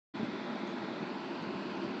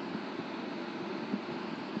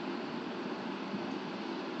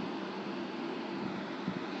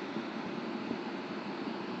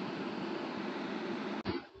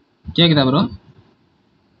கேக்குதா bro?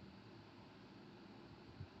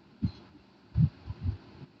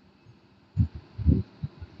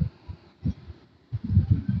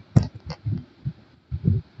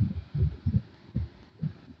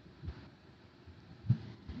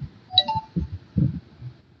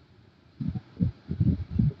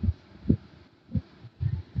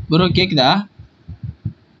 Bro கேக்குதா?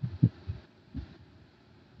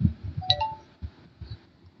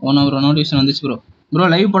 One bro notification வந்துச்சு ப்ரோ. ப்ரோ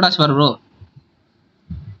லைவ் போடாச்சு பாரு ப்ரோ.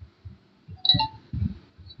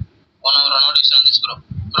 ஒன் ப்ரோ நோட்டிஃபிகேஷன் வந்துச்சு ப்ரோ.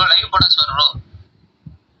 ப்ரோ லைவ் போடாச்சு பாரு ப்ரோ.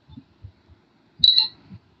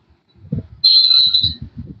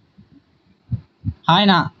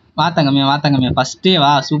 ஹாய்ண்ணா. வா தங்கமே ஃபர்ஸ்டே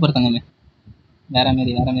வா. சூப்பர் தங்கமே. வேற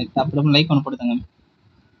மாரி டப்பு லைக் ஒன்று போட்டு தங்கமே.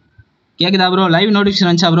 கேக்குதா ப்ரோ? லைவ் நோட்டிஃபிகேஷன்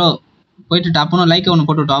வந்துச்சா ப்ரோ? போயிட்டு டப்புன்னு லைக் ஒன்று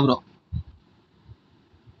போட்டு விட்டா ப்ரோ.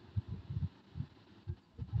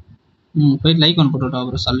 போயிட்டு லைக் ஒன்று போட்டு விட்டா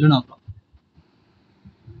ப்ரோ. சல்லுனா ப்ரோ.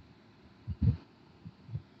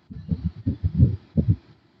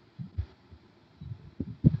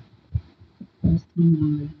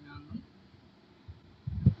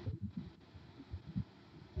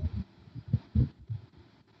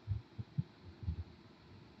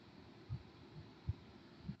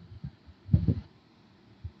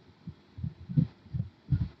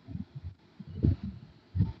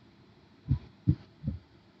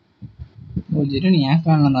 ஜெரு நீ ஏன்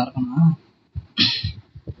காலில் தான் இருக்கணும்.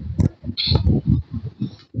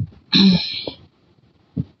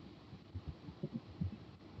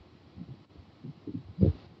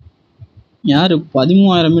 யாரு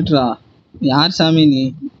 13,000 மீட்டரா? யார் சாமி நீ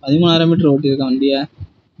 13,000 மீட்டர் ஓட்டியிருக்க வண்டிய?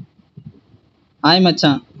 ஆய்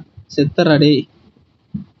மச்சான் செத்தரா டேய்.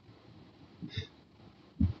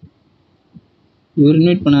 இவர்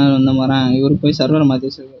இன்வைட் பண்ண வந்த மாதிரி இவரு போய் சர்வரை மாற்றி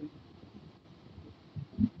வச்சிருக்காரு.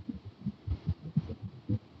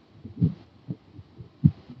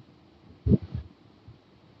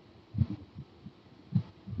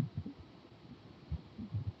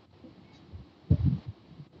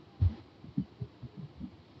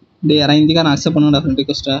 டே யாரா இந்திக்காரன் அக்செப்ட் பண்ணுடா ஃப்ரெண்ட்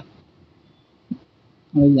ரிக்வெஸ்ட்டா.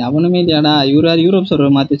 எவனுமே இல்லையாடா. இவர் யார் யூரோப்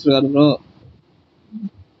சர்வர் மாற்றி வச்சிருக்காரு ப்ரோ.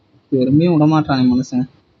 வெறுமே விடமாட்டானே மனுஷன்.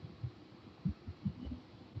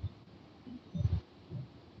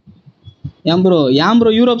 ஏன்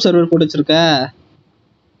ப்ரோ யூரோப் சர்வர் போட்டு வச்சிருக்க?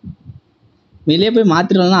 வெளியே போய்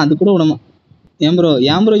மாத்திரலாம் அது கூட விடமா. ஏன்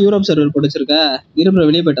ப்ரோ யூரோப் சர்வர் போட்டு வச்சிருக்க? இரு ப்ரோ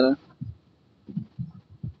வெளியே போயிட்டுறேன்.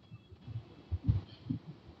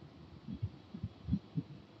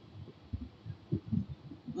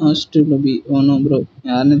 பி ஒன்றும் ப்ரோ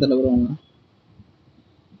யாருன்னே தெரியல ப்ரோ. அவங்க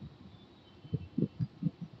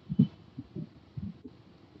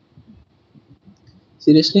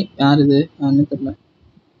சீரியஸ்லி யார் இது? யாருன்னே தெரியல.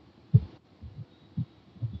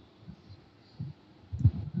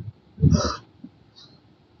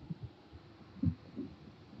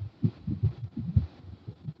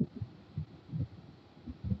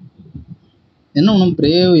 என்ன ஒன்றும்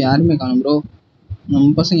பிரேவ் யாருமே காணும் ப்ரோ.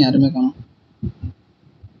 நம்ம பசங்க யாருமே காணும்.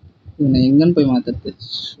 இவனை எங்கன்னு போய் மாத்துறது?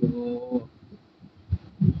 ஸோ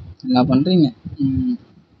நல்லா பண்றீங்க.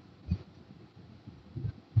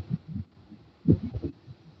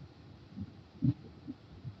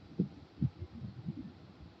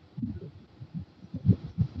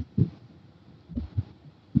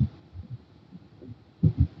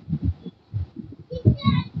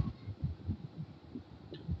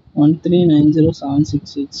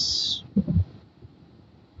 1390766.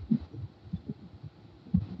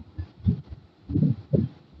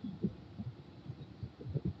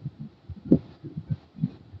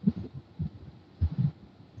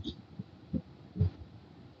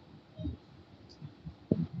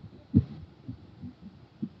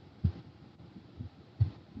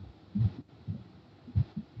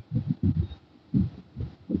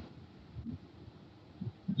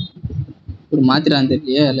 ஒரு மாத்திரான்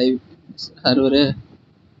தெரியலையே லைவ் சர்வரு.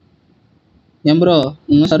 ஏன் ப்ரோ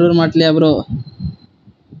இன்னும் சர்வர் மாட்டலையா ப்ரோ?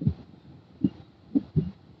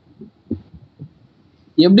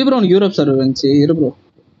 எப்படி ப்ரோ உனக்கு யூரோப் சர்வர் வந்துச்சு? இரு ப்ரோ.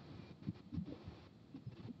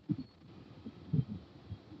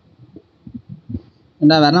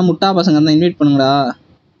 ஏண்டா வேறனா முட்டா பசங்க இருந்தால் இன்வைட் பண்ணுங்கடா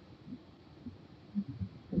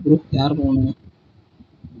ப்ரோ. யார் போகணுங்க?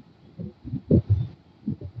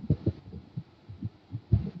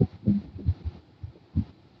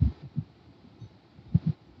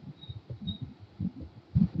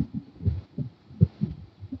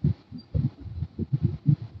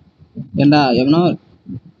 ஏண்டா எவனோ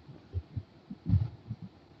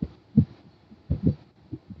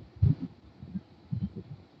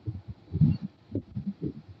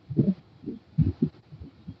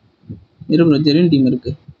இரு ப்ரோ. ஜெரின் டீம்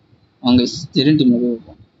இருக்கு. வாங்க ஜெரின் டீம்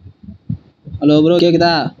ஹலோ ப்ரோ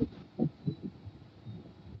கேக்குதா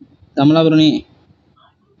தமிழா ப்ரோ நீ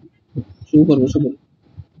சூப்பர் ப்ரோ சூப்பர்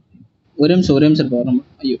ஒரே நிமிஷம் ப்ரோ நம்ம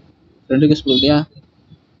ஐயோ ரெண்டு கேஸ் போகலையா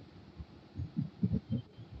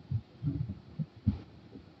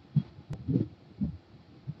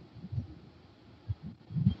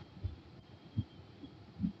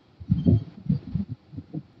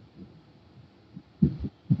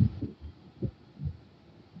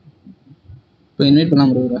இப்போ இன்வைட்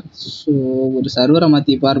பண்ணலாம் ப்ரோ ஸோ ஒரு சர்வரை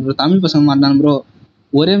மாற்றி பாரு ப்ரோ தமிழ் பசங்க மாட்டான் ப்ரோ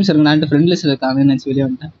ஒரே நிமிஷம் நான்ட்டு ஃப்ரெண்ட் லிஸ்ட்டில் இருக்காங்கன்னு நினச்சி வெளியே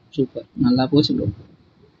வந்துட்டேன் சூப்பர் நல்லா போச்சு ப்ரோ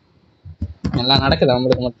நல்லா நடக்குது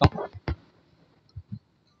நம்மளுக்கு மொத்தம்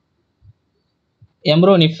ஏன்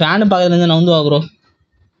ப்ரோ நீ ஃபேனு பார்க்கறதுலேருந்து நான் வந்து வா ப்ரோ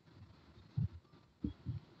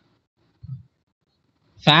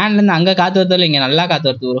ஃபேன்லேருந்து அங்கே காற்று வருது இல்லை இங்கே நல்லா காற்று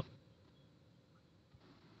வருது ப்ரோ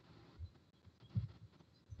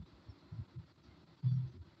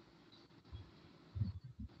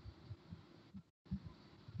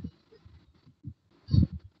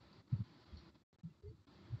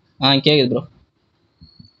கேக்குது ப்ரோ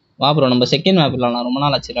வா ப்ரோ நம்ம செகண்ட் மேப் இல்லைண்ணா ரொம்ப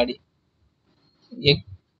நாள் ஆச்சு ஆடி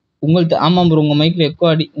உங்களுக்கு ஆமாம் ப்ரோ உங்கள் மைக்கில் எக்கோ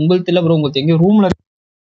அடி உங்களுக்கு இல்லை ப்ரோ உங்களுக்கு எங்கேயும் ரூமில்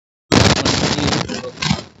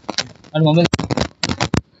மொபைல்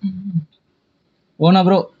ஓனா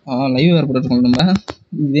ப்ரோ லைவ் வேறு போட்டுருக்கோம் நம்ம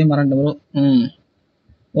இதே மறந்துட்டேன் ப்ரோ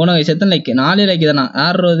ஓனா எத்தனை லைக் 4 லைக் தானா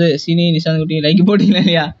 6 சீனி நிஷாந்த் குட்டி லைக் போட்டீங்களா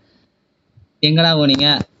இல்லையா எங்கடா போனீங்க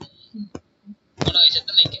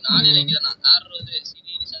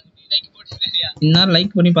இந்நேரம்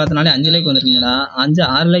லைக் பண்ணி பார்த்தனாலே 5 லைக் வந்துருக்கீங்களா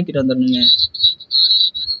 6 லைக் கிட்ட வந்துடணுங்க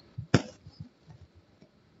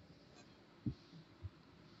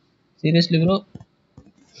சீரியஸ்லி ப்ரோ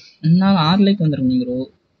இந்நேரம் 6 லைக் வந்துருக்கீங்க ப்ரோ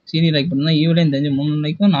சீனி லைக் பண்ணா ஈவிடையும் தெரிஞ்சு 3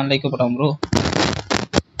 லைக்கும் 4 லைக்கும் போட்டாங்க ப்ரோ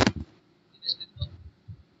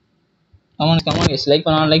கமான் கைஸ் லைக்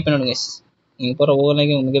பண்ணாலும் லைக் பண்ணிவிடுங்க கைஸ் நீங்கள் போகிற ஒவ்வொரு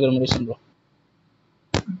லைக்கும் உங்களுக்கு பெரிய மோட்டிவேஷன் ப்ரோ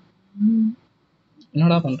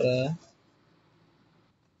என்னடா பண்ற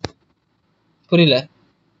புரியல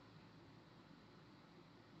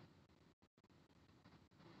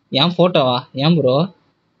ஏன் போட்டோவா ஏன் ப்ரோ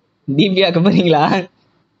டிபி ஆக்க போறீங்களா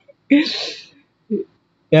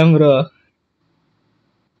ஏன் ப்ரோ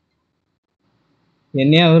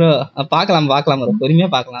என்னையா ப்ரோ பார்க்கலாம் ப்ரோ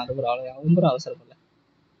பொறுமையாக பார்க்கலாம் அது ப்ரோ அவ்வளோ ப்ரோ அவசரம் இல்லை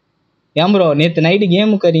ஏன் ப்ரோ நேற்று நைட்டு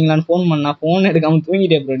கேமுக்கு வரீங்களான்னு ஃபோன் பண்ணா ஃபோன் எடுக்காமல்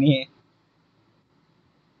தூங்கிட்டே ப்ரோ நீ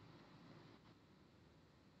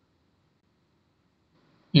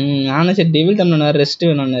நானும் சரி டெவில் தமிழ் ரெஸ்ட்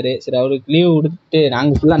வேணும்னாரு சரி அவருக்கு லீவ் கொடுத்துட்டு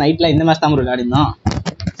நாங்கள் ஃபுல்லாக நைட்டில் இந்த மேட்ச் தான் ப்ரோ விளையாடிருந்தோம்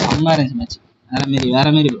செம்ம இருந்துச்சு மேட்ச் வேற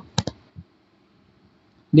மாரி ப்ரோ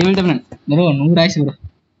டெவில் தமிழ் ப்ரோ 100 ஆயிடுச்சு ப்ரோ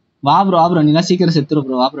வா ப்ரோ நீலாம் சீக்கிரம் செத்துரு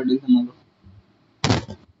ப்ரோ வா ப்ரோ டெவில் தமிழ்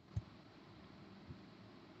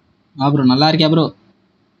ப்ரோ நல்லா இருக்கியா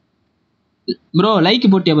ப்ரோ லைக்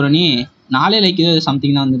போட்டியா ப்ரோ நீ 4 லைக்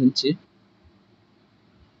சம்திங் தான் வந்துருந்துச்சு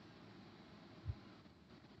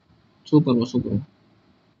சூப்பர்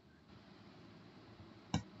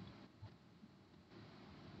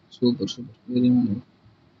வெரி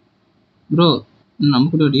ப்ரோ நம்ம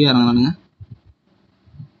கூட டிஏ இறங்கலானுங்க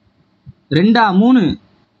 2 3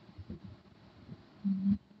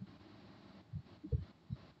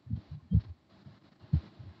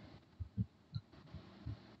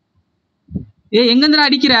 எங்க இருந்தா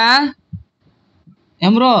அடிக்கிற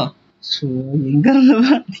ஏன் ப்ரோ எங்க இருந்து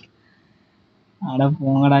அட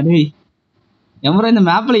போங்கடா டேய் ஏன் ப்ரோ இந்த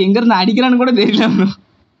மேப்ல எங்க இருந்து அடிக்கிறான்னு கூட தெரியல ப்ரோ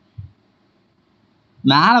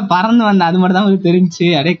மேல பறந்து வந்த அது மட்டும் தான் தெரிஞ்சு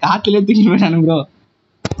அப்படியே காத்துலயே தூக்கி போயிட்டானு ப்ரோ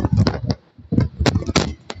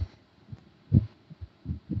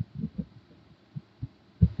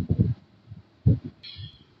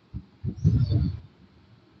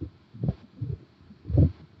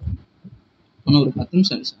ஒரு 10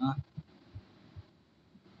 நிமிஷம் ஆயிடுச்சா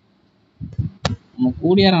நம்ம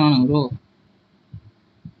கூடியாரான ப்ரோ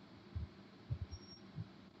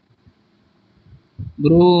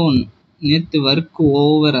நேத்து ஒர்க்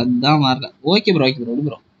ஓவர் அதான் வரல ஓகே ப்ரோ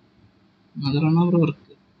ப்ரோ அதுல ப்ரோ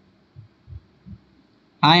இருக்கு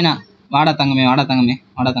ஹாய்ண்ணா வாடா தங்கமே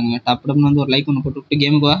டப்புன்னு வந்து ஒரு லைக் ஒன்று போட்டு விட்டு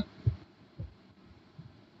கேமுக்கு வா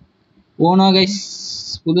ஓனோ கைஸ்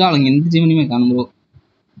புது ஆளுங்க எந்த ஜீவனையுமே காணும் ப்ரோ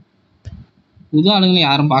புது ஆளுங்களும்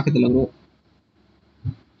யாரும் பார்க்கறதில்ல ப்ரோ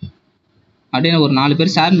அப்படியே ஒரு 4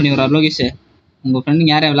 பேர் ஷேர் பண்ணி வர்றாரு லோகேஷ் உங்கள்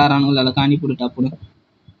ஃப்ரெண்டுங்க யாரையா விளாட்றானு இல்லை காணி போட்டு டாப்புடு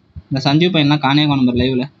இந்த சஞ்சீவ் பையன்லாம் காணே காணும்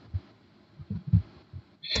லைவ்ல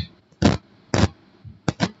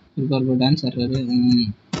ப்ரோ டான்ஸ் ஆடுறாரு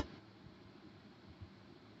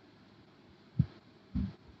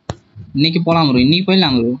இன்னைக்கு போகலாம் ப்ரோ இன்னைக்கு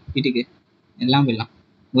போயிடலாம் ப்ரோ வீட்டுக்கு எல்லாம் போயிடலாம்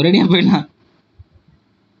ஒரேடியாக போயிடலாம்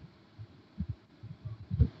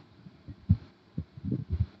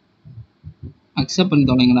அக்செப்ட் பண்ணி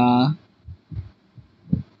தொலைங்களா.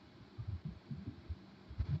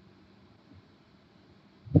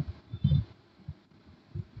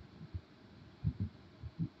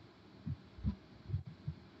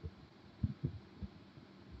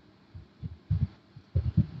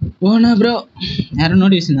 போனா ப்ரோ யாரும்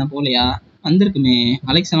நோட்டிஃபிகேஷன் தான் போகலையா? வந்திருக்குமே.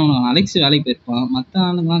 அலெக்ஸ் அலெக்ஸ் வேலைக்கு போயிருப்பான். மற்ற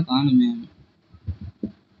ஆளுங்கலாம் காணுமே.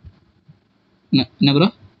 என்ன ப்ரோ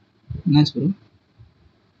என்னாச்சு ப்ரோ?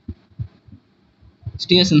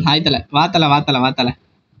 ஸ்டீவர்சன் ஹாய் தலை. வாத்தலை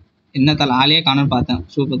என்ன தலை ஆளையே காணும்னு பார்த்தேன்.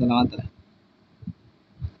 சூப்பர் தலை வாத்தலை.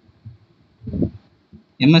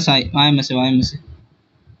 MS hi. வா எம்எஸ்.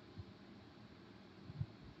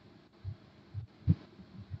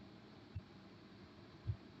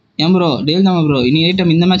 ஏன் ப்ரோ டேல் தான் ப்ரோ. இனி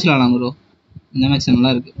ஐட்டம் இந்த மேட்ச்ல ஆடலாம் ப்ரோ. இந்த மேட்ச்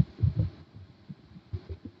நல்லா இருக்கு.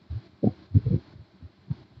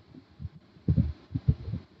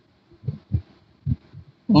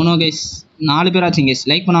 ஓனோ கைஸ் 4 பேர் ஆச்சுங்க கைஸ்.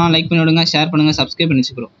 லைக் பண்ணி விடுங்க, ஷேர் பண்ணுங்க, சப்ஸ்கிரைப் பண்ணி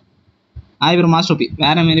வச்சு ப்ரோ. ஆய் ப்ரோ மாஸ்டர் ஓபி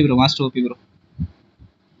வேற மாரி ப்ரோ. Master OP bro.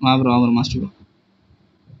 வா ப்ரோ மாஸ்டர் ப்ரோ.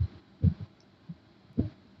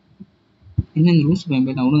 என்ன இந்த லூஸ் பையன்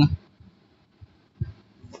போயிட்டான் விடுங்க.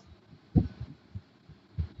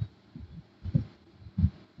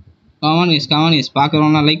 கமான் கைஸ்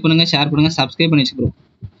பார்க்குறவங்களாம் லைக் பண்ணுங்க, ஷேர் பண்ணுங்க, சப்ஸ்கிரைப் பண்ணி வச்சு ப்ரோ.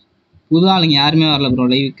 புது ஆளுங்க யாருமே வரல ப்ரோ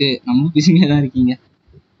லைவுக்கு. நம்ம பிஸியாக தான் இருக்கீங்க.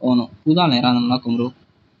 ஓனும் புது ஆள் யாராவது நல்லா இருக்கும் ப்ரோ.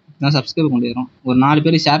 நான் சப்ஸ்கிரைப் கொண்டு வரோம். ஒரு 4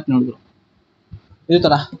 பேர் ஷேர் பண்ணி விடுறோம்.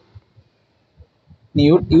 இதுக்கடா நீ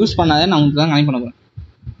யூஸ் பண்ணாதே, நான் உங்களுக்கு தான் கனெக்ட் பண்ண போகிறேன்.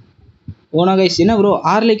 ஓனா கைஸ் என்ன ப்ரோ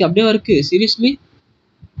 6 லைக் அப்படியே இருக்கு. சீரியஸ்லி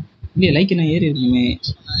இல்லையா? லைக் என்ன ஏறி இருக்குமே.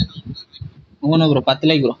 ஓனா ப்ரோ 10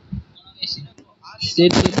 லைக் ப்ரோ. சரி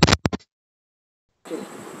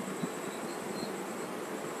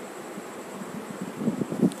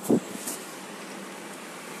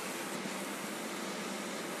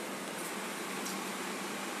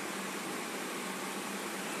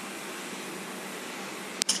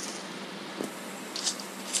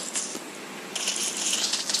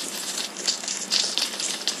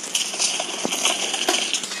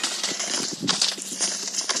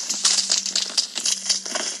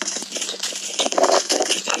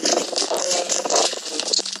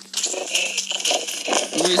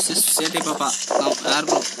சேட்டை பாப்பா யார்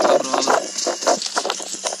ப்ரோ?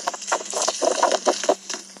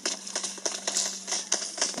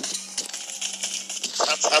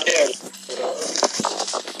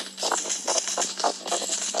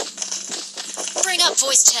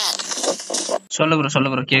 ப்ரோ சொல்லு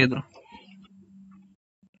ப்ரோ கேக்குது ப்ரோ.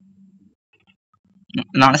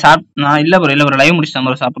 நான் இல்ல ப்ரோ லைவ் முடிச்சிட்டேன்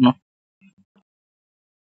ப்ரோ. சாப்பிடணும்.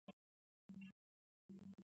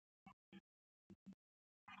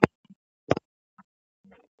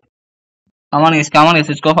 Come on guys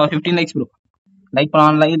let's go for 15 likes bro. Like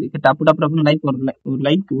பண்ணலாம். லைக் டப்பு லைக் ஒரு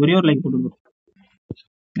லைக் ஒரே ஒரு லைக் போட்டு ப்ரோ.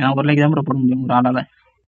 நான் ஒரு லைக் தான் ப்ரோ போட முடியும் ஒரு ஆளால.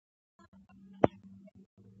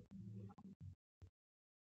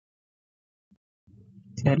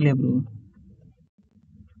 சரியா ப்ரோ.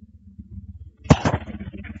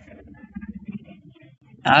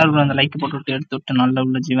 யார் ப்ரோ அந்த லைக் போட்டு எடுத்து விட்டு நல்ல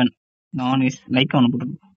உள்ள ஜீவன். நான் லைக் ஒன்று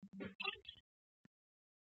போட்டு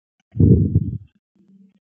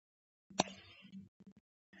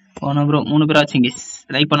போன ப்ரோ 3 பேர் ஆச்சுங்க.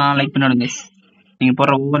 லைக் பண்ணிவிடுங்க. நீங்க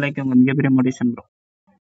போடுற ஒவ்வொரு லைக் உங்க மிகப்பெரிய மோட்டிவேஷன் ப்ரோ.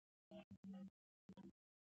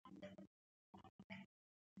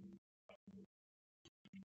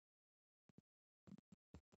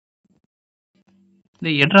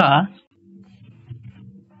 எட்ரா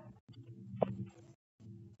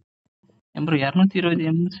ப்ரோ 220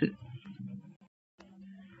 எம்எஸ்.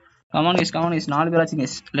 கமான் கைஸ் 4 பேர் ஆச்சுங்க.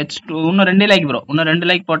 லெட்ஸ் இன்னும் 2 லைக் ப்ரோ. இன்னும் 2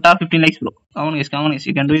 லைக் போட்டா 15 likes bro. Come on guys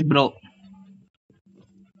you can to it bro.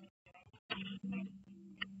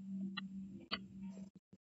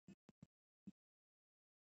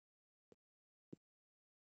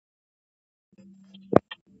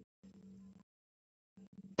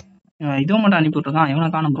 இதுவும் மட்டும் அனுப்பி விட்டுருக்கான். எவனை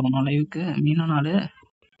காணும் ப்ரோ லைவுக்கு? மீனா நாள்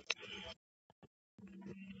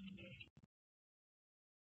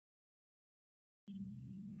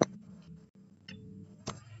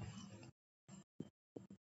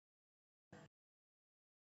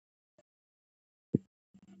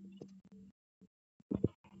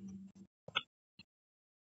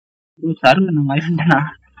சரு இந்த மாதிரி ஃப்ரெண்டா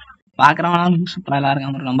பாக்குறவங்களாம் சூப்பரா எல்லாம்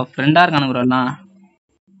இருக்கான் ப்ரோ. நம்ம ஃப்ரெண்டா இருக்கானு ப்ரோ எல்லாம்.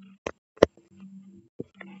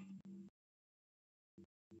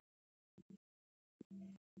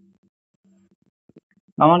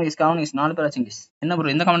 கமான் கைஸ் 4 பேர் ஆச்சுங்க. என்ன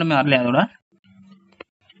ப்ரோ எந்த கமெண்ட்டுமே வரலையா அதோட?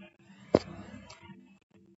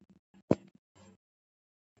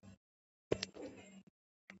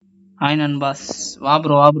 ஹாய் நண்பாஸ். வா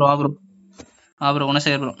ப்ரோ. ப்ரோ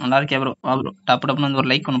குணசேகர் ப்ரோ நல்லா இருக்கே ப்ரோ. வா ப்ரோ டப்பு டப்புன்னு வந்து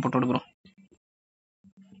ஒரு லைக் ஒன்று போட்டு விடு ப்ரோ.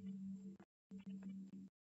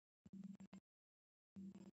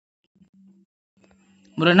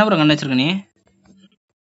 ப்ரோ என்ன ப்ரோ கண்ணு வச்சிருக்க நீ?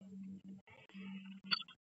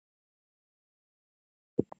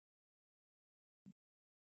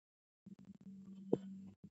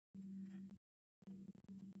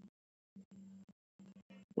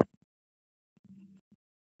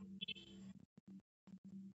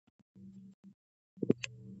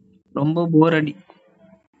 ரொம்ப போர் அடி,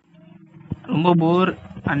 ரொம்ப போர்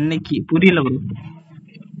அன்னைக்கு புரியல bro.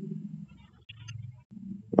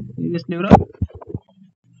 Seriously bro.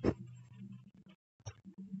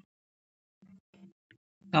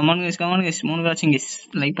 Come on guys 3 வாட்சிங் கைஸ்.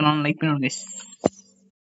 லைக் பண்ணலாம், லைக் பண்ணுங்க கைஸ்.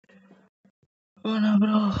 ஓனா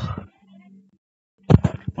ப்ரோ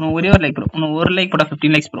உனக்கு ஒரே ஒரு லைக் ப்ரோ, உனக்கு ஒரு லைக் போட்டா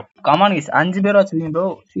 15 லைக்ஸ் ப்ரோ. கமான் கைஸ் 5 பேர் வச்சிருக்கீங்க bro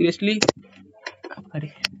seriously.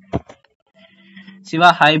 Siva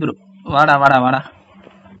hi bro. வாடா வாடா வாடா.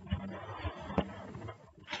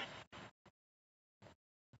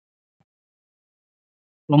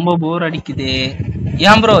 ரொம்ப போர் அடிக்குது.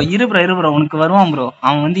 ஏன் ப்ரோ இரு ப்ரோ உனக்கு வருவான் ப்ரோ.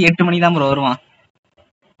 அவன் வந்து 8 மணிக்கு தான் ப்ரோ வருவான்.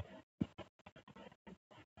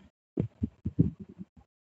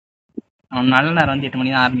 அவன் நல்ல நேரம் வந்து 8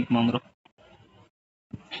 மணி தான் ஆரம்பிக்குமா ப்ரோ.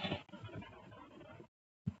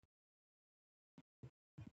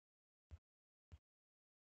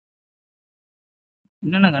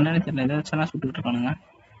 என்னென்ன கண்ணனே தெரியல, ஏதோ வச்சா சுட்டுக்கிட்டு இருக்கானுங்க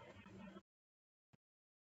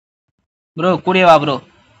ப்ரோ. கூடிய வா ப்ரோ.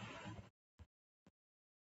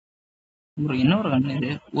 ப்ரோ என்ன ஒரு கண்ணு இது.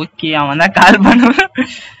 ஓகே அவன் தான் கால் பண்ணுவான்.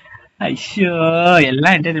 ஐயோ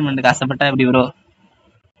எல்லாம் என்டர்டைன்மெண்ட்டுக்கு ஆசைப்பட்டா எப்படி ப்ரோ.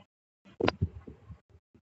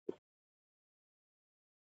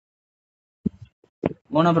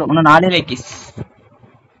 போன ப்ரோ இன்னும் 4 லைக்.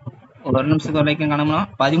 ஒரு நிமிஷத்துக்கு ஒரு லைக் காணோம்னா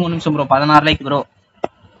 13 நிமிஷம் bro. 16 like bro.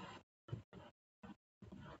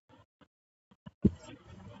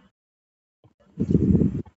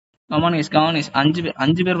 Come on guys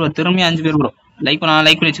 5 பேர் ப்ரோ. திரும்பி 5 பேர் ப்ரோ. லைக் பண்ணா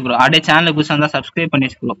லைக் பண்ணி வச்சு ப்ரோ. அப்படியே சேனலுக்கு புதுசாக இருந்தால் சப்ஸ்கிரைப் பண்ணி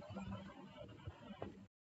வச்சு ப்ரோ.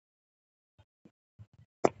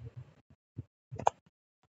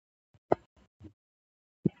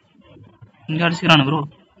 இங்க அடிச்சுக்கிறானு ப்ரோ.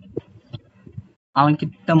 அவன்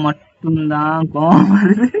கிட்ட மட்டும்தான் கோவம்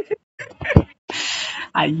வருது.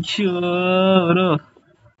 ஐயோ ப்ரோ.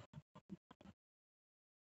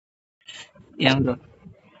 ஏன் ப்ரோ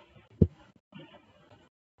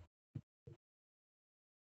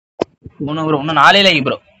போன ப்ரோ இன்னும் 4 லைக்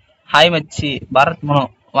ப்ரோ. ஹாய் மச்சி பரத் மனோ.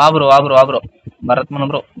 வா ப்ரோ வா ப்ரோ வா ப்ரோ. பரத் மனோ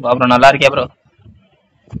ப்ரோ வா ப்ரோ. நல்லா இருக்கே bro.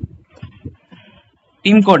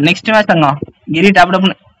 Team code next match தங்கம். கிரி டப்பு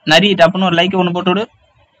டப்புன்னு நரி டப்புன்னு ஒரு லைக் ஒன்று போட்டு விடு.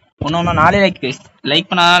 ஒன்னும் 4 லைக் கைஸ். லைக்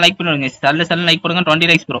பண்ணா லைக் பண்ணிவிடுங்க. சல்ல லைக் போடுங்க. 20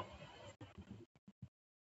 லைக்ஸ் ப்ரோ.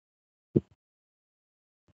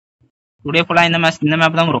 டுடே ஃபுல்லா இந்த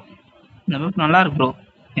மேப் தான் ப்ரோ. இந்த மேப் நல்லா இருக்கு ப்ரோ.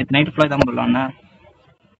 நேற்று நைட்டு ஃபுல்லாக தான் ப்ரோ விளாட்னேன்.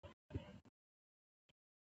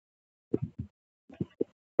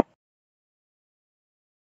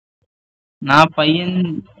 நான்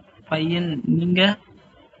பையன் நீங்க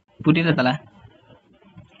புரியல தல.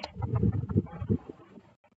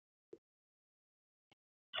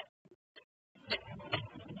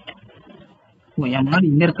 ஓ என் முன்னாடி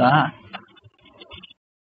இங்க இருக்கா.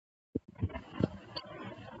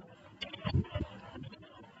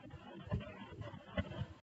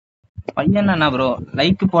 பையன் என்ன ப்ரோ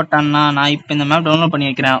லைக் போட்டான்னா நான் இப்ப இந்த மேப் டவுன்லோட் பண்ணி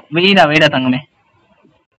வைக்கிறேன். வெயிடா தங்கமே.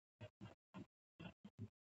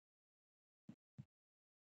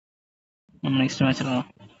 நம்ம நெக்ஸ்ட் மேட்ச் தான்.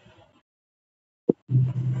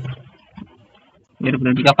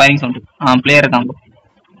 இருக்கு ஃபயரிங் சவுண்ட். பிளேயர் இருக்கான் ப்ரோ.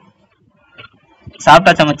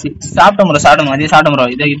 சாப்பிட்டா மச்சி. சாப்பிட்டோம் ப்ரோ. மதியம் சாப்பிட்டோம் ப்ரோ.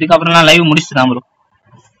 இதுக்கப்புறம் லைவ் முடிச்சுட்டு தான் ப்ரோ.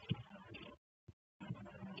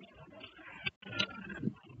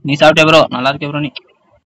 நீ சாப்பிட்டியா ப்ரோ? நல்லா இருக்கே ப்ரோ. நீ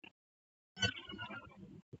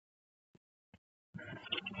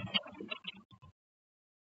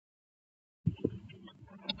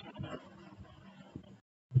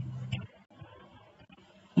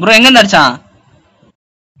ப்ரோ எங்க இருந்து அடிச்சான்?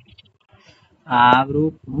 ப்ரோ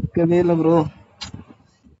பார்க்கவே இல்லை ப்ரோ.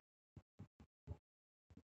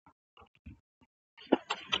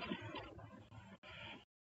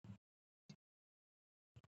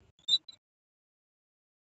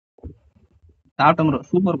 சாப்பிட்டோம் ப்ரோ.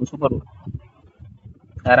 Super bro.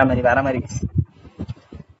 வேற மாதிரி.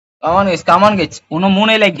 கமான் கைஸ் இன்னும்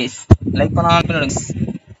 3 லைக் கைஸ். லைக் பண்ணா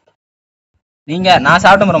நீங்க. நான்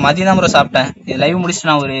சாப்பிட்டேன் ப்ரோ. மதியம் தான் ப்ரோ சாப்பிட்டேன். இது லைவ் முடிச்சுட்டு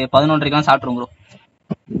நான் ஒரு 11:30 சாப்பிட்டுருவோம் bro.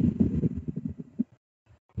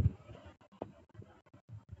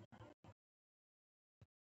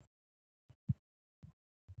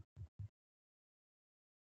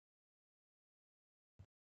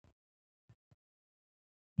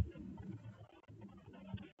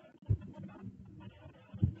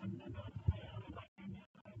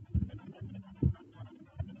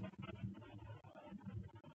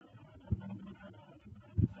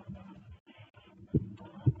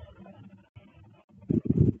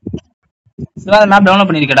 Siva map download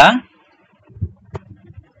பண்ணிருக்கடா?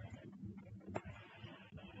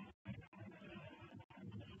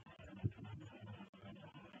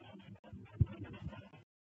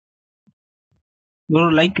 Bro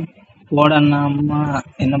like போடணுமா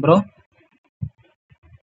என்ன ப்ரோ?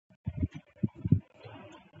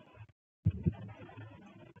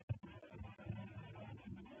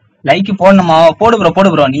 லைக் போடணுமா? போடு ப்ரோ போடு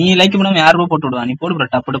ப்ரோ. நீ லைக் பண்ணாம யார் ப்ரோ போட்டு விடுவா? நீ போடு ப்ரோ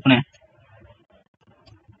டப்பு டப்புன்னு.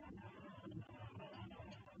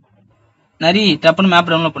 நரி டப்புன்னு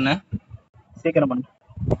மேப் டவுன்லோட் பண்ணு. சீக்கிரம் பண்ணு.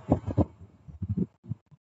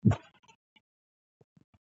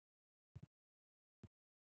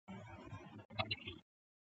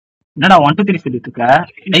 என்னடா 1 2 3 சொல்லிட்டு இருக்க?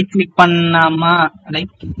 Like click பண்ணாமா?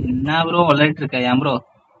 லைக் என்ன ப்ரோ விளையாட்டு இருக்க? ஏன் ப்ரோ?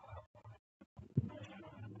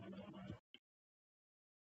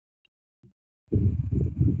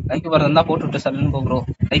 லைக் போடுறதா போட்டு விட்டு சல்லுன்னு போ ப்ரோ.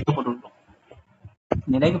 லைக் போட்டு விட்டோம்.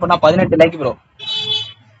 நீ லைக் பண்ணா 18 லைக் ப்ரோ.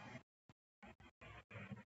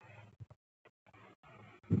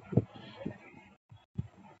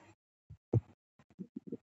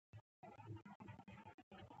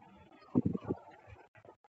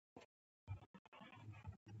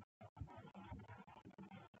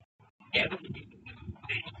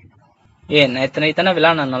 நேத்து நைட் தானே விழா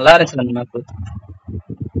நல்லா இருந்துச்சு அந்த மேப்.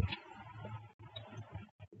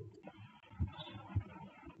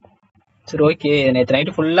 சரி ஓகே, நேற்று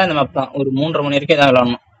நைட்டு ஃபுல்லா இந்த மேப் தான். ஒரு 3:30 மணி வரைக்கும் தான்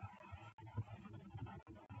விளாடணும்.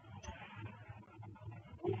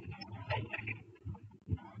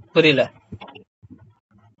 புரியல.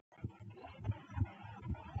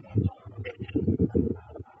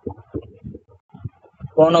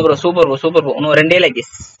 போனோம் bro. Super bro super bro. இன்னும் 2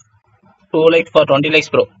 likes. 2 likes for 20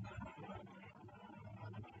 likes bro.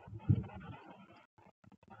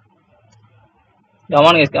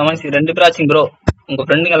 Come on 2 பேர் ஆச்சுங்க ப்ரோ. உங்க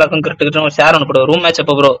ஃப்ரெண்டுங்க எல்லாருக்கும் கிரிட்டு ஒரு ஷேர் ஒன்று போடு. ரூம் மேட்ச்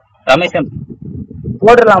அப்போ ப்ரோ. ரமேஷ்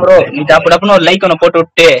போட்டுடலாம் ப்ரோ. நீ டப்பு டப்புன்னு ஒரு லைக் ஒன்று போட்டு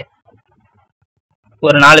விட்டு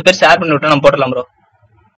ஒரு 4 பேர் ஷேர் பண்ணி விட்டு நம்ம போட்டுடலாம் ப்ரோ.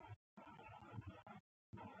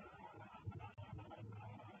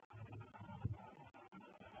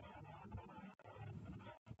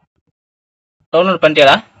 டவுன்லோட்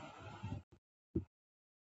பண்ணிட்டியாடா?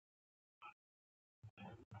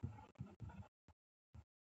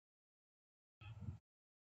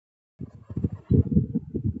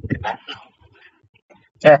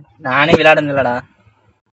 நானே விளையாடுறது இல்லடா.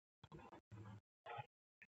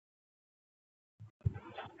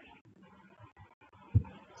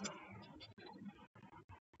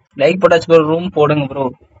 லைக் போட்டாச்சு ப்ரோ. ரூம் போடுங்க ப்ரோ.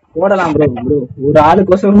 போடலாம் ப்ரோ. ப்ரோ ஒரு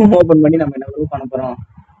ஆளுக்கோசம் ரூம் ஓபன் பண்ணி நம்ம என்ன ப்ரோ பண்ண போறோம்?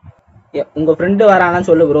 உங்க ஃப்ரெண்டு வரானான்னு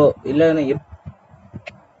சொல்லு ப்ரோ. இல்ல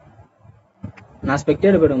நான்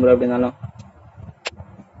ஸ்பெக்டேட் போயிடும் ப்ரோ. எப்படி இருந்தாலும்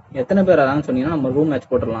எத்தனை பேர் வரான்னு சொன்னீங்கன்னா நம்ம ரூம்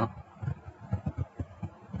மேட்ச் போட்டுடலாம்.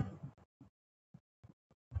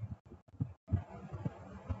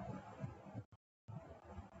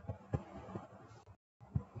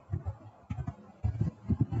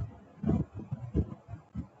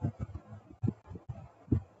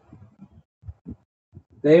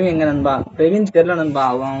 பிரவீன் எங்க நண்பா? பிரவீன் தெரியல நண்பா.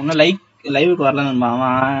 அவன் ஒன்னும் லைவுக்கு வரல நண்பா.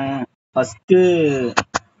 அவன் ஃபர்ஸ்ட்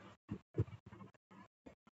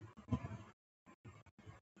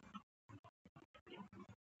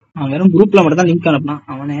அவன் வெறும் குரூப்ல மட்டும் தான் லிங்க் அனுப்பினான்.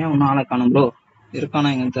 அவனே ஒன்னும் ஆளை காணும் ப்ரோ.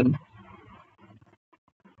 இருக்கானா எங்க தெரியல.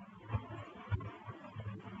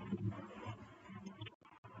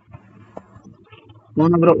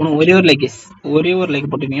 ப்ரோ ஒரே ஒரு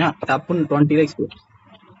லைக் போட்டுட்டீங்கன்னா தப்புன்னு 20 லைக்ஸ் ப்ரோ.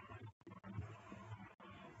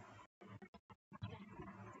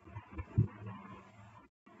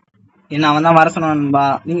 என்ன அவன் தான் வர சொன்னான்பா.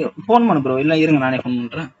 நீங்க போன் பண்ணு ப்ரோ. இல்ல இருங்க நானே போன்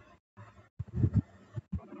பண்றேன்.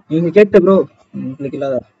 நீங்க கேட்ட ப்ரோ. உங்களுக்கு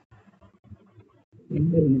இல்லாத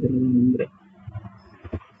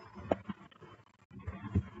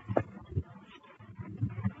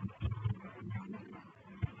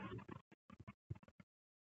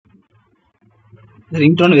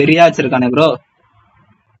ரிங்டோன் வெறியா வச்சிருக்கானே ப்ரோ.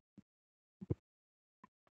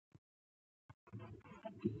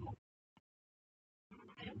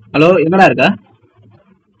 ஹலோ எங்கடா இருக்க?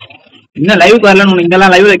 இன்னும் லைவுக்கு வரலன்னு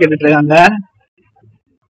இங்கெல்லாம் லைவ்ல கேட்டுட்டு இருக்காங்க.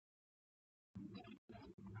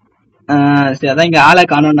 சரி அதான் இங்க ஆளை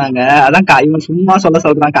காணும்னாங்க. அதான் இவன் சும்மா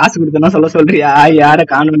சொல்றான். காசு கொடுத்தனா சொல்ல சொல்றியா? யார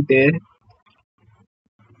காணும்ட்டு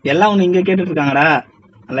எல்லாம் ஒண்ணு இங்க கேட்டுட்டு இருக்காங்கடா.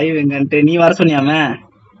 லைவ் எங்கன்ட்டு நீ வர சொன்னியாம.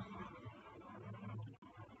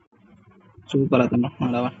 சூப்பரா தம்பா.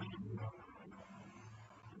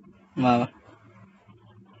 வா வா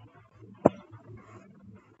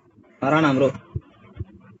வரானா ப்ரோ?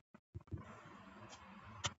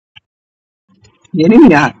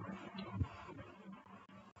 எனிமியா?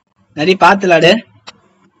 நிறைய பாத்துலாடு.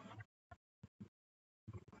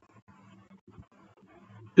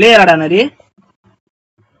 பிளேயராடா நரி.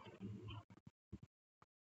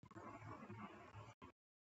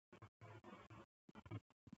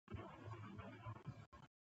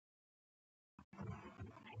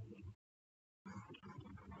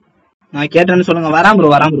 நான் கேட்டேன்னு சொல்லுங்க. வரான் ப்ரோ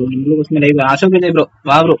உங்களுக்கு லைவ். அசோக் விஜய் ப்ரோ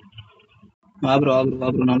வா ப்ரோ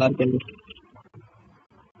நல்லா இருக்கேன் ப்ரோ.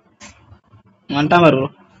 வந்துட்டான் ப்ரோ.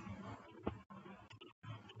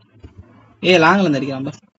 லாங்ல இருந்து அடிக்கிறான்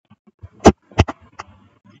பா.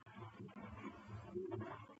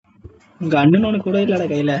 உங்க அண்ணனோட கூட இல்லடா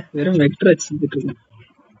கையில, வெறும் வெக்டர் வச்சுட்டு இருக்கேன்.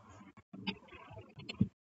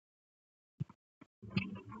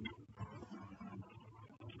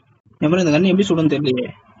 எப்படி இந்த கண்ணு எப்படி சுடணும் தெரியலையே.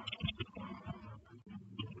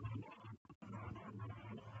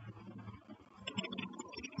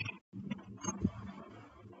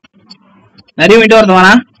 நிறைய மீட்டு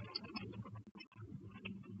வருதுவானா.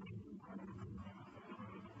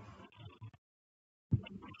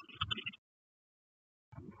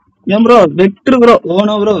 ஏன் ப்ரோ வெக்டர் ப்ரோ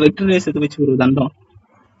ஓனோ ப்ரோ வெக்டர் ரேஸ் எடுத்து வச்சு ப்ரோ தண்டம்.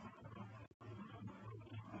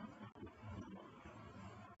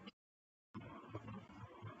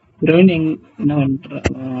 பிரவீன் என்ன பண்ற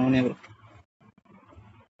அவனே ப்ரோ.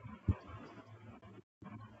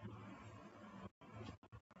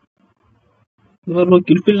 Bro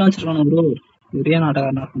கில்பில் லான்ச்சிருக்கானு bro. பெரிய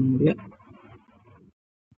நாட்டக்காரனா பண்ண முடியும்.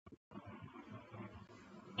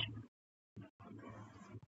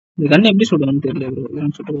 இந்த கண்ணு எப்படி சுடணும்னு தெரியல ப்ரோ.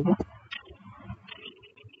 சுட்டு போகும்.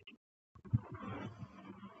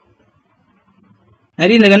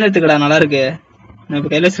 நிறைய இந்த கண்ணு எடுத்துக்கடா, நல்லா இருக்கு. நான்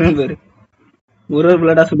இப்ப கையில சுடும் பேரு ஒரு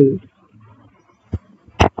பிளடா சுடுது.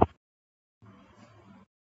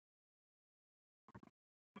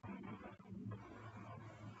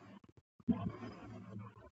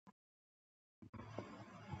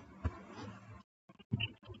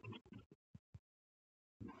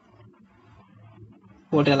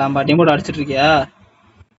 போட்டு எல்லாம் பாட்டியும் போட்டு அடிச்சிட்டு இருக்கியா.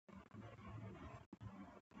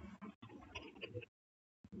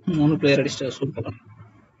 3 பிளேயர் அடிச்சிட்டு சூப்பர்.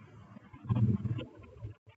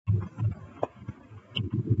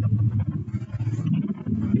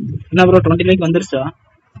 என்ன ப்ரோ 20 லைக் வந்துருச்சா.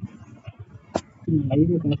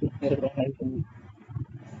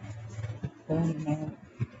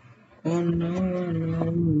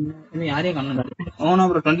 யாரையும் காணோம். ஓனோ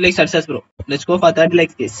ப்ரோ 20 லைக்ஸ் அடிச்சாச்சு bro. Let's go for 30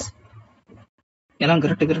 likes case. எல்லாம்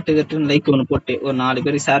கரெக்ட் லைக் ஒன்று போட்டு ஒரு 4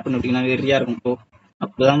 பேருக்கு ஷேர் பண்ணி விட்டீங்கன்னா வெறியா இருக்கும் ப்ரோ.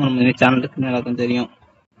 அப்பதான் நம்ம சேனல் இருக்குன்னு எல்லாருக்கும் தெரியும்.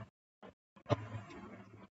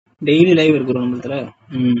 டெய்லி லைவ் இருக்கிறோம் நம்மளத்துல.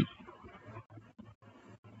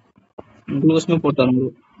 உங்களுக்குமே போட்டு வரும்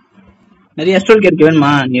ப்ரோ. நிறைய எஸ்ட்ரோல் கேருக்கு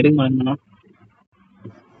வேணுமா நீ எடுக்க மாட்டேங்கணும்.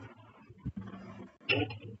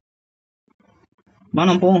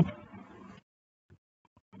 வானம் போவோம்.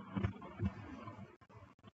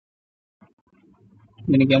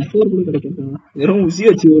 எனக்கு M4 கூட கிடைக்கும். வெறும் உசி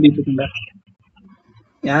வச்சு ஓடிட்டு இருக்குண்டா.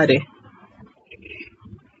 யாரு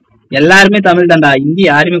எல்லாருமே தமிழ் தான்டா, இந்தி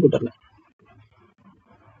யாருமே கூட்டல.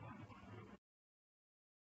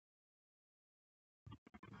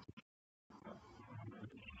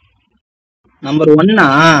 நம்பர் 1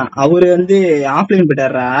 அவரு ஆஃப்லைன்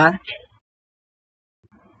போயிட்டாரா.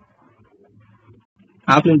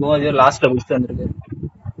 ஆஃப்லைன் போக லாஸ்ட்ல முடிச்சுட்டு வந்திருக்கு.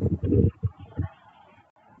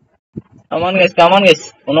 கமான் கைஸ்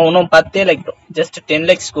இன்னும் 10 like bro. Just 10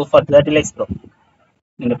 likes go for 30 likes bro.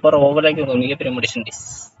 நீங்க போற ஓவர் லைக் உங்களுக்கு மிகப்பெரிய motivation dish.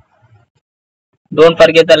 Don't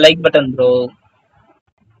forget the like button bro.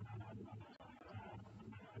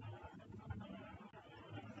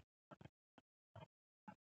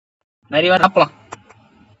 நிறைய சாப்பிடலாம்.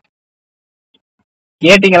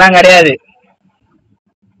 கேட்டிங்கெல்லாம் கிடையாது.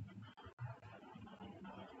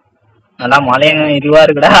 நல்லா மழையங்க இதுவா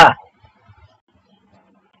இருக்குடா.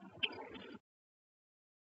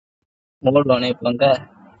 மொபைல் லோனே இப்பங்க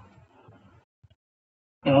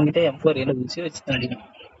இவங்கிட்ட M4 வச்சு அடிக்கணும்.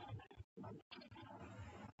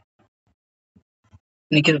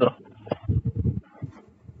 நிக்குது ப்ரோ.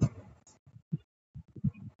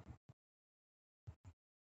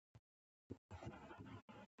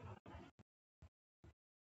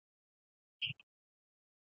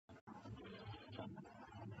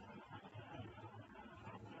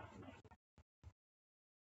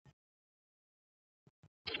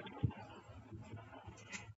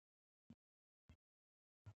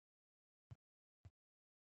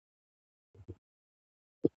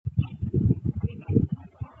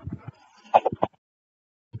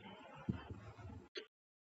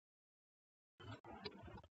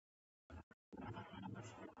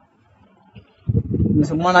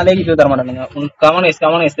 சும்மா நாளே கிட்ட தர மாட்டானுங்க. கமான்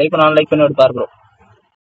கைஸ் லைக் பண்ணி எடுப்பார் ப்ரோ.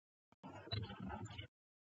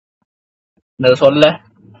 இந்த சொல்ல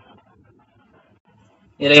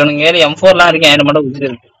இதுல இவனுங்க M4 இருக்கேன். என்ன மட்டும்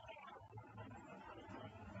உதிரிருக்கு.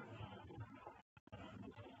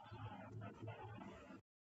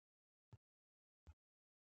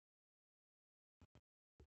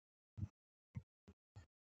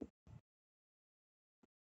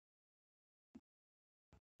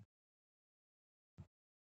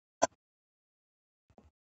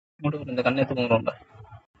 இந்த கண்ணை எடுத்துக்கோங்க ரொம்ப.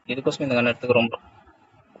 இதுக்கோசம் இந்த கண்ணை எடுத்துக்கிறோம் ப்ரோ.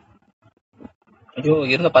 ஐயோ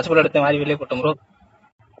இருந்த பச்சை படம் எடுத்த மாதிரி வெளியே போட்டோம் ப்ரோ.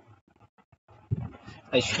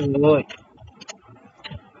 ஐயோ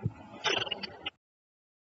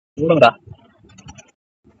விடுங்கடா.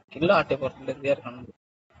 கில்ல ஆட்டை போறதுல இருந்தே இருக்கானு.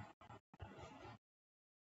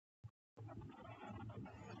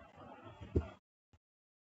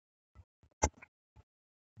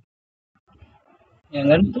 என்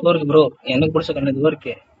கண் இதுவோ இருக்கு ப்ரோ. எனக்கு பிடிச்ச கண் இதுவோ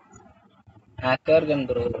இருக்கு. ஹேக்கர் கன்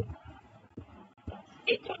ப்ரோ.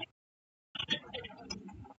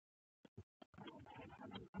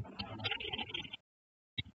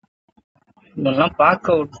 இதெல்லாம்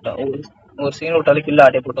பார்க்க விட்டா ஒரு சீன் விட்டாலும் கில்ல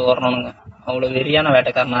ஆட்டை போட்டு வரணுங்க. அவ்வளவு வெறியான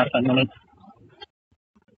வேட்டைக்காரனா இருக்காங்க.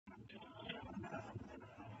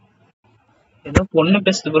 ஏதோ பொண்ணு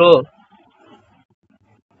பேசுது ப்ரோ.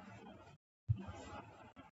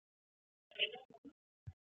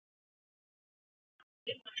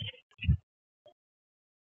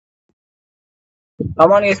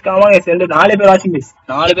 கமான் கைஸ் ரெண்டு 4 பேர் வாட்சிங் கைஸ்.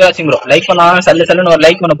 4 பேர் வாட்சிங் ப்ரோ. லைக் பண்ணாம சல்லுன்னு ஒரு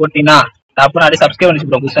லைக் பண்ண போட்டீங்கன்னா அப்புறம் அப்படியே சப்ஸ்கிரைப் பண்ணிச்சு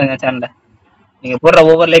ப்ரோ புதுசா சேனல்ல. நீங்க போடுற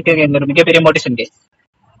ஒவ்வொரு லைக் ஒரு மிகப்பெரிய மோட்டிவேஷன் கைஸ்.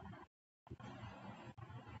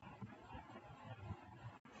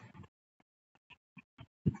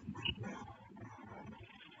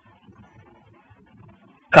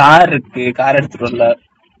 கார் இருக்கு. கார் எடுத்துட்டு வரல.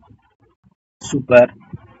 சூப்பர்.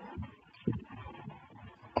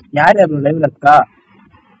 யார் யார் லைவ்ல இருக்கா?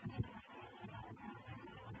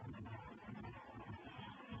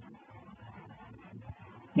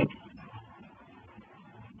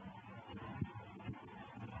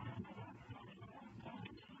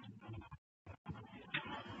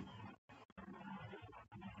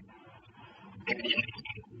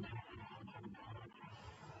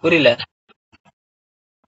 புரியல.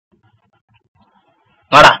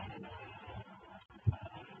 வாடா.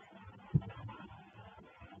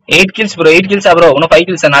 8 kills ப்ரோ. 8 kills bro. இன்னும் 5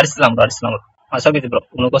 kills அடிச்சலாம் bro. அடிச்சலாம் bro. அசோகித் bro.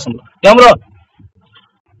 உனக்கோசம் bro. ஏன் ப்ரோ?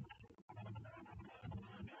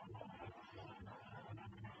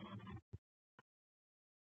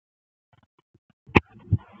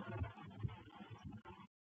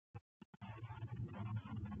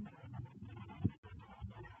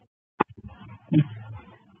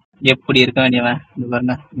 எப்படி இருக்க வேண்டியவன் இது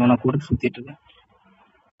பாருங்க. இவனை கூட சுத்திட்டு இருக்கேன்.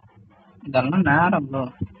 இதெல்லாம் நேரம் ப்ரோ.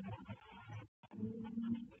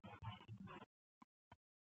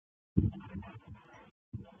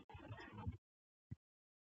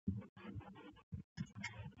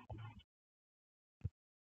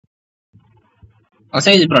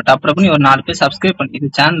 அசைஜ் ப்ரோ டாப் பண்ணி ஒரு 4 பேர் சப்ஸ்கிரைப் பண்ணி இது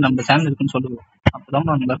சேனல் நம்ம சேனல் இருக்குன்னு சொல்லுவோம். அப்பதான்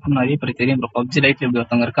நம்ம இருக்கும் நிறைய பேர் தெரியும் ப்ரோ. பப்ஜி லைட்ல இப்படி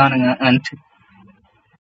ஒருத்தவங்க இருக்கானுங்க.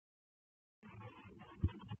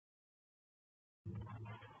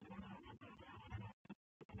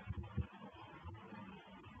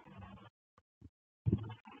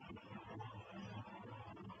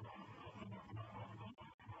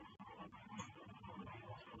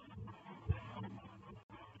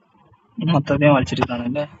 மொத்தத்தையும் வலிச்சிட்டு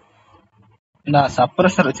இருக்கானுங்க.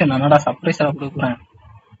 சப்ரஸர் வச்சு நானடா சப்ரைஸரா கொடுக்குறேன்.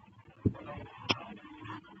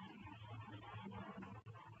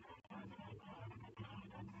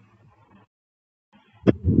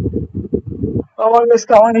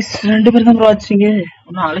 ரெண்டு பேரும் தான் ப்ரோ ஆச்சுங்க.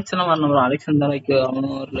 இன்னும் அலெக்ஸ் எல்லாம் வரணும் ப்ரோ. அலெக்ஸ் தான் லைக்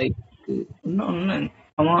அவனும் ஒரு லைக் இன்னும்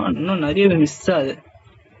அவன் இன்னும் நிறைய மிஸ் ஆகுது.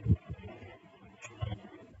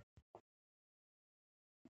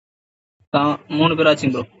 மூணு பேர்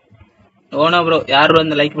ஆச்சுங்க ப்ரோ. ஓனா ப்ரோ யார்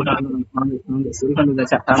வந்து லைக் போட்டாங்க?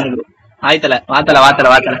 ஆய்த்தல வாத்தல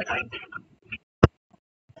வாத்தல வாத்தல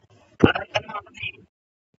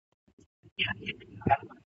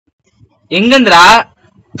எங்கந்திரா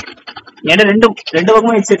என்கிட்ட ரெண்டு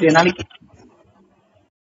பக்கமும் ஹெட்செட் நாளைக்கு.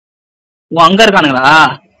 அங்க இருக்கானுங்களா?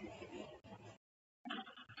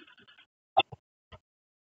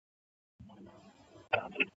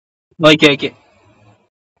 Okay okay.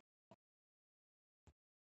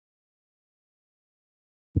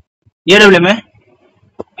 ஏடபிள்யூமே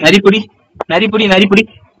நரிப்புடி நரிப்புடி நரிப்புடி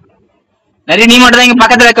நரி நீ மட்டும் தான் இங்க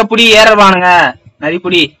பக்கத்துல இருக்க புடி ஏறவானுங்க.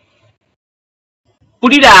 நரிப்புடி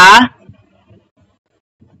புடிடா.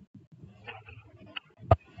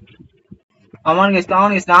 கமான் கைஸ்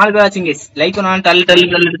 4 பேர் ஆச்சுங்க கைஸ். லைக் ஒன்னு தள்ளி தள்ளி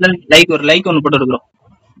தள்ளி தள்ளி லைக் ஒரு லைக் ஒன்னு போட்டு இருக்கிறோம்.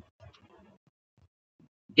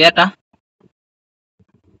 ஏட்டா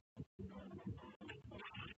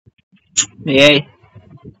ஏய்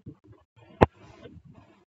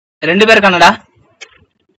 2 பேர் இருக்கானடா.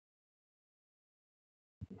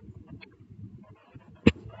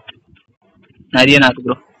 நிறைய நாக்கு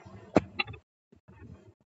ப்ரோ.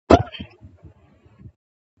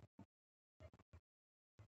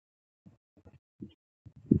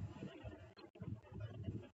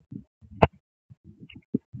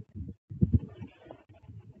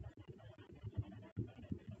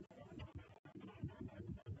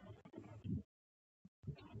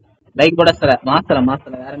 லைக் போட தர மாத்தல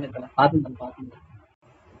வேற மாதிரி தர பாத்து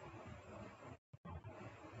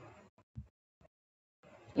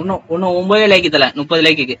இன்னும் 9 லைக் தல 30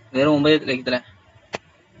 லைக்கு வெறும் 9 லைக் தல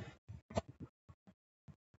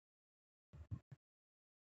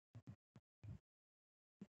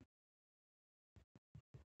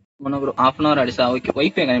ஒன்னும் ப்ரோ half an hour அடிச்சா ஓகே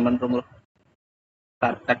வைஃபை கனெக்ட் பண்றோம் ப்ரோ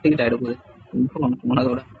கட்டிக்கிட்ட எடுக்குது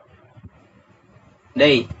உனதோட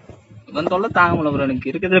டேய் இவன் தொல்லை தாங்க முடியல ப்ரோ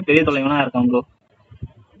எனக்கு இருக்கிறதுல பெரிய தொல்லை இவனா இருக்கான் ப்ரோ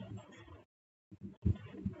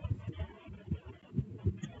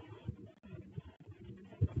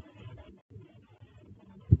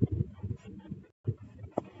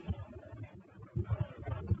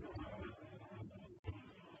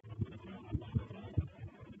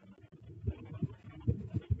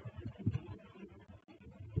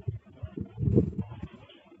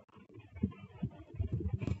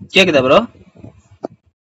கேக்குதா ப்ரோ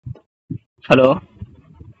ஹலோ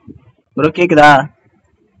ப்ரோ கேக்குதாடா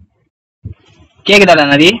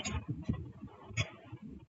நரி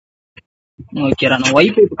ஓகேடா நான்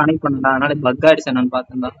வைஃபை கனெக்ட் பண்ணடா அதனால பக் ஆயிடுச்சு நான்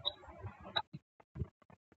பார்த்தேன்டா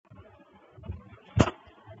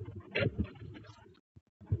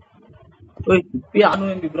ஓய் இப்பயே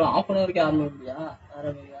 600 MB bro half an hour க்கு 600 MB வேற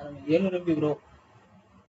 700 MB ப்ரோ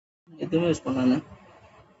எதுவுமே யூஸ் பண்ணானே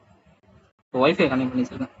வைஃபை கனெக்ட் பண்ணி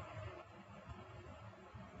வச்சிருக்கேன்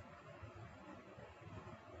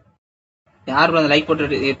யார் ப்ரோ அந்த லைக்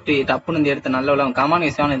போட்டு எப்படி டப்புன்னு இந்த எடுத்து நல்ல விளையாடும் கமான்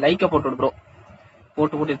கைஸ் லைக்கை போட்டு ப்ரோ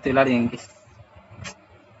போட்டு எடுத்து விளையாடு எங்க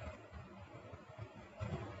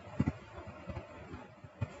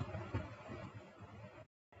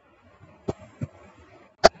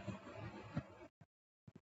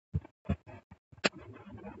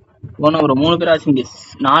போன ப்ரோ 3 பேர் ஆச்சு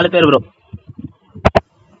 4 பேர் ப்ரோ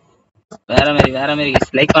வேற மாதிரி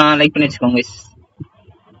லைக் பண்ணி வச்சுக்கோங்க கைஸ்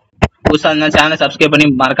புதுசா இருந்தா சேனல் சப்ஸ்கிரைப் பண்ணி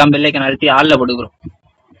மறக்காம பெல் ஐகான் அழுத்தி ஆல்ல போட்டு ப்ரோ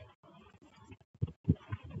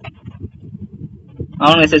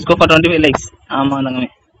அவனுங்க let's go for 25 likes ஆமா தங்கமே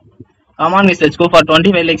come on guys let's go for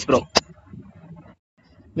 25 likes bro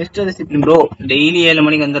mister discipline bro daily 7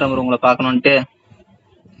 மணிக்கு வந்துடுறேன் ப்ரோ உங்களை பார்க்கணும்ட்டு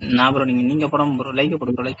நான் ப்ரோ நீங்க போடாம ப்ரோ லைக்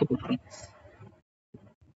போட்டுருங்க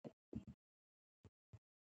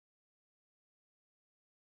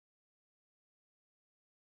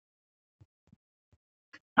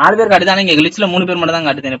நாலு பேர் காட்டுதானே இங்க கிளிச்ல 3 பேர் மட்டும் தான்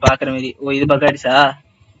காட்டுது பாக்குற மாதிரி ஓ இது பக் ஆயிடுச்சா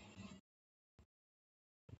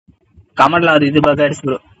கமெண்ட்ல அது இது பக் ஆயிடுச்சு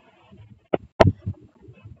ப்ரோ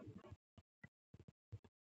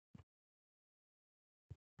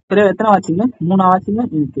சரி எத்தனை வாட்சிங்க 3 வாட்சிங்க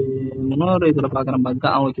எனக்கு இன்னொரு இதுல பாக்குறேன் பக்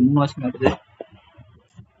ஓகே 3 வாட்சிங் காட்டுது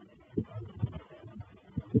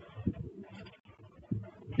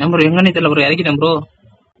ப்ரோ எங்கன்னு தெரியல ப்ரோ இறக்கிட்டேன் ப்ரோ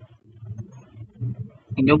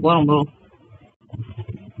எங்கயோ போறோம் ப்ரோ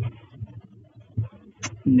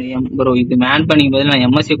ப்ரோ இது மேன் பண்ணிக்கும் போது நான்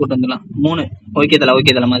எம்எஸ்சி கூட்டு வந்துடலாம் 3 ஓகே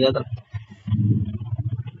தல மதியா தல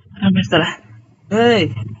ஏய்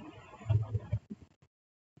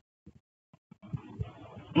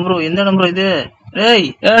ப்ரோ எந்த இடம் ப்ரோ இது ஏய்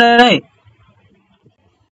ஏய்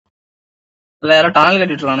இல்ல யாரோ டனல்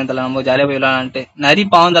கட்டிட்டு இருக்கானே தல நம்ம ஜாலியா போய் விளையாடலான்ட்டு நரி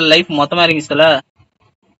பாவம் தல லைஃப் மொத்தமா இருந்துச்சு தல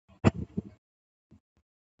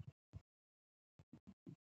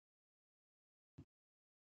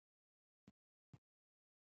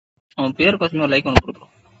அவன் பேர் கோசமே ஒரு லைக் ஒன்று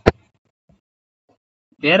கொடுக்குறோம்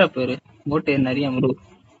பேரு போட்டு நிறைய ப்ரோ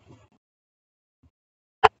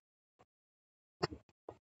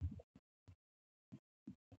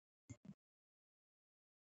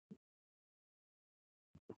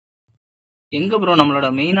எங்க ப்ரோ நம்மளோட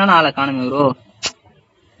மெயினான ஆளை காணுமே ப்ரோ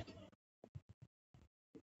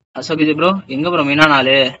அசோக் ப்ரோ எங்க ப்ரோ மெயினான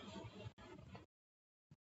ஆளு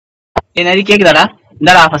நிறைய கேக்குதாடா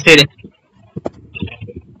இந்தாடா ஃபர்ஸ்ட் எய்டு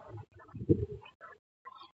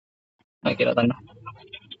ஓகேடா தங்க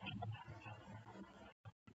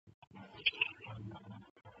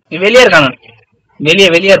வெளியே இருக்காங்க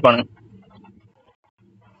வெளியே இருப்பானுங்க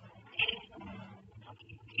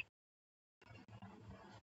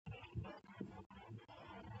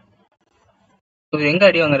எங்க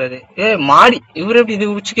அடி வாங்குறாரு மாடி இவரு எப்படி இது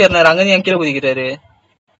உச்சிக்கு ஏறினாரு அங்க என் கீழே குதிக்கிறாரு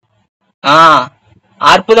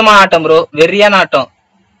அற்புதமான ஆட்டம் ப்ரோ வெறியான ஆட்டம்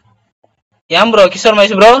ஏன் ப்ரோ கிஷோர்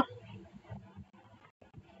மகேஷ் ப்ரோ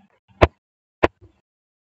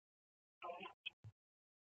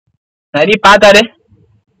நிறைய பார்த்தாரு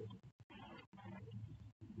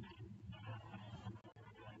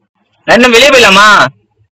என்ன வெளியே போயிடலாமா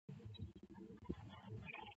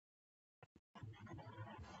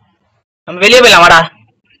நம்ம வெளியே போயிடலாம் வாடா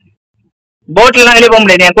போட்ல எல்லாம் வெளியே போக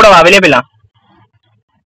முடியாது என் கூட வா வெளியே போயிடலாம்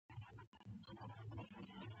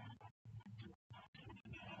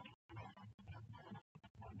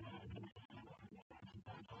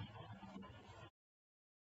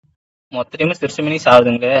மொத்த டீம் சிறுசு மினி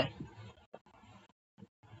சாகுதுங்க.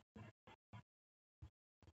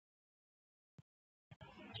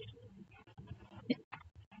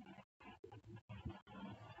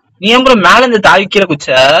 நீ ஏன் ப்ரோ மேல இருந்து தாவி கீழே குச்ச?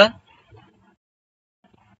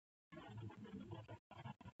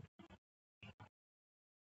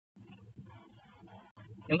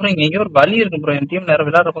 ப்ரோ இங்க எங்கேயோ ஒரு வழி இருக்கு ப்ரோ. என் டீம் நேரம்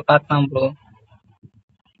விளையாடுறப்ப காட்டினான் ப்ரோ.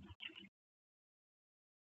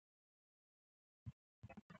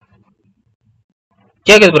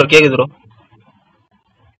 கேக்குது ப்ரோ, கேக்குது ப்ரோ.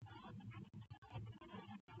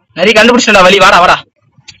 நிறைய கண்டுபிடிச்சா வழி. வாடா வாடா.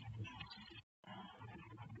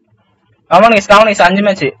 கமானிஸ் 5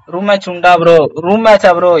 மேட்ச். ரூம் மேட்ச் உண்டா ப்ரோ? ரூம்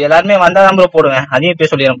மேட்சா ப்ரோ? எல்லாருமே வந்தாதான் ப்ரோ போடுவேன். அதையும்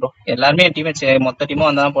இப்பயே சொல்லிடுறேன் ப்ரோ. எல்லாருமே டீம் மேட்ச் மொத்த டீமும்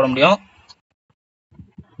வந்தாதான் போட முடியும்.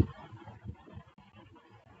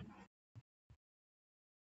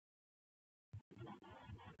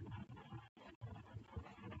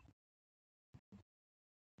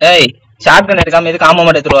 ஏய் ஷார்ட் கன் எடுக்காம எதுக்கு ஆமா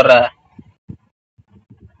மட்டும் எடுத்துட்டு வர்ற?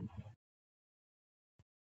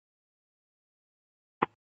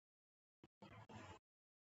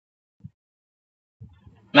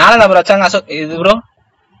 மேல ப்ரோ வச்சாங்க அசோக். இது ப்ரோ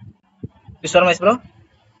விஸ்வரமேஷ் ப்ரோ.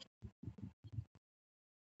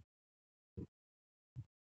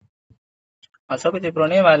 அசோக்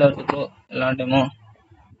ப்ரோனே வேலை வருது ப்ரோ எல்லா டைமும்.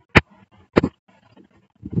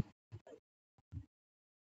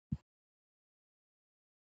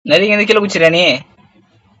 நிறைய இந்த கீழே குச்சிரியா நீ?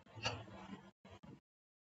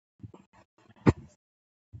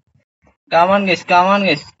 Come on guys, come on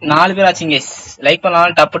guys. 4 பேர் ஆச்சுங்க கைஸ். லைக்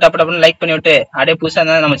பண்ணலாம். டப்பு டப்பு டப்புன்னு லைக் பண்ணி விட்டு அப்படியே புதுசா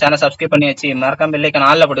இருந்தா நம்ம சேனல் சப்ஸ்கிரைப் பண்ணி வச்சு மறக்காம பெல் ஐகான்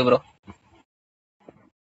ஆல்ல போட்டு ப்ரோ.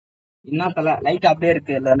 என்ன தல லைட் அப்படியே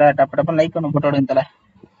இருக்கு இல்ல? டப்பு டப்புன்னு லைக் பண்ண போட்டு விடுங்க தல.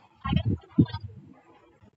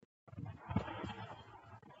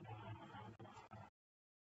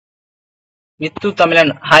 மித்து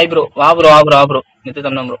தமிழன் ஹாய் ப்ரோ. வா ப்ரோ, வா ப்ரோ, வா ப்ரோ. மித்து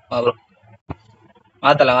தமிழன் ப்ரோ, வா ப்ரோ.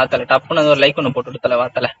 வாத்தல வாத்தல டப்புன்னு ஒரு லைக் ஒன்று போட்டு விடுத்தல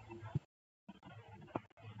வாத்தல.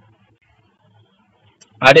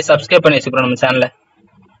 அப்படியே சப்ஸ்கிரைப் பண்ணி வச்சு ப்ரோ நம்ம சேனல்ல.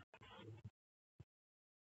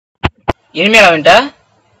 இனிமேல் அவன்ட்ட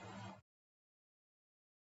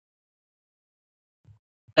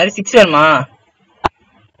நிறைய 6 வேணுமா?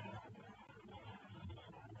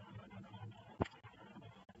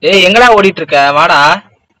 ஏய் எங்கடா ஓடிட்டு இருக்க? வாடா.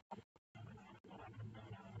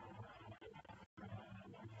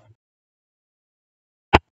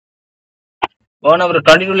 போன ப்ரோ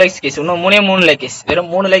 22 லைக்ஸ் கேஸ். இன்னும் 3 லைக் கேஸ்.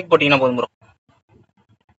 வெறும் 3 லைக் போட்டீங்கன்னா போதும் ப்ரோ.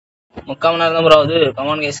 3/4 மணி நேரம் தான் ப்ரோ ஆகுது.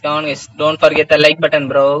 Come on case, come on case. Don't forget the like button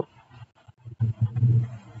bro.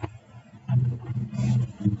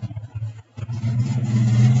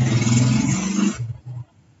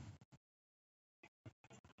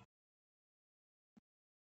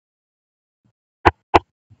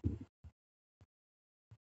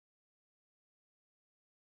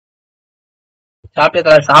 சாப்பிட்டே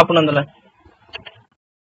தல, சாப்பிடணும் தல.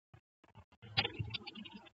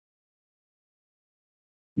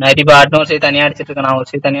 நைட்டிப்பா இன்னொரு சைடு தனியா அடிச்சிட்டு இருக்கேன். நான் ஒரு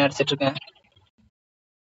சைடு தனியா அடிச்சிட்டு இருக்கேன்.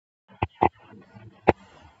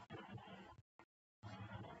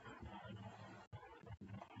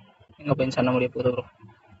 எங்க போய் சண்டை முடிய போகுது ப்ரோ.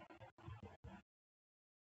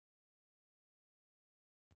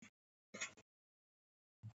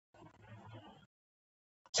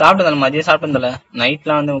 சாப்பிட்டதில்ல, மதியம் சாப்பிட்டதில்ல.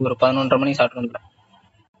 நைட்லாம் வந்து ஒரு 11:30 மணிக்கு சாப்பிட்டு.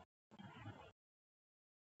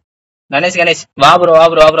 கணேஷ் கணேஷ் வா ப்ரோ, வா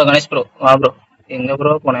ப்ரோ, வா ப்ரோ. கணேஷ் ப்ரோ வா ப்ரோ. எங்க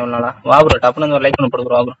ப்ரோ போனேன் இவ்வளவு நாளா? வா ப்ரோ, டப்புன்னு ஒரு லைக் பண்ண போடு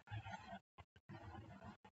ப்ரோ. வா bro.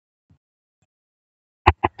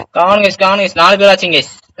 Come on guys, come on guys. 4 பேர் ஆச்சுங்க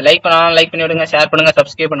கைஸ். லைக் பண்ணலாம், லைக் பண்ணி விடுங்க, ஷேர் பண்ணுங்க,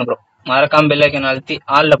 சப்ஸ்கிரைப் பண்ணு ப்ரோ. மறக்காம பெல் ஐகான் அழுத்தி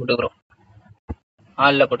ஆல்ல போட்டு ப்ரோ.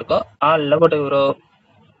 ஆல்ல போட்டுக்கோ, ஆல்ல போட்டு ப்ரோ.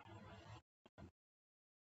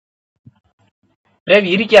 ரேவ்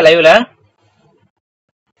இருக்கியா லைவ்ல?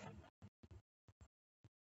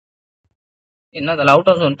 என்ன தல அவுட்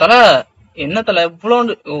ஆஃப் ஜோன் தல? என்ன தல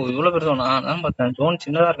இவ்வளவு? ஓ இவ்வளவு பேர் ஜோனா? நான் பார்த்தேன் ஜோன்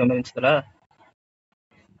சின்னதா இருக்க மாதிரி இருந்துச்சு தல.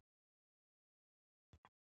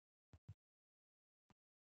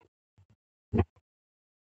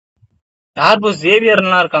 யார் ப்ரோ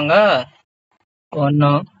ஜேவியர்லாம் இருக்காங்க?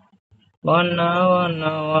 ஒன்னா ஒன்னா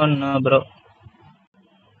ஒன்னா ஒன்னா ப்ரோ.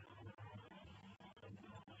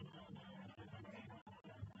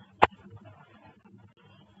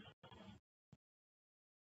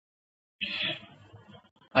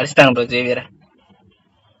 அடிச்சிட்டாங்க ப்ரோ ஜேவியரை.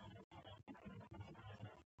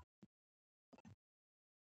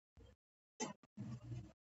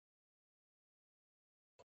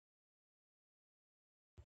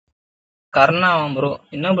 கர்ணாவும் ப்ரோ.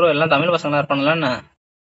 என்ன ப்ரோ எல்லாம் தமிழ் பசங்களா இருப்பானுங்களா என்ன?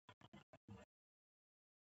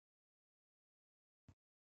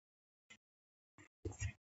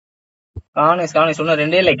 காவனேஸ் காவனேஸ் இன்னும்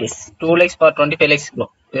 2 likes. 2 likes for 25 likes bro.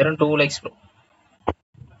 வெறும் 2 லைக்ஸ் ப்ரோ.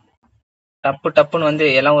 டப்புன்னு வந்து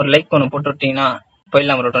எல்லாம் ஒரு லைக் ஒன்று போட்டு விட்டீங்கன்னா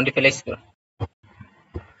போயிடலாம் ப்ரோ. 25 likes bro.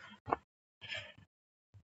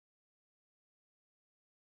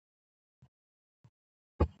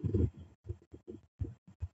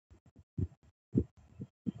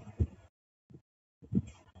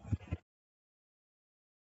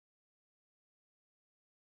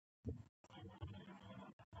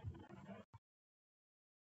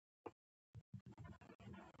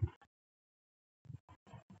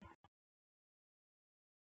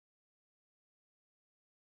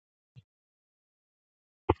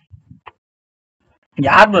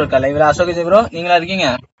 யார் ப்ரோ இருக்கா லைவ்ல? அசோக் ப்ரோ நீங்களா இருக்கீங்க?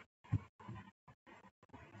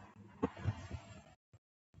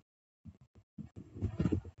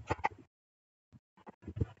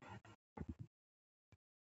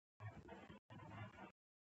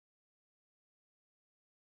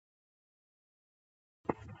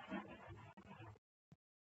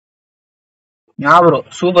 ப்ரோ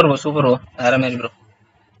சூப்பர் ப்ரோ வேற மாதிரி ப்ரோ.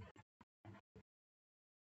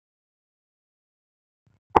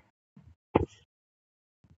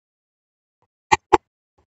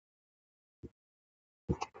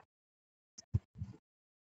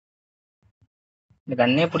 இந்த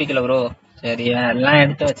கண்ணே பிடிக்கல ப்ரோ. சரி எல்லாம்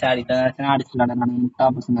எடுத்து வச்சு அடிச்சுடா நான் முட்டா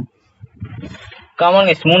பசங்க. கமான்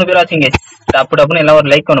கைஸ் 3 பேர் ஆச்சுங்க. டப்புன்னு எல்லாம்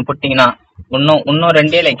ஒரு லைக் ஒன்று போட்டீங்கன்னா இன்னும்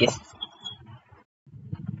 2 like.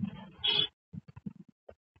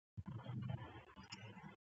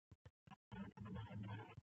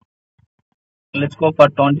 Let's go for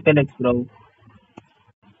 25 likes bro.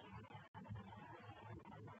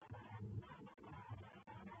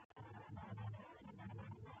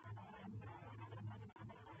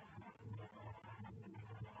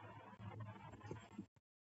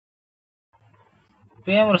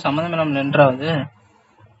 இப்பயே ஒரு சம்மந்தம் இல்லாம நின்றாவது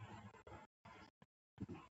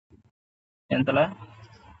எந்தல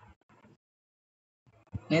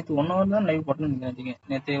நேற்று 1 hour தான் லைவ் போட்டேன்னு நினைக்கிறேன்.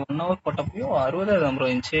 நேற்று 1 hour போட்டப்போ 60 தான் ப்ரோ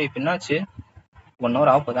இருந்துச்சு. இப்போ என்னாச்சு 1 hour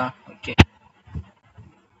ஆகுதா? ஓகே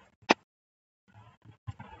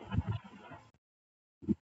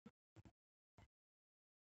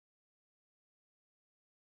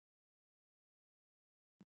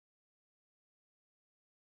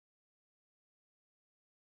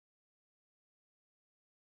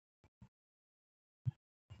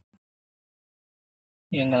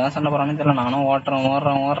எங்கதான் சண்டை போறான்னு தெரியல. நானும் ஓடுறேன்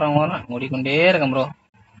ஓடிக்கொண்டே இருக்கேன் ப்ரோ.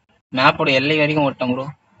 மேப்போட எல்லை வரைக்கும் ஓட்டேன் ப்ரோ.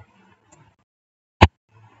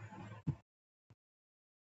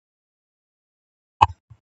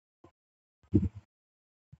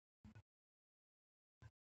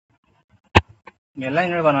 எல்லாம்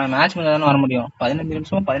என்ன பண்ண மேட்ச் முடிஞ்சா தானே வர முடியும். 15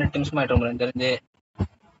 நிமிஷம் 18 நிமிஷம் ஆயிட்டோம் ப்ரோ தெரிஞ்சு.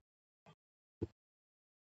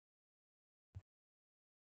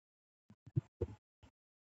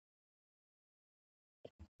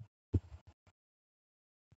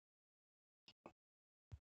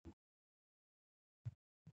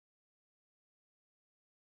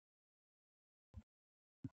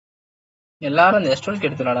 எல்லாரும் இந்த எஸ்ட்ரோல்க்கு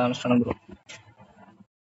எடுத்து விளாட ஆரம்பிச்சிட்டாங்க ப்ரோ.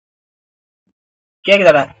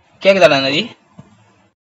 கேக்குதாடா நரி?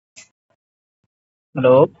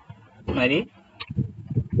 ஹலோ நரி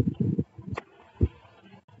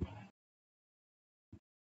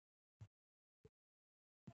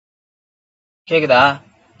கேக்குதா?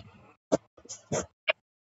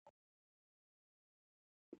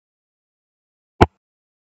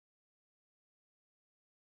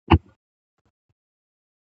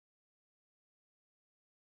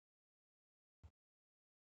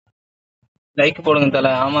 லைக் போடுங்க தல.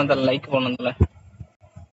 ஆமா தல லைக் போடணும் தல.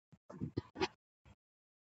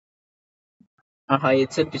 ஆஹா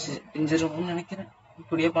ஹெட்செட் பிஞ்சிரும்னு நினைக்கிறேன்.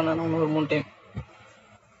 இப்படியே பண்ணணும் இன்னும் ஒரு 3 டைம்.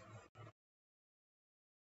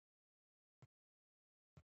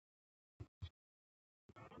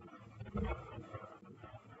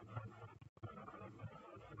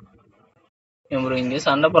 ப்ரோ இங்க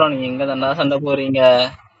சண்டை போறான். நீங்க எங்க தாண்டா சண்டை போறீங்க?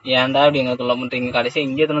 ஏன்டா இப்படி எங்க சொல்ல பண்றீங்க? கடைசியா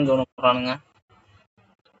இங்கே தானே ஜோன் போறானுங்க.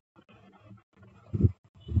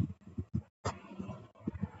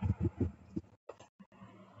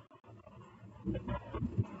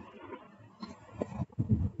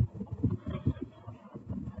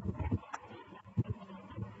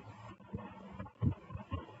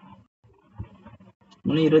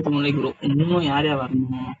 இன்னும் 23 லைக் ப்ரோ. இன்னும் யார்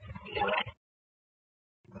வரணும்?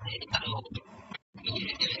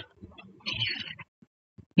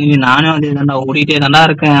 நீங்க நானே வந்து தாண்டா ஓடிட்டே தாண்டா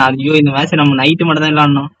இருக்கேன். ஐயோ இந்த மேட்ச் நம்ம நைட்டு மட்டும் தான்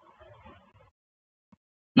விளாடணும்.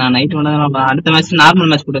 நான் நைட்டு மட்டும் தான் விளாடலாம். அடுத்த மேட்ச்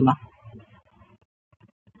நார்மல் மேட்ச் போட்டுடலாம்.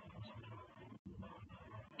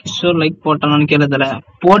 கிஷோர் லைக் போட்டானு கேட்டதில்ல.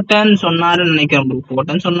 போட்டேன்னு சொன்னாருன்னு நினைக்கிறேன் ப்ரோ.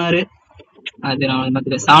 போட்டேன்னு சொன்னாரு. அது நான்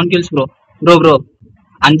 7 kills ப்ரோ. ப்ரோ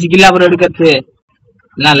 5 கிலோ அப்புறம் எடுக்கிறது.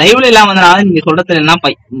 நான் லைவ்ல இல்லாம வந்தனால நீங்க சொல்றது என்ன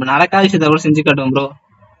நடக்காத விஷயத்த கூட செஞ்சு காட்டுவோம் ப்ரோ.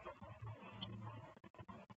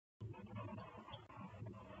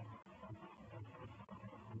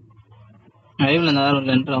 லைவ்ல இருந்தா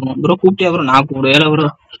வேற என்ட்ரு ஆகும் ப்ரோ. கூப்பிட்டியா ப்ரோ? நான் கூப்பிடுவேல ப்ரோ.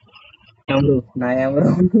 ஏன் ப்ரோ? நான் ஏன் ப்ரோ?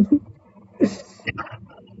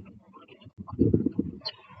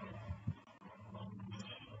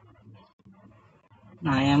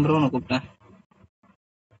 நான் ஏன் ப்ரோ உன்னை கூப்பிட்டேன்?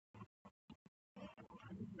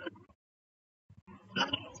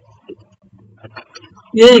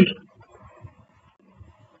 ஏய்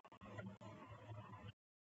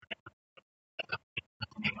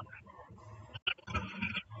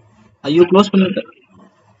ஐயோ க்ளோஸ் பண்ணிட்டேன்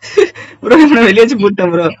ப்ரோ. இவனை வெளியே வச்சு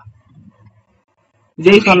போட்டேன் ப்ரோ.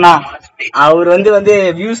 விஜய் சொன்னா அவர் வந்து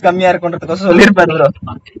வியூஸ் கம்மியா இருக்குன்றதுக்கோசம் சொல்லியிருப்பாரு ப்ரோ.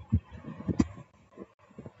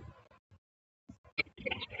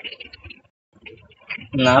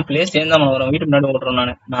 நான் பிளேஸ் சேர்ந்து தான் வரும். வீட்டு முன்னாடி ஓட்டுறோம்.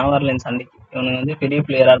 நான் வரல இந்த சண்டைக்கு. இவனுக்கு வந்து பெரிய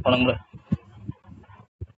பிளேயரா இருப்பானு ப்ரோ.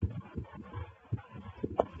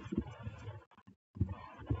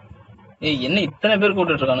 ஏய் என்ன இத்தனை பேர்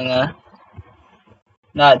கூப்பிட்டு இருக்கானுங்க?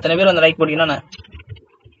 நான் இத்தனை பேர் வந்து லைக் போட்டீங்கன்னா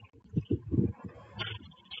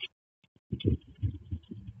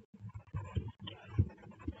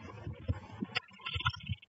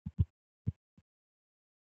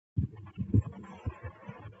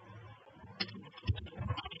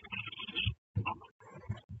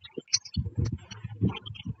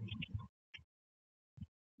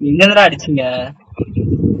எங்கதான் அடிச்சீங்க?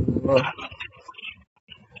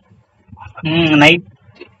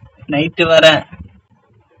 நைட்டு வரேன்.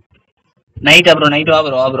 நைட் அப்புறம் நைட் வா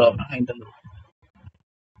ப்ரோ நைட் வந்து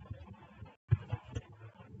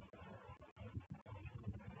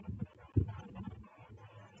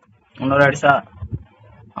இன்னொரு அடிச்சா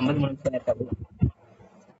 50 நிமிஷம் இருக்கா ப்ரோ.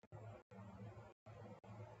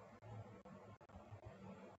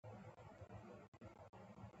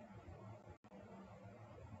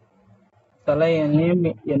 தலை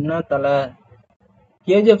என்ன தலை?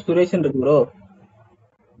 கேஜிஎஃப் சுரேஷ் இருக்கு bro.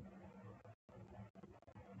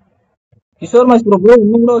 Kishore mass bro. Bro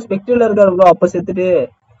இன்னும் ப்ரோ ஸ்பெக்ட்ரல இருக்காரு ப்ரோ. அப்ப செத்துட்டு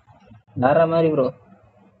வேற மாதிரி ப்ரோ.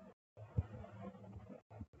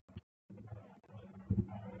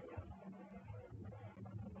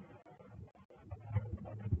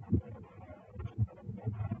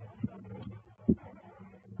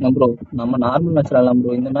 ப்ரோ நம்ம நார்மல் மேட்ச் விளையாடலாம்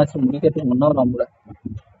ப்ரோ. இந்த மேட்ச் முடிக்கிறதுக்கு முன்னா வரலாம் ப்ரோ.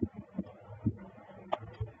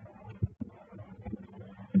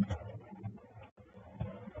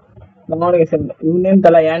 நேம்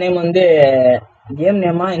தலை. என் நேம் வந்து கேம்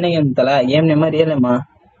நேமா? என்ன கேம் தலை? Game நேமா real நேமா?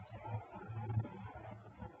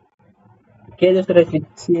 KGF Suresh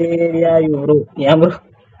which area you bro? ஏன் ப்ரோ?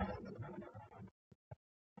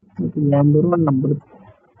 என் ப்ரோ நம்பர்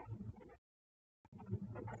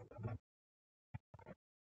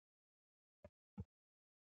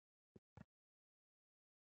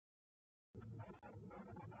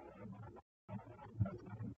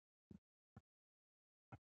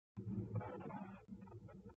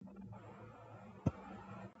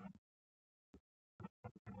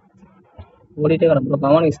ஓடிட்டே வரேன் ப்ரோ.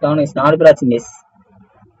 கமானிஸ் 4 பேர் ஆச்சுங்க.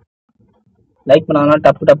 லைக் பண்ணாங்கன்னா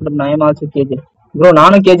டப்பு நயம் ஆச்சு. KGF bro.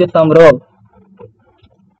 நானும் கேஜிஎஃப் தான் ப்ரோ.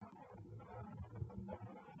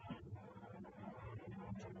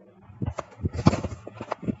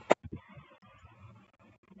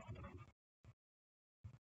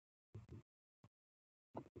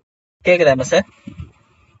 கேக்குதா மிஸ்?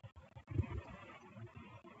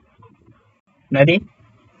 நடி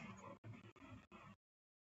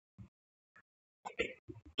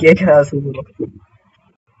கேக்குதா? சூப்பர்.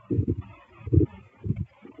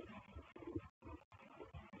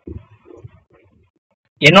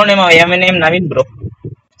 என்னோட நேம் என் நேம் நவீன் ப்ரோ.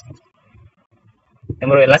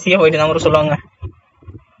 ப்ரோ எல்லாம் CFYT தான் ப்ரோ சொல்லுவாங்க.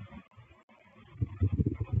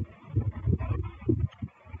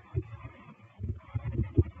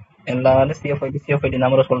 எல்லாரும் CFYT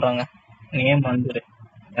தான் ப்ரோ சொல்றாங்க. நேம் வந்துரு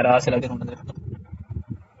யாராவது சில பேர் வந்து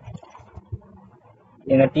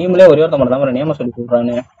எங்க டீம்ல ஒரே ஒருத்த மட்டும் தான் நேம சொல்லி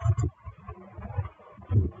கூப்பிடுறானு.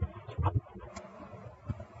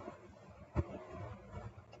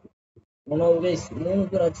 மூணு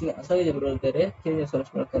பேர் ஆச்சு. அசோகேஜ் ப்ரோ இருக்காரு.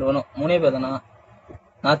 மூணே பேர் தானா?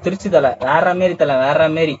 நான் திருச்சி தலை. வேற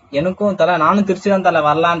மாரி எனக்கும் தலை. நானும் திருச்சி தான் தலை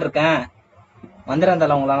வரலான் இருக்கேன். வந்துடுறேன்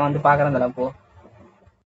தலை. உங்களால வந்து பாக்குறேன் தலை. போ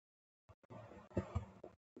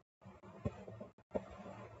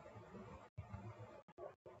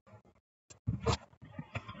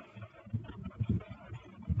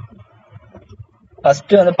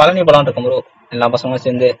ஃபர்ஸ்ட் வந்து பழனி போலான் இருக்கோம் ப்ரோ. எல்லா பசங்களும்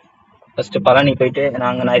சேர்ந்து ஃபர்ஸ்ட் பழனி போயிட்டு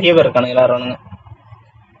நாங்க நிறைய பேர் இருக்கானுங்க எல்லாரும்.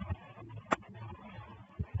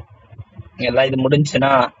 எல்லாம் இது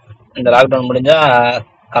முடிஞ்சுன்னா இந்த லாக்டவுன் முடிஞ்சா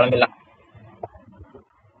கிளம்பிடலாம்.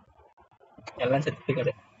 எல்லாம்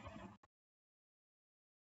சர்டிபிகேட்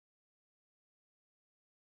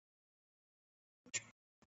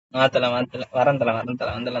மாத்தல வரந்தல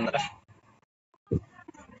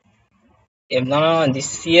இருந்தாலும்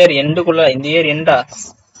திஸ் இயர் எண்டுக்குள்ள இந்த இயர் எண்டா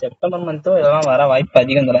செப்டம்பர் மந்தோ இதெல்லாம் வர வாய்ப்பு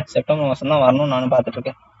அதிகம் தர. செப்டம்பர் மாசம் தான் வரணும்னு நானும் பாத்துட்டு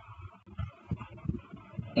இருக்கேன்.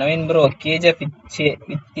 Naveen bro KGF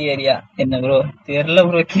with area என்ன ப்ரோ தெரியல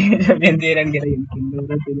ப்ரோ. கேஜிஎஃப் எந்த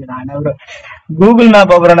ஏரியான்னு நானே ப்ரோ கூகுள்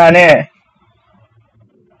மேப் அப்புறம் நானு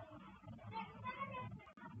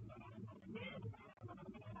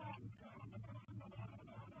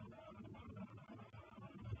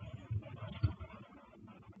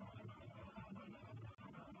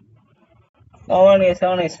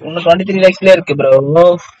இன்னும் 23 lakhsல இருக்கு ப்ரோ.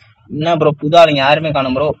 என்ன ப்ரோ புது ஆளுங்க யாருமே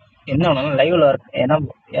காணும் ப்ரோ. என்ன வேணாலும் லைவ்ல இருக்கு. ஏன்னா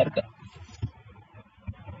இருக்கு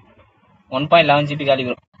 1.11 GB காலி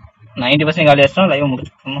ப்ரோ. 90% காலி ஆயிடுச்சுனா லைவ்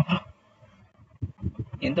முடிச்சுக்கணும்.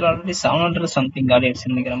 எந்த ஆல்ரெடி 700 சம்திங் காலி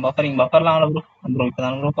ஆயிடுச்சு நினைக்கிறேன். பஃபர்லாம் ஆகல ப்ரோ. ப்ரோ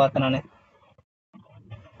இப்பதான் ப்ரோ பார்த்தேன் நானு.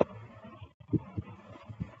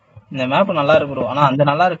 இந்த மேப் நல்லா இருக்கு ப்ரோ. ஆனா அந்த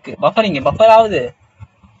நல்லா இருக்கு. பஃபர் ஆகுது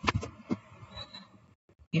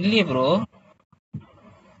இல்லையே ப்ரோ.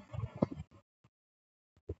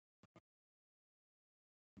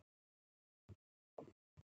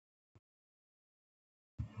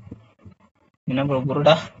 என்ன ப்ரோ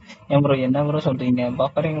புருடா ஏன் ப்ரோ என்ன ப்ரோ சொல்றீங்க?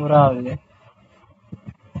 பஃபரிங் ப்ரோ ஆகுது.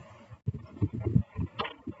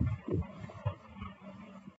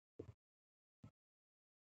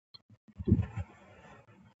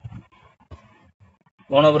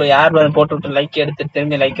 போன ப்ரோ யார் போட்டு விட்டு லைக் எடுத்து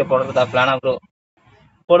திரும்பி லைக்க போடுறதா பிளானா ப்ரோ?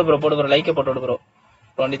 போடு ப்ரோ லைக்க போட்டு விடு ப்ரோ.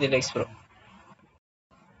 23 likes bro.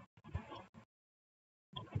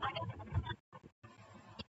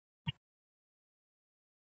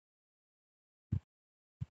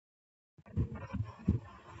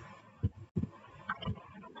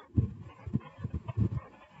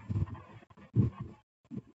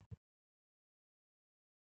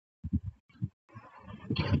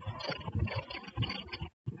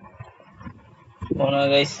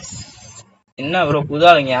 என்ன ப்ரோ புது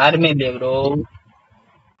ஆளுங்க யாருமே இல்லையா ப்ரோ?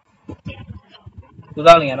 புது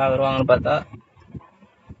ஆளுங்க யாராவது வருவாங்கன்னு பார்த்தா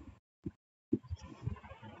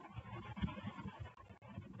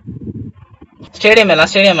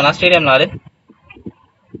ஸ்டேடியம் ஆளு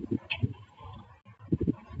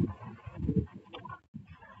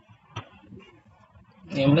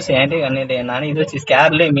எம்பஸ் ஏன்டே கண்ணிட்டே நானே இது வச்சு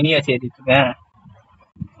ஸ்கேர்ல மினி வச்சு ஏற்றிட்டு இருக்கேன்.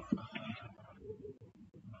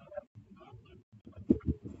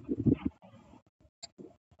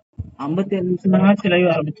 57 நிமிஷம் ஆச்சு லைவ்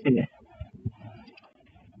ஆரம்பிச்சு.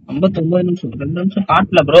 59 நிமிஷம் 2 நிமிஷம்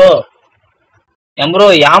காட்டல ப்ரோ. என் ப்ரோ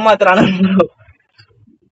ஏமாத்துறானுங்க ப்ரோ.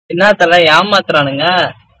 என்னத்தல ஏமாத்துறானுங்க.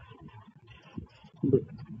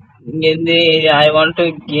 இங்க இருந்து I want to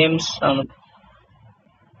games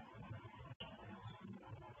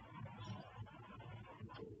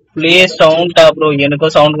play சவுண்டா ப்ரோ.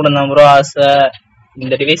 எனக்கும் சவுண்ட் கொடுங்க ப்ரோ ஆசை.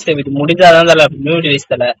 இந்த டிவைஸ் இது முடிஞ்சாதான் தல நியூ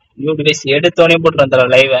டிவைஸ் எடுத்தோடனே போட்டு வந்தல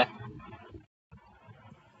லைவ.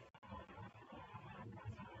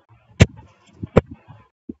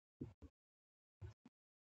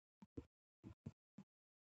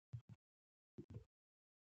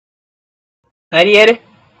 நிறைய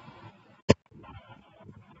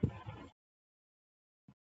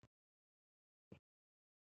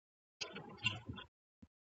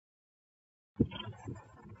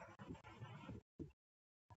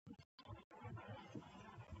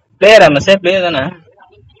பிளேயர் எம்எஸ் பிளேயர் தானே.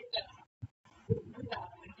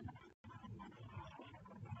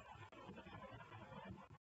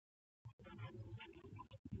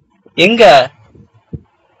 எங்க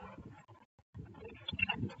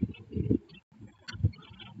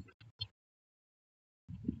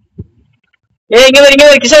இங்க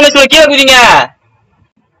கிஷன் மெஸ்ல கீழே குதிங்க.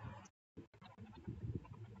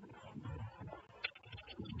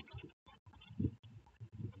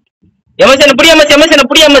 எம்எஸ் புடி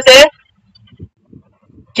எம்எஸ்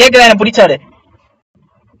கேக்குதா? என்ன பிடிச்சாடு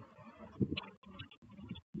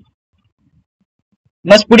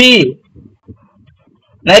எம்எஸ் புடி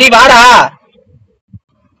நரி வாடா.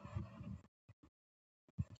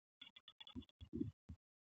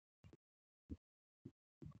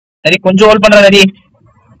 நரி கொஞ்சம் ஹோல்ட் பண்ற நரி.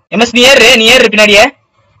 எம்எஸ் நீ ஏறு பின்னாடியே.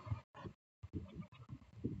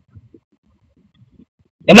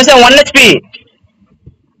 எம்எஸ் 1 HP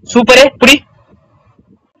சூப்பரு புடி.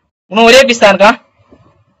 இன்னும் ஒரே பீஸ் தான் இருக்கான்.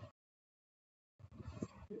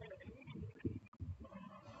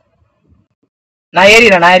 நான்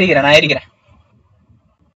ஏறிக்கிறேன்.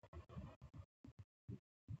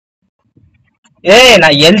 ஏய்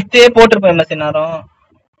நான் ஹெல்த்தே போட்டிருப்பேன் எம்எஸ் நேரம்.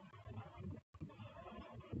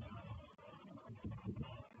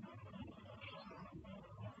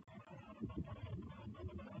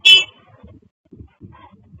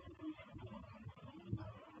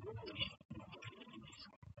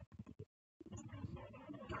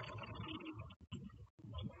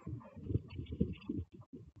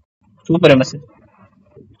 Super MS.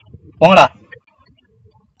 போங்கடா.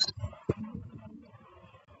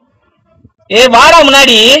 ஏ வாடா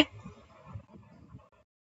முன்னாடி.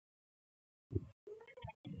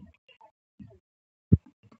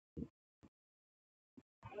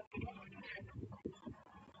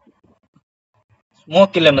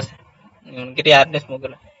 ஸ்மோக் இல்ல எம்எஸ். உன்கிட்ட யாருமே ஸ்மோக்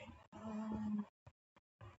இல்ல.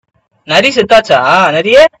 நரி செத்தாச்சா?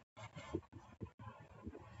 நிறைய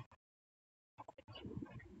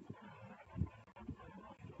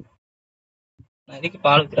நரிக்கு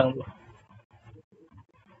பால் ஊத்துறாங்க.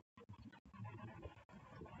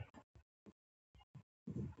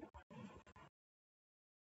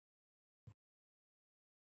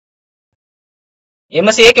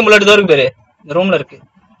 எம்எஸ் ஏகே முன்னாடி தோருக்கு பேரு இந்த ரூம்ல இருக்கு.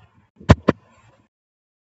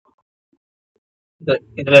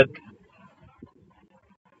 இதுல இருக்கு.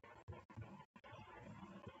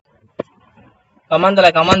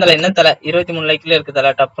 கமாந்தல என்ன தலை 23 லைக்ல இருக்கு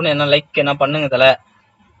தலை. டப்புன்னு என்ன லைக் என்ன பண்ணுங்க தலை.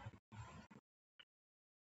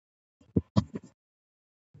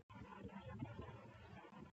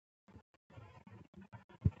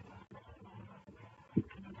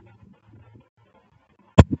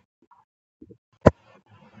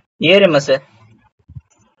 ஏறு எம்எஸ்.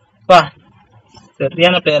 பா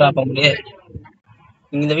சரியான பிளேயரா அப்ப முடியே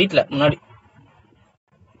இந்த வீட்டுல முன்னாடி.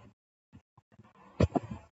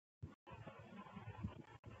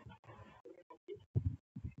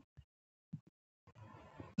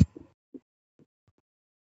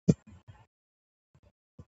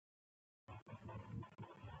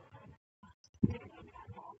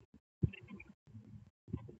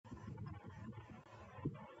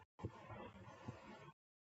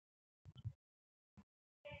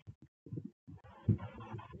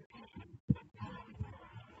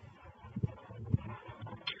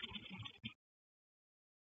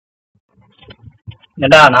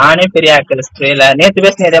 என்னடா நானே பெரிய ஆக்டர் ஸ்ப்ரேல நேத்து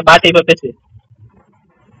பேசுனேன் பாட்டி இப்ப பேசு.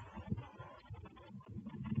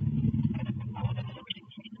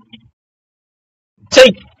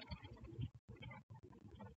 சரி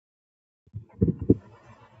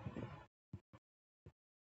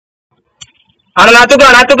ஆனா நான்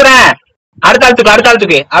தூக்குறேன். அடுத்த ஆள்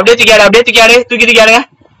தூக்கு அப்படியே தூக்கியாடுங்க.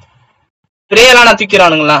 ஸ்ப்ரேலாம் நான்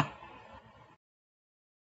தூக்கிறானுங்களா.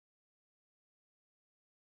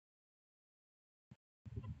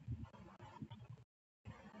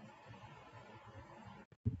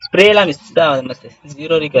 ஸ்ப்ரேலாம் மிஸ் ஆகுது.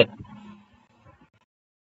 0 ரிகார்ட்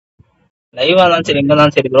லைவா தான் சரி இங்க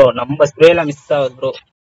தான் சரி ப்ரோ. நம்ம ஸ்ப்ரேலாம் மிஸ் ஆகுது ப்ரோ.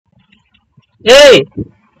 ஏய்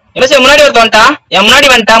எம்எஸ் முன்னாடி ஒருத்த வந்துட்டான். என் முன்னாடி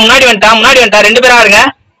வந்துட்டான். 2 பேரா இருங்க.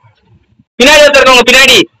 பின்னாடி ஒருத்தர் இருக்கவங்க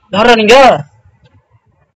பின்னாடி. யாரா நீங்க?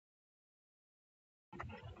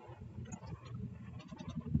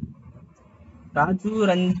 Raju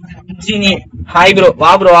Ranjini hi bro.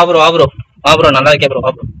 வா ப்ரோ நல்லா இருக்கே ப்ரோ.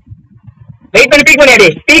 வா ப்ரோ. வெயிட் பண்ணி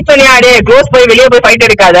பீக் பண்ணியாடி க்ளோஸ் போய் வெளியே போய் ஃபைட்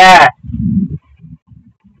எடுக்காத.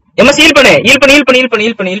 எம்எஸ் ஹீல் பண்ணு.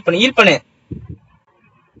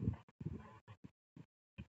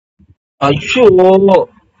 ஐயோ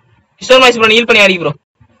கிஷோர் மாய்ஸ் ப்ரோ ஹீல் பண்ணி ஆடி ப்ரோ.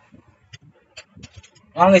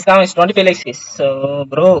 வாங்க 25 லைக்ஸ்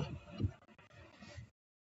ப்ரோ.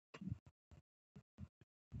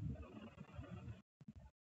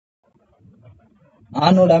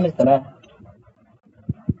 ஆனோ டேமேஜ் தர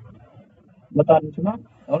 56 நிமிஷமா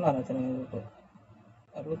எவ்வளவு நேரம் ஆச்சு?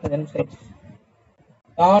 65 நிமிஷம்.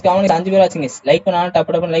 அவனுக்கு 5 பேர் ஆச்சுங்க. லைக் பண்ணா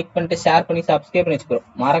டப்பு லைக் பண்ணிட்டு ஷேர் பண்ணி சப்ஸ்கிரைப் பண்ணி வச்சுக்கிறோம்.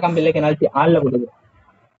 மறக்காம பில்லைக்கு நாளைக்கு ஆள்ல கொடுக்குது.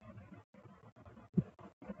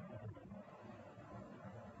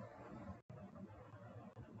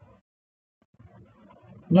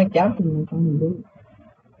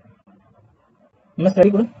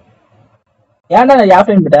 ஏன்டா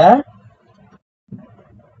யாப்லைன் கிட்ட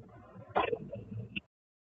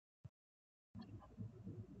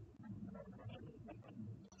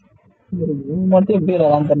மட்டும் எப்படி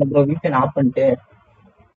வரலாம் தெரியல ப்ரோ. வீட்டை ஆஃப் பண்ணிட்டு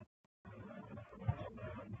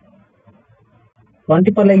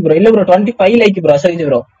 24 லைக் ப்ரோ. இல்ல ப்ரோ 25 லைக் ப்ரோ. சரி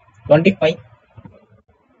ப்ரோ 25.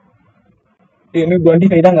 எனக்கு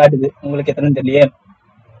 25 தான் காட்டுது. உங்களுக்கு எத்தனை தெரியலையே.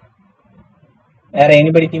 வேற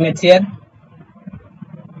எனிபடி டீம்மேட்ஸ் ஹியர்?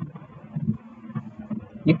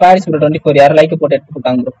 இப்ப ஆயிடுச்சு ப்ரோ 24. யாரும் லைக் போட்டு எடுத்து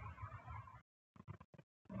போட்டாங்க ப்ரோ.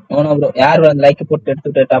 ஓனா ப்ரோ யார் அந்த லைக் போட்டு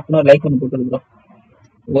எடுத்துட்டு டப்புன்னு லைக் ஒன்று போட்டு ப்ரோ.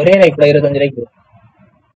 ஒரே like bro 25 like bro.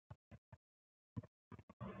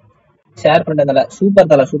 Share பண்ண தல,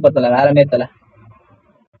 சூப்பர் தல, சூப்பர் தல, வேற மாதிரி தல.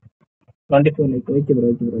 24 like. Okay bro,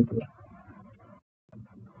 okay bro, okay bro.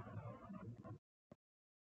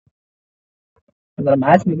 அந்த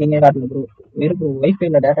மேட்ச் மேக்கிங்கே காட்டுங்க ப்ரோ. இருக்கு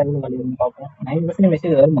வைஃபைல டேட்டா எவ்வளவு காலி வரும்னு பார்ப்போம். 9%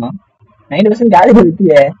 மெசேஜ் வருமா? 90% காலி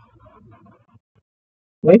வருத்தியே.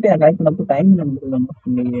 வைஃபை கனெக்ட் பண்ணப்போ டைம்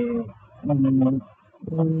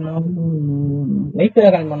வைஃபை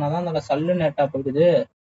கனெக்ட் பண்ணாதான் அந்த சல்லு நெட்டா போகுது.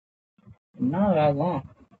 என்ன வேகம்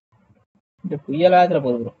இந்த புயல் வேகத்துல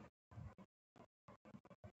போகுது ப்ரோ.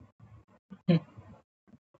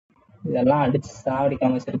 இதெல்லாம் அடிச்சு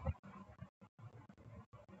சாவடிக்காம வச்சிருக்கு.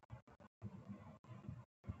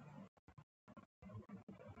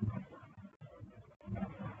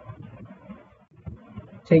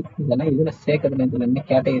 சரி, இதெல்லாம் இதுல சேர்க்கறதுல இதுல என்ன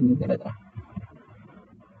கேட்டகரி தெரியல.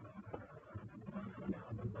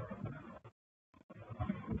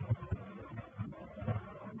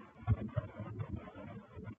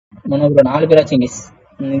 ப்ரோ 4 பேராச்சும்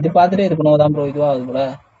இது பார்த்துட்டு இது பண்ணுவதான் ப்ரோ இதுவாகுது போல.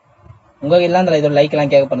 உங்களுக்கு எல்லாம் தலை இதோட லைக்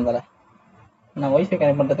எல்லாம் கேட்க பண்ணதால நான் வைஃபை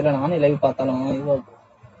கனெக்ட் பண்றதுல நானே லைவ் பார்த்தாலும் இதுவாகும்.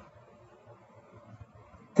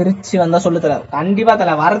 திருச்சி வந்தா சொல்லு தல, கண்டிப்பா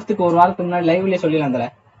தல. வரத்துக்கு ஒரு வாரத்துக்கு முன்னாடி லைவ்லயே சொல்லிடலாம் தல.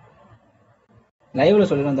 லைவ்ல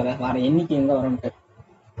சொல்லிடலாம் தல, வர என்னைக்கு எங்க வரன்ட்டு.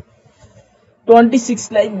 26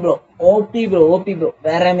 like bro. OP bro, OP bro,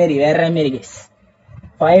 வேற மாரி வேற மாரி கேஸ்.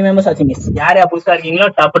 5 மெம்பர்ஸ் ஆச்சுங்க. யார் யார் புதுசா இருக்கீங்களோ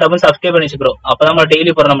டப்பு டப்புன்னு சப்ஸ்கிரைப் பண்ணி வச்சு ப்ரோ. அப்பதான் நம்ம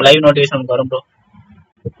டெய்லி போற நம்ம லைவ் நோட்டிஃபிகேஷன் வரும் ப்ரோ.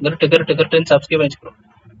 கிருட்டு கிருட்டு கிருட்டுன்னு சப்ஸ்கிரைப் பண்ணி ப்ரோ.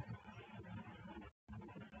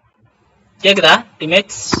 கேக்குதா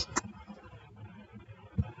டீமேட்ஸ்?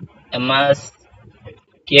 எம்எஸ்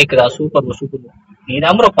கேக்குதா? Super bro, super bro. நீ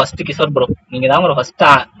தான் ப்ரோ ஃபர்ஸ்ட் கிஷோர் ப்ரோ. நீங்க தான் ப்ரோ ஃபர்ஸ்ட்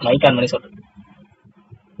மைக் ஆன் பண்ணி சொல்றேன்.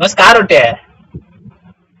 பஸ் கார் ஓட்டு.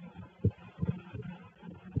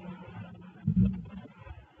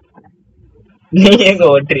 நீ எங்க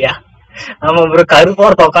ஓட்டுறியா? ஆமா ப்ரோ, கருப்பா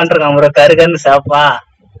ஒருத்த உட்காந்துருக்கான் ப்ரோ, கருகன்னு சாப்பா.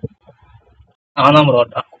 அவன் ப்ரோ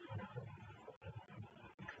ஓட்டான்.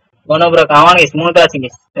 போன ப்ரோ கமான் கேஸ் 3 பேராச்சுங்க.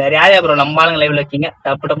 வேற யாரையா ப்ரோ நம்ம ஆளுங்க லைவ்ல இருக்கீங்க?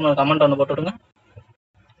 டப்பு டப்புன்னு கமெண்ட் ஒன்று போட்டு விடுங்க.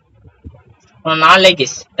 4 லைக்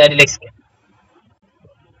கேஸ் 30 லைக்ஸ்.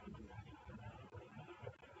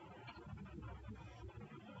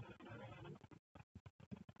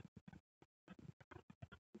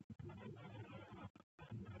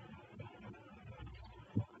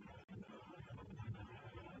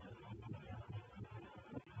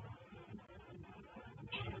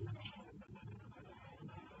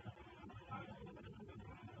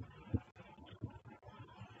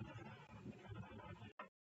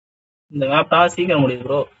 இந்த மேப் தான் சீக்கிரம் முடியுது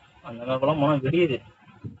ப்ரோ. அந்த மேப் எல்லாம் போனா விடியுது.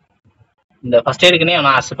 இந்த ஃபர்ஸ்ட் எய்டுக்குனே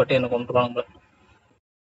நான் ஆசைப்பட்டு என்ன கொண்டுருவாங்க bro.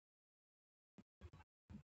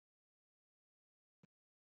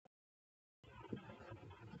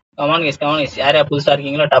 Come on case, come on case. யார் யார் புதுசா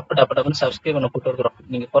இருக்கீங்களோ டப்பு டப்பு டப்புன்னு சப்ஸ்கிரைப் பண்ண போட்டு இருக்கிறோம்.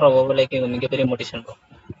 நீங்க போற ஒவ்வொரு லைக்கும் மிகப்பெரிய மோட்டிவேஷன் ப்ரோ.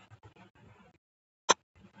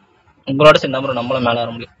 உங்களோட சேர்ந்தா ப்ரோ நம்மளும் மேல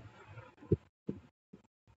வர முடியும்.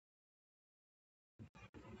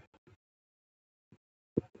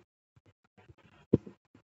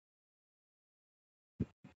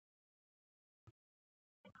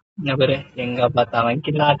 என்ன பேரு எங்க பார்த்தாலும்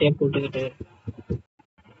கில்லாட்டையே போட்டுக்கிட்டு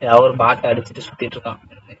ஏதாவது ஒரு பாட்டை அடிச்சுட்டு சுத்திட்டு இருக்கான்.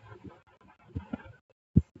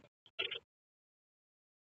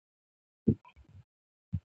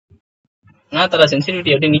 என்ன தர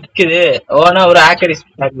சென்சிட்டிவிட்டி எப்படி நிக்குது? ஓனா ஒரு ஆக்கரிஸ்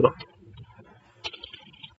பேக் ப்ரோ.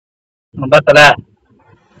 பார்த்தல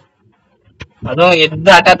அதுவும் எந்த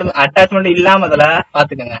அட்டாச்மெண்ட் இல்லாம அதுல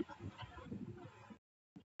பாத்துக்கங்க.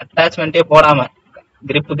 அட்டாச்மெண்டே போடாம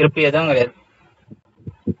கிரிப் எதுவும் கிடையாது.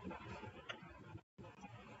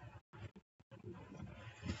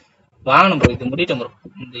 வாங்கணும் ப்ரோ, இது முடியட்டும் ப்ரோ.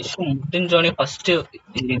 இந்த இஷ்யூ முடிஞ்சோடனே ஃபர்ஸ்ட்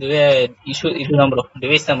இதுவே இஷ்யூ இதுதான் ப்ரோ.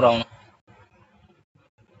 டிவைஸ் தான் ப்ரோ ஆகணும்.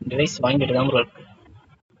 டிவைஸ் வாங்கிட்டு தான் ப்ரோ இருக்கு.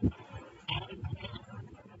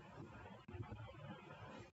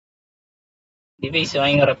 டிவைஸ்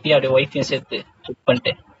வாங்கி வரப்பி அப்படியே ஒய்ஃபையும் சேர்த்து புக்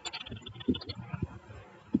பண்ணிட்டு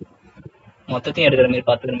மொத்தத்தையும் எடுக்கிற மாதிரி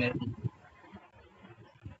பாத்துக்கிற மாதிரி.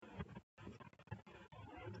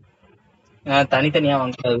 தனித்தனியா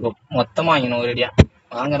வாங்குறது ப்ரோ, மொத்தமா வாங்கணும் ஒரேடியா.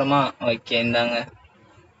 வாங்குறோமா? ஓகே இந்தாங்க.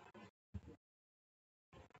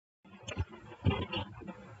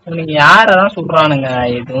 நீங்க யாரதான் சொல்றானுங்க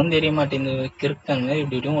எதுவும் தெரிய மாட்டேங்குது. கிறுக்கன் மாதிரி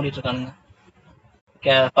இப்படி இப்படியும் ஓடிட்டு இருக்கானுங்க.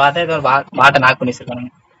 பார்த்தா ஏதோ பாட்டை நாக் பண்ணி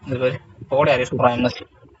வச்சிருக்கானுங்க. இந்த பேரு போட யாரையும் சொல்றான் எம்எஸ்.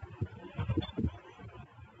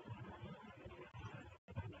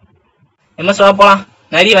 எம்எஸ் வா போலாம்.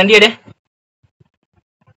 நிறைய வண்டி எடு.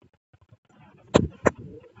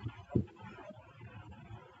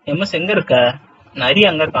 எம்எஸ் எங்க இருக்க? நிறைய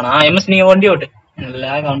அங்க இருக்கானா? எம்எஸ் நீங்க வண்டி ஓட்டு.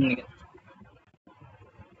 லேக் ஆன் பண்ணிக்க.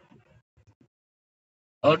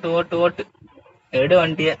 ஓட்டு ஓட்டு ஓட்டு. எடு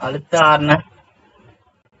வண்டிய அழுத்த ஆறுன.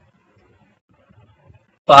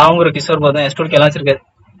 பாவம் ப்ரோ கிஷோர் ப்ரோ தான் எஸ்டோல் எல்லாம் வச்சிருக்காரு.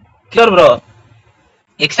 கிஷோர் ப்ரோ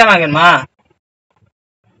எக்ஸ்ட்ரா வாங்கணுமா?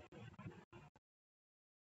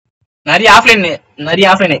 நிறைய ஆஃப்லைன்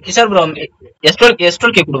கிஷோர் ப்ரோ எஸ்டோல்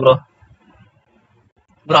கேக் கொடு ப்ரோ.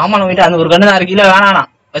 ப்ரோ ஆமா நம்ம வீட்டு அந்த ஒரு கண்ணு 6 கிலோ வேணாம்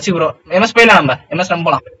வச்சு ப்ரோ. எம்எஸ் போயிடலாம், நம்ம எம்எஸ் நம்ம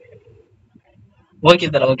போலாம். ஓகே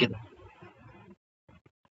தர ஓகே தர.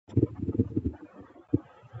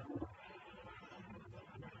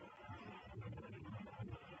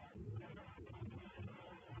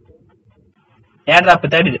 ஏன்டா இப்ப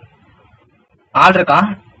தேடிடு ஆள் இருக்கா?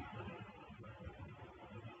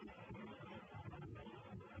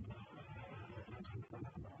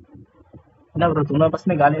 என்ன ப்ரோ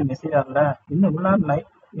 90% காலியா மெசேஜ் ஆகல. இன்னும்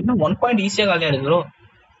இன்னும் 1 பாயிண்ட் ஈஸியா காலியா இருக்கு ப்ரோ.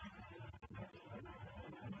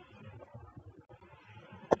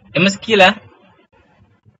 எம்எஸ் கீழ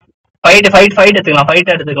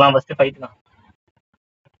ஃபைட் எடுத்துக்கலாம் ஃபர்ஸ்ட் ஃபைட் தான்.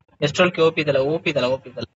 எஸ்ட்ரோல்க்கு ஓபி தல.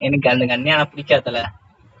 எனக்கு அந்த கண்ணியான பிடிக்காதல.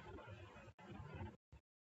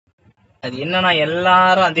 அது என்னன்னா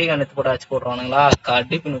எல்லாரும் அதே கண்ணத்து போட வச்சு போடுறானுங்களா,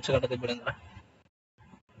 கடுப்பு நுச்சு கட்டத்துக்கு போடுங்க.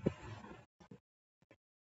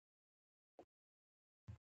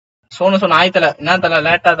 சோனு ஆயத்தல என்ன தல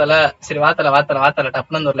லேட்டா தல. சரி வாத்தல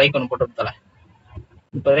டப்புனு ஒரு லைக் ஒன்று போட்டு தல.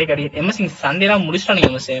 இப்ப வரைக்கும் அடி எம்எஸ் சண்டே எல்லாம் முடிச்சிட்டானுங்க.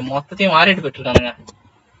 எம்எஸ் மொத்தத்தையும் மாறிட்டு போயிட்டு இருக்கானுங்க.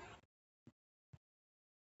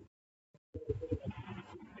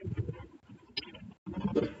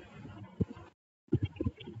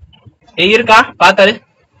 இருக்கா பாத்தாரு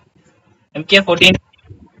MK14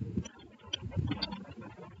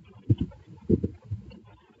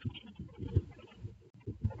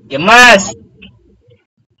 எம்எஸ்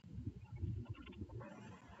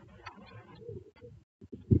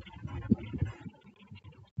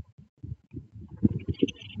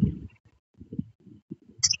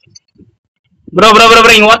ப்ரோ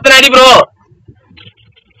இங்க ஒருத்தர் அடி ப்ரோ.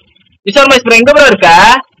 கிஷோர் மைஸ் ப்ரோ எங்க ப்ரோ இருக்க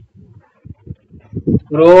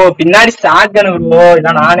ப்ரோ? பின்னாடி ஷாட்கன் ப்ரோ,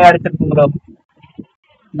 இதான் நானே அடிச்சிருக்கேன் ப்ரோ.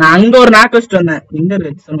 நான் அங்க ஒரு நாக் வச்சுட்டு வந்தேன். எங்க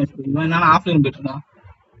இருக்கு கிஷோர் மைஸ் ப்ரோ? இவன் என்ன ஆஃப்லைன் போயிட்டு இருந்தான்.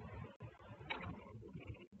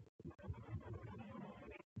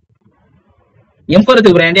 M4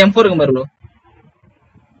 இருக்கு ப்ரோ, என்கிட்ட M4 இருக்கு பாரு ப்ரோ.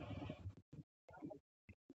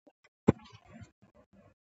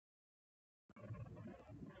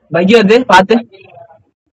 பக்கி வந்து பாத்து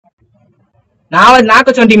நான் நாக்கு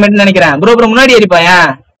வச்சு டீம் நினைக்கிறேன் ப்ரோ. முன்னாடி ஏறிப்பாயா.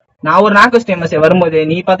 நான் ஒரு நாக்கு வச்சு வரும்போது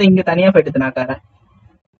நீ பார்த்தா இங்க தனியா போயிட்டு நாக்கார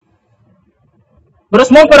ப்ரோ.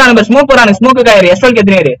 ஸ்மோக் போறானு ஸ்மோக்கு காயிரு எஸ்எல்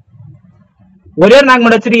எத்தனை ஒரே ஒரு நாக்கு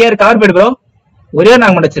மட்டும் வச்சிரு. ஏறு கவர் போயிடு ப்ரோ. ஒரே ஒரு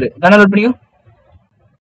நாக்கு மட்டும் வச்சிரு. கண்ணல் பண்ணியும்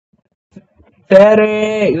பேரு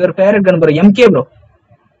இவர் பேர் இருக்கணும் ப்ரோ. MK bro.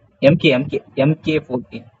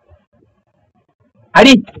 MK14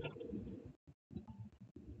 அடி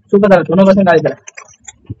சூப்பர் தர 90% காலி தர.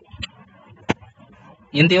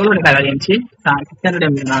 எந்த எவ்வளவு காலி இருந்துச்சு? 600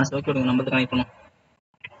 MB நான் சோக்கி விடுங்க. நம்ம கனெக்ட் பண்ணும்.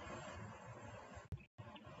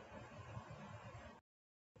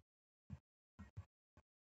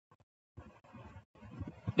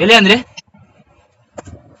 வெளியே வந்துரு.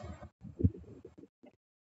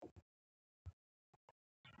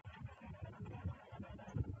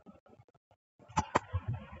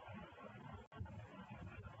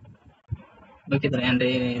 ஓகே தர என்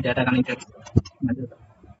டேட்டா கனெக்ட்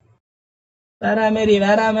வேற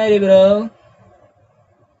மாரி ப்ரோ.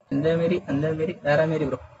 இந்த மாரி வேற மாரி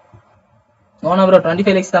ப்ரோ. ஓனா ப்ரோ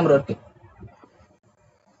 25 லைக்ஸ் தான் ப்ரோ இருக்கு.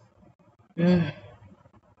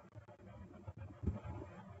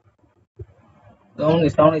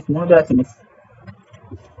 சவுண்ட் 3 பேர் மிஸ்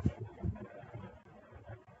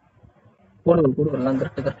போடு எல்லாம்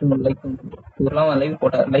கரெக்ட் லைக் இதெல்லாம் லைவ்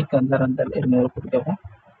போட்டா லைக் வந்தாரு அந்த இருநூறு போட்டு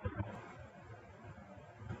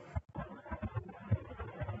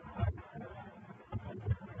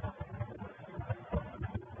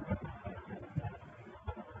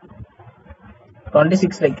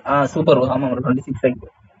 26 லைக். Super bro. ஆமா ப்ரோ 26 லைக்.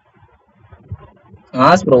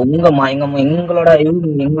 ஆஸ் ப்ரோ எங்களோட மெயின்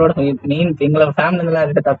எங்களோட ஃபேமிலி எல்லாம்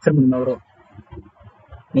கிட்ட தப்பிச்சு ப்ரோ.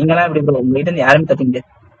 நீங்களாம் எப்படி ப்ரோ? உங்க கிட்ட யாருமே தப்பி முடியாது.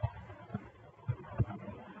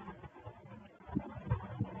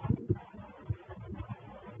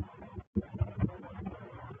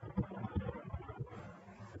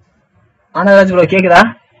 ஆனராஜ் ப்ரோ கேக்குதா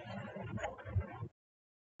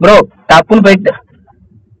ப்ரோ? டப்புன்னு போயிட்டு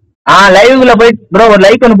லைவ்ல போயிட்டு ப்ரோ ஒரு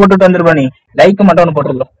லைக் ஒன்று போட்டுட்டு வந்துருப்பா. நீ லைக் மட்டும் ஒன்று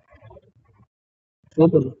போட்டுருக்கோம்.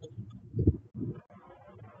 சூப்பர்.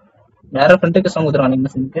 யாரோ ஃப்ரெண்டுக்கு சாங் கொடுத்துருவாங்க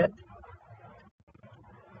இன்னும்.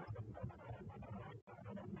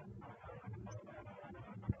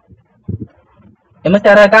 எம்எஸ்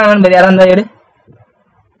யாரா இருக்கா? யாரா இருந்தா எடு.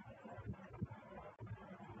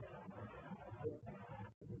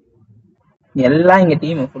 எல்லாம் இங்க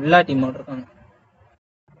டீம் ஃபுல்லா டீம் இருக்காங்க.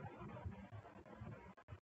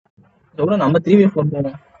 ப்ரோ நம்ம 3v4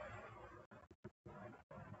 போறோம்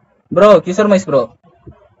ப்ரோ. கிஷோர் மைஸ் ப்ரோ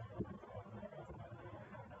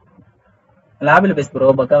லாபில பேசு ப்ரோ.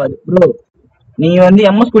 பக்காவாது ப்ரோ. நீங்க வந்து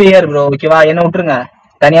எம்எஸ் கூட ஏறு ப்ரோ. ஓகேவா? என்ன விட்டுருங்க,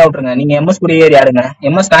 தனியா விட்டுருங்க. நீங்க எம்எஸ் கூட ஏறி ஆடுங்க.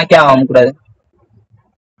 எம்எஸ் நாக்கே ஆக கூடாது.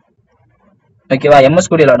 ஓகேவா?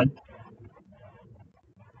 எம்எஸ் கூட ஆடுங்க.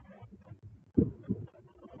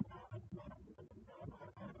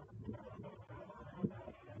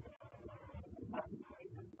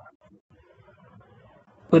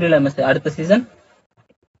 புரியல எம்எஸ் அடுத்த சீசன்.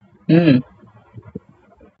 ம்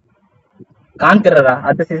கான்கரரா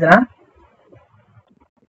அடுத்த சீசனா?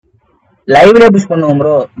 லைவ்லயே புஷ் பண்ணுவோம்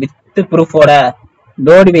ப்ரோ, வித் ப்ரூஃபோட.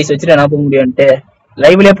 டோ டிவைஸ் வச்சுட்டு என்ன போக முடியும்ட்டு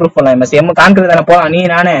லைவ்லயே ப்ரூஃப் பண்ணலாம். எம்எஸ் எம் கான்கர் தானே போலாம். நீ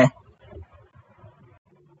நானே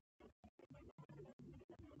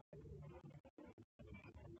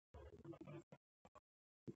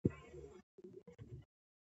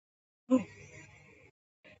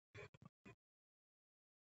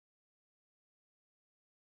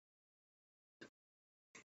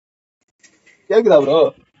கேக்குதா ப்ரோ?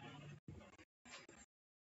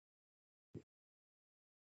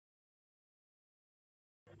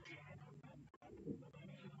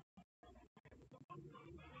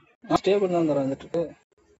 ஸ்டேபிள் தான் தர வந்துட்டு இருக்கு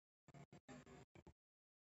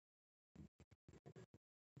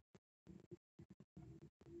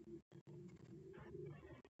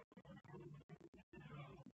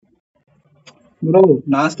ப்ரோ.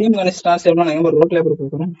 நான் ஸ்டீம் கனெக்ட் ஸ்டார் சேவ்லாம் நான் எங்க ரோட்ல ப்ரோ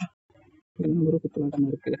போறோம். என்ன ப்ரோ குத்தலாட்டம்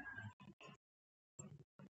இருக்கு.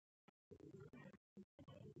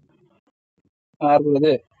 யார் ப்ரோ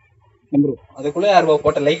இது? ப்ரோ அதுக்குள்ள யார் ப்ரோ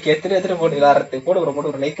போட்ட லைக் எடுத்துட்டு போட்டு விளாடுறது? போடு ப்ரோ,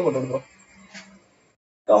 போட்டு ஒரு லைக் போட்டு bro.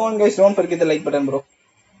 Come on guys, don't forget the like button bro.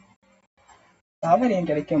 அவர் ஏன்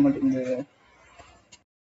கிடைக்க மாட்டேங்குது?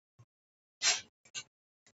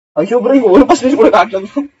 ஐயோ ப்ரோ, இங்க 1% கூட காட்டல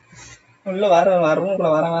ப்ரோ. உள்ள வர ரூம்குள்ள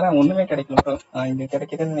வர ஒண்ணுமே கிடைக்கல ப்ரோ. இங்க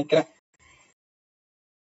கிடைக்குதுன்னு நினைக்கிறேன்.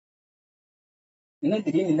 என்ன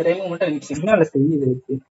திடீர்னு இந்த டைம் மட்டும் எனக்கு சிக்னல்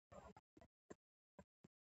செய்யுது.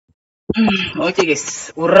 ஓகே கைஸ்,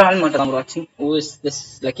 ஒரு ஆள் மட்டும் தான் வாட்சிங். ஹூ இஸ் திஸ்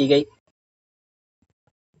லக்கி கை?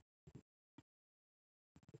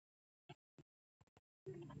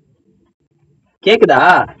 கேக்குதா?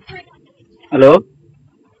 ஹலோ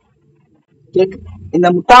கேக்கு. இந்த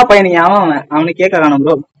முட்டா பையனை அவனை கேட்க காணும்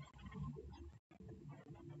ப்ரோ.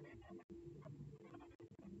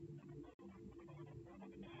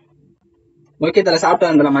 ஓகே தல, சாப்பிட்டு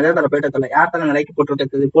வந்தல, மஜா தல, போயிட்டு தல. யார் தல லைக் போட்டு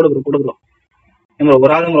விட்டது? போடு ப்ரோ, போடு ப்ரோ.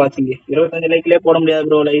 ஒரு ஆள் ப்ரோ வாட்சிங்க. 25 லைக்லயே போட முடியாது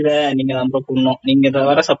ப்ரோ லைவ். நீங்க தான் ப்ரோ போடணும். நீங்க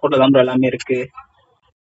வர சப்போர்ட்ல தான் ப்ரோ எல்லாமே இருக்கு.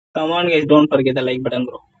 Come on guys, don't forget the like button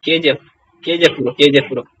bro. KGF KGF bro,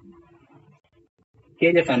 KGF bro,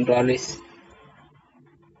 KGF fan bro always.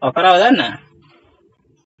 ஒக்கராவதா என்ன?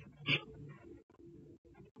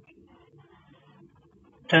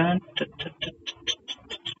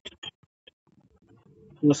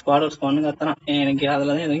 உங்க ஸ்குவாட் ஒரு ஸ்குவாட்னு கத்தனா எனக்கு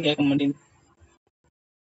அதுலதான் எதுவும் கேட்க மாட்டேங்குது.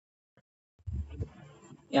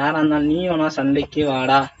 யாரா இருந்தாலும் நீ வேணா சண்டைக்கு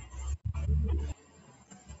வாடா.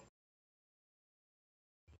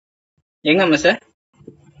 எங்க மிஸ்?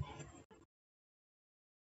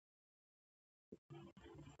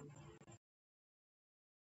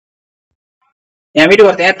 என் வீட்டுக்கு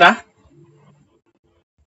ஒருத்தன் ஏத்தான்.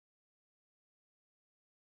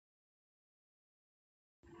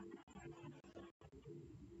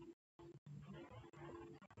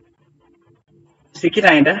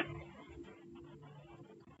 சிக்கிட்டான்ட்ட.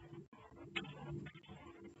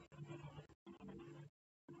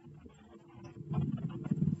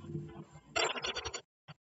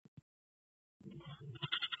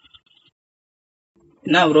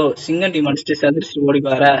 என்ன ப்ரோ, சிங்கம் டீம் அடிச்சுட்டு சதுரிச்சு ஓடி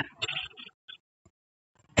பாரு.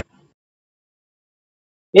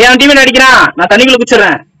 அவன் டீம் அடிக்கிறான், நான் தண்ணிக்குள்ள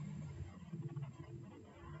குச்சிடுறேன்.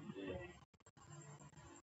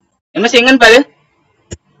 எம்எஸ் எங்கன்னு பாரு.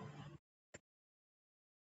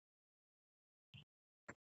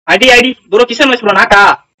 அடி அடி ப்ரோ. கிஷன் மேட்ச் ப்ரோ, நாக்கா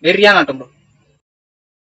வெறியா நாட்டம் ப்ரோ.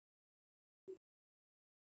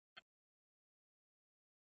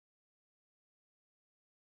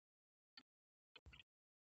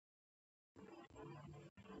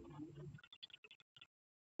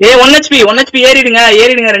 One HP ஏறிடுங்க,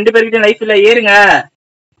 ஏறிடுங்க. 2 பேர்கிட்ட லைஃப் இல்ல, ஏறுங்க.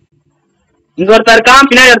 இங்க ஒருத்தர் இருக்கான்,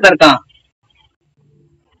 பின்னாடி ஒருத்தர் இருக்கான்.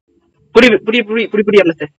 புடி புடி புடி புடி புடி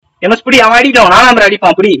எம்எஸ். எம்எஸ் புடி, அவன் அடிக்கலாம். நானும் நம்பர்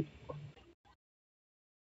அடிப்பான். புடி.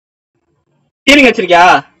 ஹீலிங் வச்சிருக்கியா?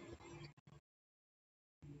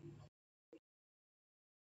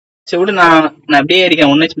 சரி விடு, நான் அப்படியே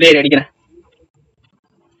அடிக்கிறேன். 1 ஹெச்பி அடிக்கிறேன்.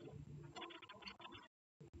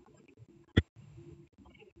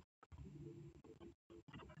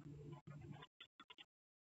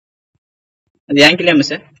 அது ஏன் கில்ல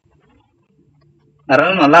மிஸ்.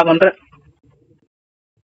 அதனால நல்லா பண்ற.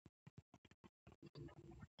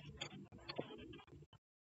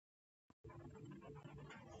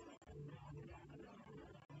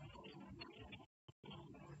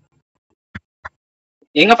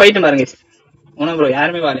 எங்க ஃபைட் பாருங்க உன ப்ரோ,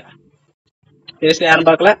 யாருமே வாழ பேசல, யாரும்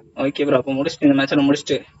பார்க்கல. ஓகே ப்ரோ, அப்போ முடிச்சுட்டு இந்த மேட்ச்ல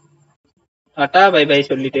முடிச்சுட்டு டாட்டா பை பை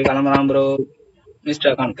சொல்லிட்டு கிளம்பலாம் ப்ரோ.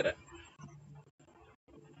 மிஸ்டர் கான்கிற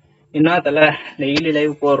என்ன தல, டெய்லி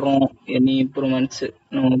லைவ் போடுறோம், any improvements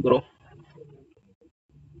no bro.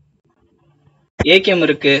 AKM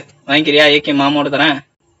இருக்கு, வாங்கிக்கிறியா? ஏகேஎம் மாமோட தரேன்.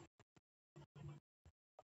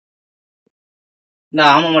 இந்த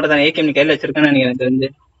ஆமா மட்டும் தான் ஏகேஎம் நீ கையில வச்சிருக்கேன்னு நினைக்கிறேன் தெரிஞ்சு.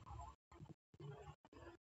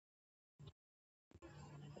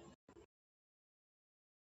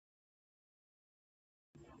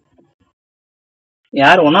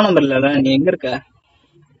 யார் ஒன்னா நம்பர் இல்ல, நீ எங்க இருக்க?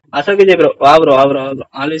 அசோக் விஜய் ப்ரோ, வா ப்ரோ வா ப்ரோ வா bro,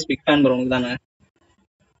 always big fan bro உங்களுக்கு தானே.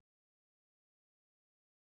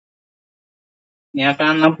 என்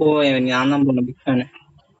ஃபேன் தான் போ, நான் தான் போன பிக் ஃபேனு.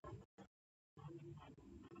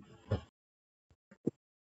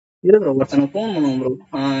 இரு ப்ரோ, ஒருத்தங்க ஃபோன் பண்ணுவோம் ப்ரோ.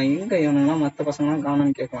 எங்க இவனுங்களாம் மற்ற பசங்களாம்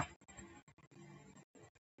காணும்னு கேட்கலாம்.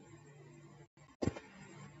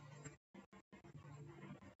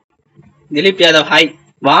 திலீப் யாதவ் ஹாய்.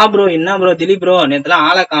 வா ப்ரோ. என்ன ப்ரோ திலீப் ப்ரோ, நேத்துலாம்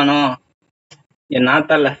ஆளை காணோம். என்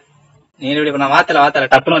நாத்தால நீ எப்படி பண்ண? வாத்தல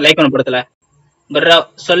டப்புனு லைக் ஒன்று படுத்தல ப்ரோ.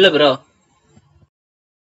 சொல்லு ப்ரோ.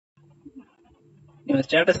 இவன்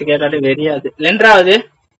ஸ்டேட்டஸ் கேட்டாலே வெறியாது. லென்றாவது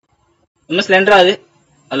எம்எஸ் லென்றாவது.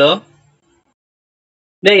 ஹலோ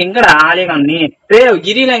டேய், எங்கடா ஆளே காணும் நீ? டேய்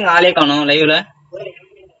கிரியில எங்க ஆளே காணும் லைவ்ல.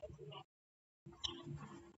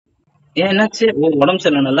 ஏன் என்னாச்சு? ஓ உடம்பு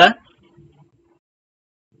சரியில்லை.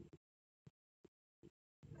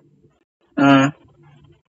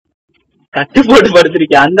 கட்டு போட்டு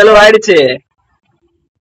படுத்திருக்கேன், அந்த அளவு ஆயிடுச்சு.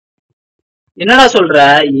 என்னடா சொல்ற?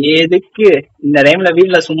 எதுக்கு இந்த டைம்ல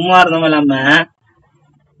வீட்டுல சும்மா இருந்தோம் இல்லாம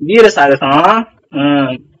வீர சாகசம்.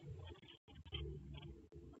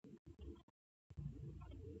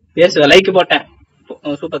 பேசுவ, லைக் போட்டேன்.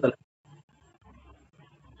 சூப்பர் தல.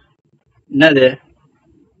 என்னது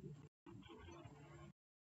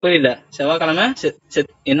புரியல? செவ்வாய்க்கிழமை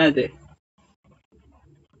என்னது?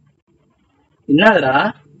 என்னதுடா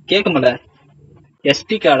கேட்க மாட்டேன்.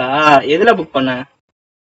 எஸ்டி கார்டா? எதுல புக் பண்ண?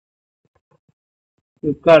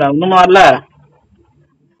 புக்காடா? இன்னும் வரல.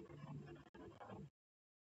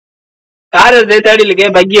 கார் வருது, தேர்டிலுக்கு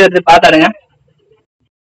பக்கி வருது, பாத்தாருங்க.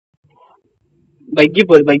 பக்கி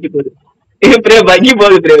போகுது ப்ரோ, பக்கி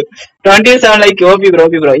போகுது bro. 27 like. OP bro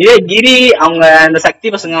OP bro. இதே கிரி அவங்க இந்த சக்தி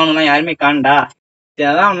பசங்க அவனுலாம் யாருமே காண்டா.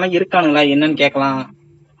 அதான் அவனுலாம் இருக்கானுங்களா என்னன்னு கேட்கலாம்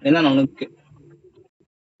என்ன அவனுக்கு.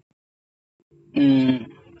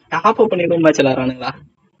 டாப் பண்ணி ரூம் மேட்ச் விளாடுறானுங்களா?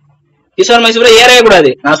 கிஷோர் மைசூர் ஏறவே கூடாது,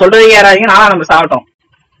 நான் சொல்றதுக்கு ஏறாதீங்க. நானா நம்ம சாப்பிட்டோம்,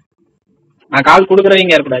 நான் கால்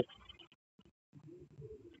கொடுக்குறவங்க ஏறக்கூடாது.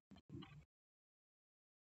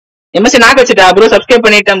 எம்எஸ்சி நாக்கு வச்சுட்டா ப்ரோ, சப்ஸ்கிரைப்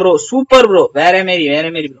பண்ணிட்டேன் ப்ரோ. சூப்பர் ப்ரோ, வேற மாரி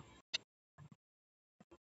ப்ரோ.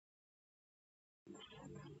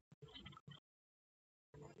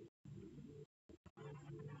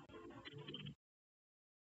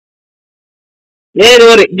 ஏது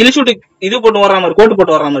ஒரு கில் ஷூட்டு இது போட்டு வர்ற மாதிரி, கோட்டு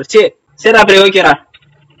போட்டு வர்ற மாதிரி. சரி அப்படியே ஓகேடா.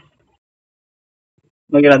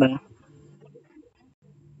 ஓகேடா தாங்க.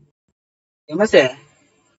 எம்எஸ்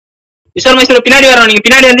கிஷோர் மைசூர் பின்னாடி வரணும், நீங்க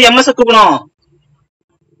பின்னாடி வந்து எம்எஸ் தூக்கணும்.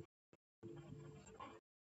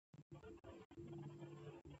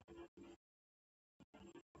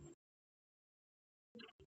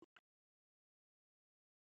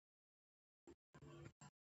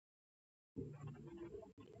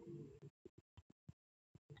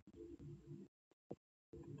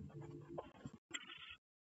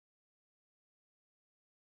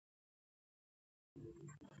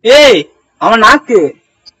 ஏய் அவன் நாக்கு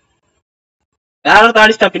யாரும்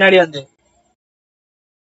அடிச்சிட்டான் பின்னாடி வந்து.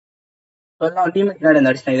 டீம் பின்னாடி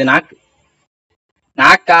வந்து அடிச்சிட்டான். இது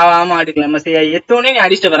நாக்கு ஆகாம அடிக்கலாம். எத்தோடனே நீ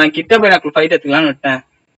அடிச்சுட்டு வரான், கிட்ட போய் நான் ஃபைட் எடுத்துக்கலாம்னு விட்டேன்.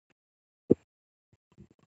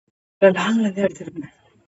 லாங்ல இருந்தே அடிச்சிருக்கேன்.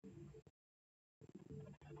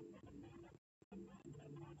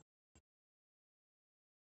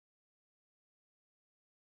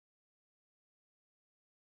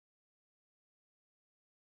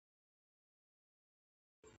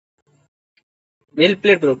 Well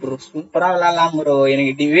plate bro. ப்ரோ சூப்பரா விளையாடலாம் ப்ரோ.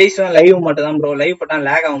 எனக்கு டிவைஸும் லைவ் மட்டும் தான் ப்ரோ. லைவ் போட்டா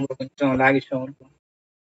லேக் ஆகும் ப்ரோ, கொஞ்சம் லேக் இஷ்யூ இருக்கும்.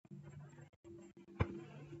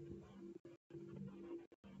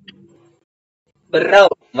 ப்ரோ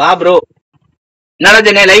வா ப்ரோ. என்னடா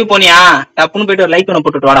ஜெனே லைவ் போனியா? டப்புன்னு போயிட்டு ஒரு லைக் ஒன்று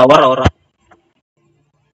போட்டுட்டு வாடா. ஓடுறா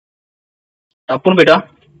டப்புன்னு போயிட்டா.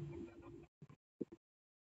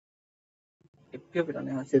 எப்பயோ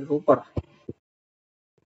போயிட்டானே. சரி சூப்பரா.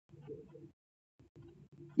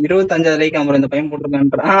 25 லைக் ப்ரோ இந்த பையன்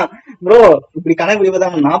போட்டிருக்கான்றான் ப்ரோ. இப்படி கணக்கு பண்ணி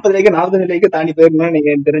பார்த்தா 40 லைக் 45 லைக் தாண்டி போயிருக்கணும் நீங்க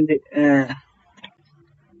எனக்கு தெரிஞ்சு.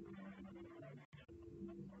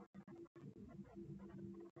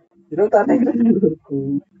 26 லைக்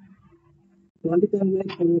இருக்கும். 27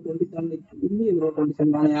 லைக் 27 லைக் இல்லையே ப்ரோ.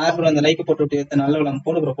 27 யார் ப்ரோ அந்த லைக் போட்டு விட்டு எத்தனை நல்ல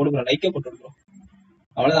போடு ப்ரோ லைக்கே போட்டு ப்ரோ.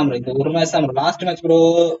 அவ்வளவுதான் ப்ரோ. இந்த ஒரு மேட்ச் தான் ப்ரோ, லாஸ்ட் மேட்ச் ப்ரோ.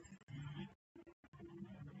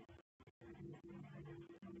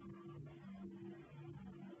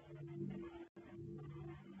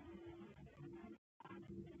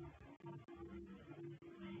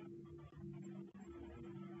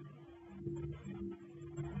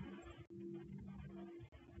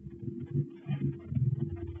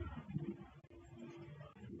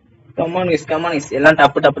 கமானிஸ் எல்லாம்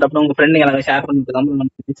டப்பு உங்க ஃப்ரெண்டுங்க எல்லாம் ஷேர் பண்ணிட்டு தான்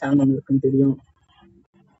நம்ம சேனல் இருக்குன்னு தெரியும்.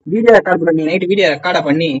 வீடியோ ரெக்கார்ட் பண்ணி நைட் வீடியோ ரெக்கார்டா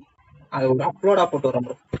பண்ணி அது ஒரு அப்லோடா போட்டு வரோம்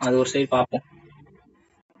ப்ரோ. அது ஒரு சைடு பார்ப்போம்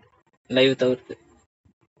லைவ் தவிர்த்து.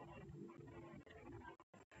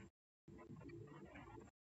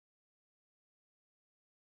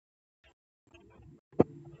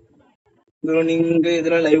 ப்ரோ நீங்க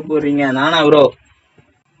இதுல லைவ் போடுறீங்க? நானா ப்ரோ?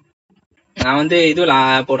 நான் வந்து இதுல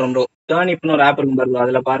போடுறேன் ப்ரோ. டர்னிப்னு ஒரு ஆப் இருக்கும் பாரு,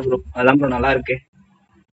 அதுல பாரு ப்ரோ. அதெல்லாம் ப்ரோ நல்லா இருக்கு.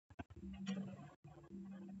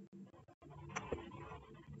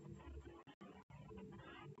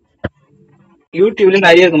 யூடியூப்ல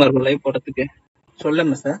நிறைய இருக்கும் பாரு லைவ் போடுறதுக்கு.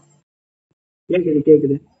 சொல்லுங்க சார்.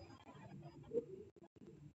 கேக்குது.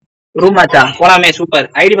 ரூம் ஆச்சா போலாமே, சூப்பர்.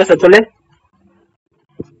 ஐடி பாஸ்வேர்ட் சொல்லு.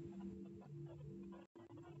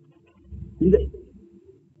 இந்த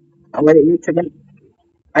second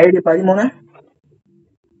ID 13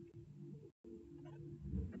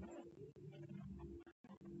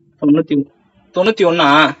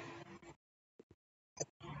 91.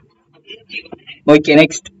 Okay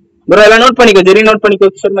next bro. எல்லாம் நோட் பண்ணிக்கோ, ஜெரி நோட் பண்ணிக்கோ,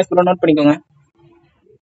 கிஷோர் ப்ரோ நோட் பண்ணிக்கோங்க.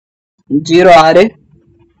 06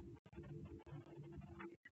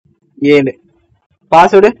 7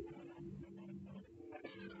 பாஸ்வேர்டு.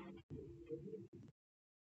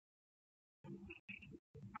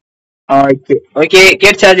 ஓகே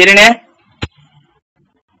கேட்சா ஜெரினே?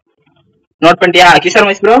 நோட் பண்ணிட்டியா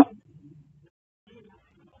Kishore bro?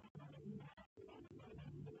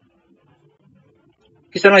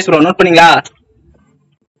 Kishore bro note பண்ணீங்களா?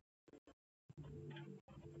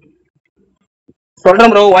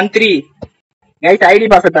 சொல்றேன் ப்ரோ. 13 கைஸ் ஐடி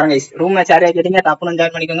பாஸ்வேர்ட் தரேன் கைஸ். ரூம் மேட்ச் யாரையா கேட்டீங்க டப்புன்னு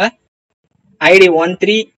ஜாயின் பண்ணிக்கோங்க. ஐடி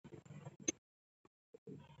 13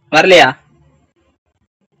 வரலையா?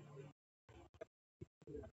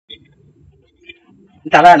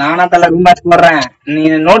 தல நானா தல ரூம் மேட்ச் போடுறேன், நீ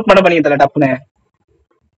நோட் மட்டும் பண்ணிக்க தல டப்புன்னு.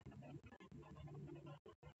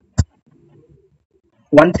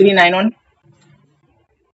 1391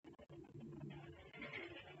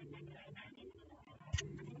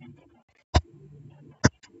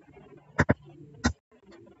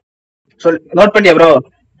 சொல். நோட் பண்ணியா bro?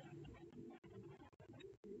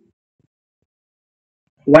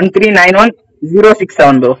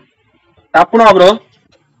 1391067 bro. டப்புனா bro.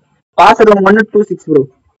 Password 126 bro.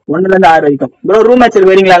 1ல இருந்து 6 வரைக்கும் ப்ரோ. ரூம் மேட்ச்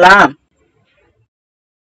வரீங்களா?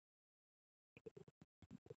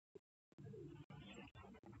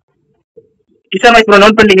 கிஷோர் ப்ரோ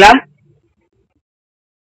நோட் பண்ணிட்டீங்களா?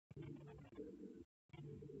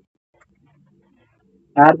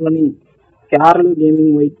 Carlo Gaming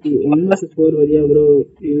YT 1/4 வரியா bro?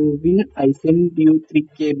 You win, I send you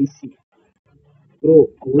 3k BC bro.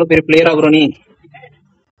 அவ்வளவு பெரிய பிளேயரா ப்ரோ நீ?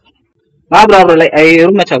 வா bro bro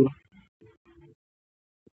room match bro.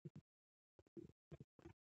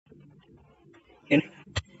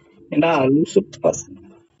 ஏண்டா லூசு பாஸ்.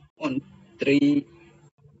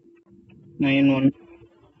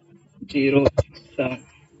 139107.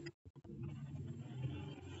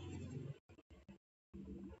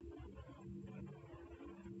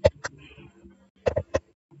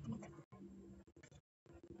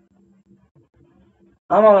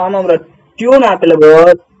 ஆமா ப்ரோ. டியூன் ஆப்ல ப்ரோ.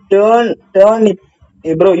 Turn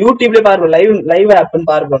bro. யூடியூப்ல பாரு ப்ரோ. லைவ் ஆப்னு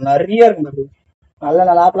பாரு ப்ரோ. நிறைய இருக்கு ப்ரோ.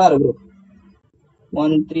 நல்ல ஆப்லாம் இருக்கு ப்ரோ.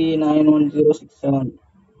 139107.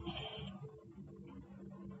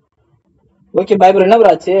 Okay bye bro. என்ன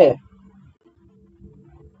ப்ரோ ஆச்சு?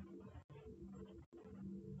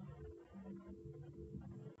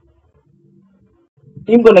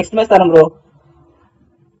 டீம் ப்ரோ நெக்ஸ்ட் மேட்ச் தரேன் bro.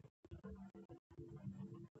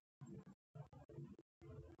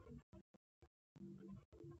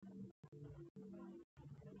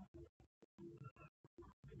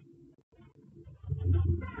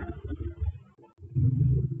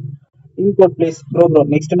 Team code please bro.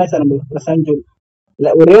 Next match தரேன் ப்ரோ. பிரசாந்த் ஜூல்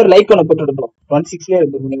ஒரே ஒரு லைக் ஒன்று போட்டு ப்ரோ. 26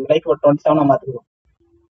 இருக்கு. நீங்க லைக் 27 மாத்துறோம்.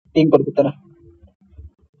 டீம் கோட் தரேன்.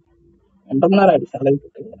 2 மணி நேரம் ஆயிடுச்சு லைவ்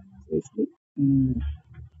போட்டு.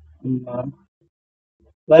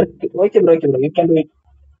 work. Okay bro, okay bro, you can do it.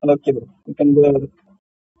 Okay bro, you can go.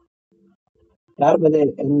 யார் பதே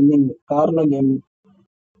இது வந்து கார்ல கேம்.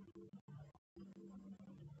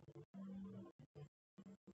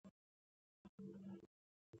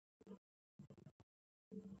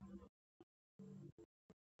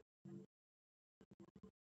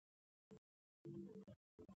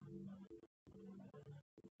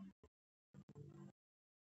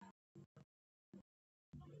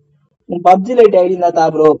 பப்ஜி லைட் ஐடி இருந்தா தா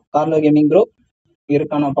ப்ரோ. கார்ல கேமிங் ப்ரோ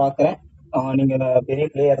இருக்கா நான் பாக்குறேன். நீங்க பெரிய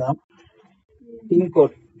பிளேயர் தான். Team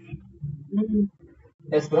code.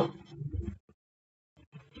 S bro.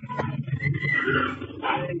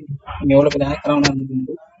 நீங்க எவ்வளவு பெரிய ஆக்டரான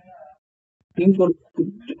இருந்தீங்க. டீம் கோட்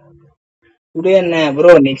டுடே என்ன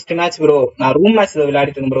ப்ரோ? Next match bro. நான் ரூம் மேட்ச்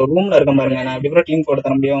விளையாடிட்டு இருக்கேன் ப்ரோ. ரூம்ல இருக்க பாருங்க. நான் எப்படி ப்ரோ டீம் கோட்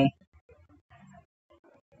தர முடியும்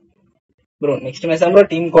ப்ரோ? நெக்ஸ்ட் மேட்ச் தான் ப்ரோ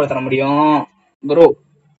டீம் கோட் தர முடியும் ப்ரோ.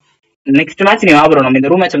 நெக்ஸ்ட் மேட்ச் நீ வா ப்ரோ. நம்ம இந்த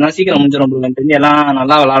ரூம் மேட்ச் சீக்கிரம் முடிஞ்சிடும் ப்ரோ. தெரிஞ்சு எல்லாம்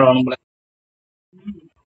நல்லா விளையாடுவானு போல.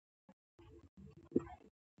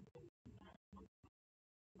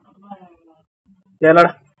 சரிடா.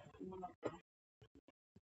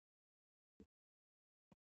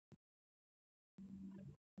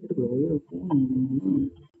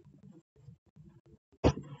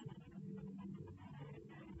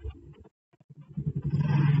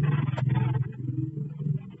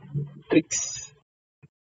 ட்ரிக்ஸ்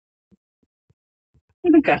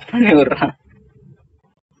கட் பண்ணி விடுறான்.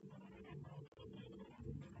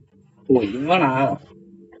 ஓ இவனா?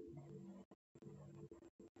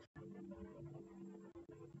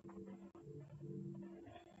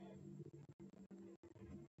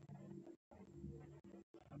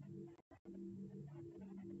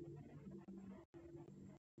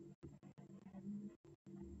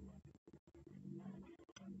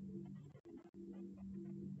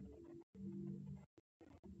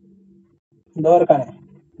 இதோ இருக்கானே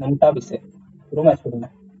நம்ம டாபிக்ஸ். ரூம் மேட்ச் கொடுங்க.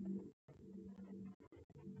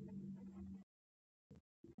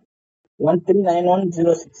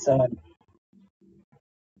 1391067.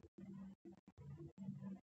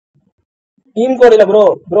 டீம் கோட் இல்ல ப்ரோ.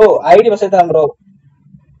 ப்ரோ ஐடி பஸ் தான் ப்ரோ.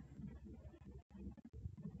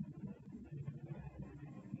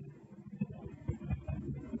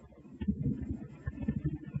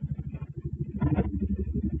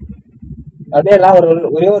 அதே எல்லாம்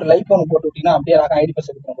ஒரே ஒரு லைக் ஒன்று போட்டு விட்டீங்கன்னா அப்படியே ஐடி பஸ்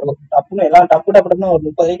எடுக்கணும் ப்ரோ. டப்புன்னு எல்லாம் டப்பு டப்புன்னு ஒரு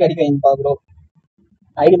 30 லைக் அடிக்க வைங்கப்பா ப்ரோ.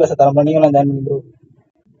 ஐடி பஸ் தரோம் ப்ரோ. நீங்களும் ஜாயின் பண்ணி ப்ரோ.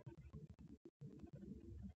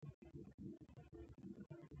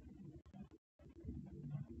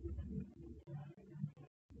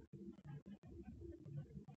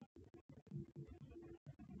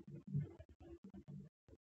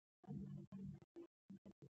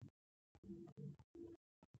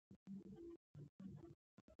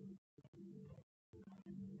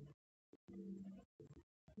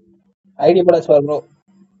 ஐடி போட ப்ரோ.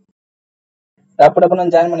 டப்பு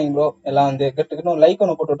டப்புன்னு ஜாயின் பண்ணிங்க ப்ரோ. எல்லாம் வந்து கிட்ட ஒரு லைக்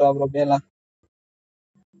ஒன்று போட்டு விட்டோம் ப்ரோ. அப்படியே எல்லாம்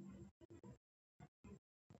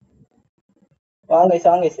வாங்க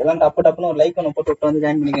சாங்க எல்லாம் டப்பு டப்புன்னு ஒரு லைக் ஒன்று போட்டு விட்டு வந்து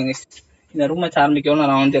ஜாயின் பண்ணிக்கோங்க. இந்த ரூம் மேட்ச்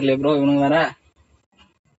ஆரம்பிக்கணும் நான் தெரியல ப்ரோ. இவனுங்க வேற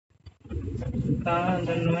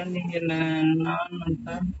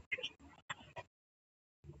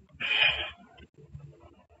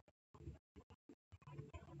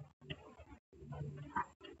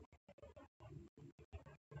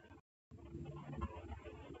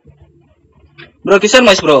ப்ரோ. கிஷோர்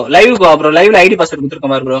மஸ் ப்ரோ லைவுக்கு வா ப்ரோ. லைவ்ல ஐடி பாஸ்வேர்ட்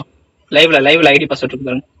கொடுத்துருக்கேன் பாரு ப்ரோ. லைவ்ல ஐடி பாஸ்வேர்ட் இருக்கு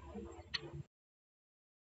பாருங்க.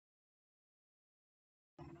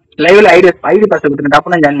 லைவ்ல ஐடி பாஸ்வேர்ட் கொடுத்துருக்கேன்.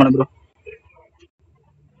 டப்புன்னு ஜாயின் பண்ணு ப்ரோ.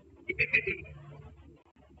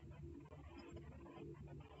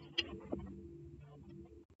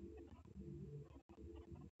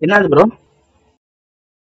 என்னது ப்ரோ?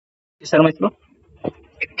 கிஷோர் மஸ் ப்ரோ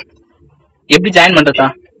எப்படி ஜாயின் பண்றதா?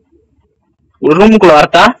 ஒரு ரூமுக்குள்ள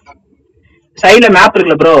வரதா? சைடுல மேப்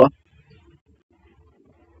இருக்குல்ல ப்ரோ.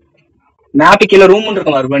 மேப் கீழே ரூம்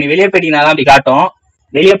இருக்கும் பாரு ப்ரோ. நீ வெளியே போயிட்டீங்கன்னா அப்படி காட்டும்.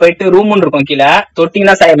 வெளியே போயிட்டு ரூம் இருக்கும் கீழே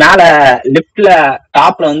தொட்டிங்கன்னா மேல லெப்ட்ல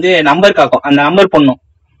டாப்ல வந்து நம்பர் காக்கும். அந்த நம்பர் பண்ணும்.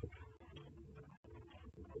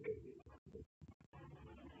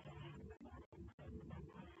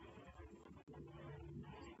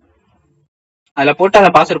 அதுல போட்டு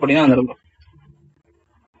அந்த பாஸ்வேர்ட் போட்டீங்கன்னா வந்துடும்.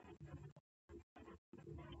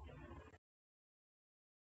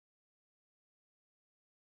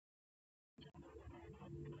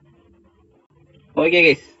 ஓகே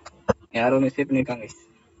கைஸ், யாரோ மெசேஜ் பண்ணிருக்காங்க கைஸ்.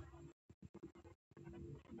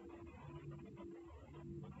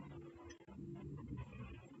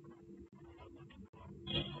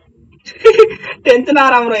 டென்ஷன்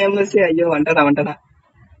ஆறாம் ப்ரோ. எம்எஸ்சி ஐயோ வந்துட்டா.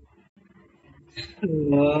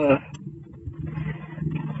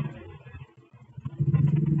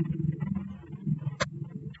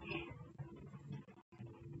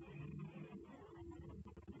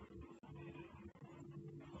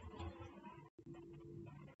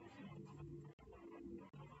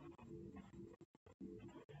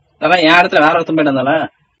 அதெல்லாம் என் இடத்துல வேற ஒருத்தன் போயிட்டு இருந்தால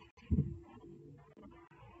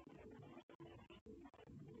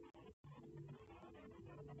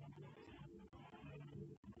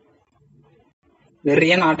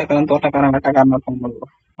வெறியான ஆட்டக்காரன் தோட்டக்காரன் வேட்டக்காரன் இருப்பான்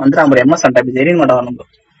வந்துட்டான் ப்ரோ எம்எஸ் ஆட்டா ஜெரின் மாட்டா வரணும் ப்ரோ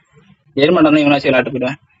ஜெரின் மாட்டா தான் இவனாச்சும் விளையாட்டு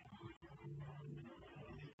போயிடுவேன்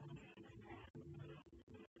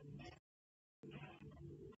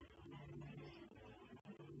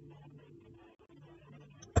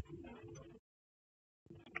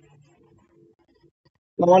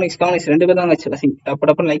கமானிக்ஸ் 2 பேர் தான் வச்சு டப்பு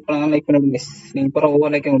டப்புன்னு லைக் பண்ணலாம் லைக் பண்ணிவிடுங்க நீங்க போற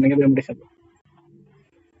ஒவ்வொரு லைக் மிகப்பெரிய முடியும்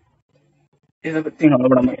இதை பத்தி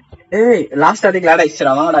கவலைப்படாம ஏய் லாஸ்ட் அதுக்கு லேட்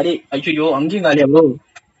ஆயிடுச்சுடா வாங்கடா டேய் ஐயோ அங்கேயும் காலியா ப்ரோ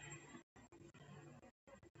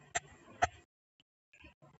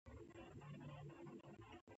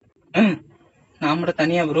நான் மட்டும்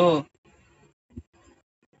தனியா ப்ரோ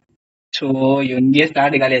ஸோ எங்கேயே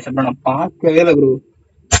ஸ்டார்ட் காலியாச்சு ப்ரோ நான் பார்க்கவே இல்லை ப்ரோ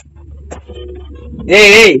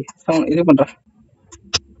ஏய் இது பண்ற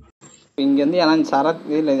இங்க இருந்து யாரும் சரத்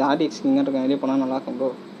இல்ல ஆடிஎக்ஸ் இங்க இருக்க வெளியே போனா நல்லா இருக்கும் ப்ரோ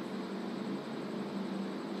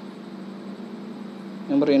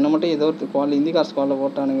நம்பர் என்ன மட்டும் ஏதோ ஒரு கால் ஹிந்தி காசு காலில்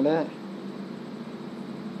போட்டானுங்களே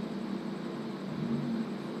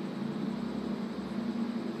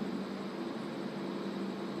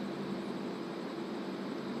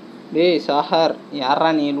டேய் சாஹர்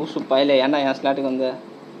யாரா நீ லூசு பாயில ஏன்டா என் ஸ்லாட்டுக்கு வந்த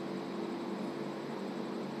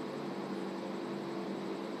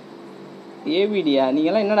ஏவிடியா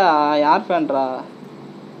நீங்கெல்லாம் என்னடா யார் ஃபேன்ரா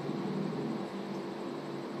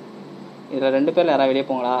இதில் 2 பேர்ல யாராவது வெளியே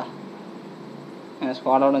போங்களா என்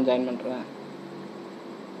ஸ்குவாடோட ஜாயின் பண்ணுறேன்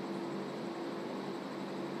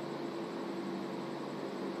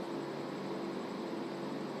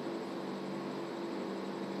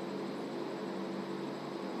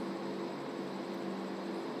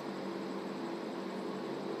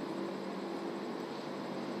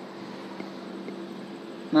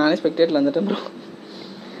நானே ஸ்பெக்டேட்டில் வந்துட்டேன் ப்ரோ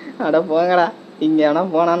அட போங்கடா இங்கே வேணா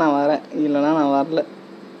போனால் நான் வரேன் இல்லைனா நான் வரல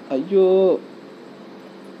ஐயோ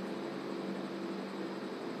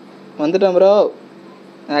வந்துட்டேன் bro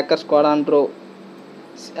hacker squad on bro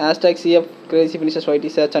 #CFYT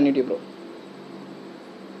search on YouTube bro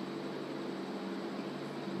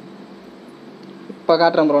இப்போ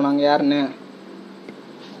காட்டுறேன் ப்ரோ நாங்கள் யாருன்னு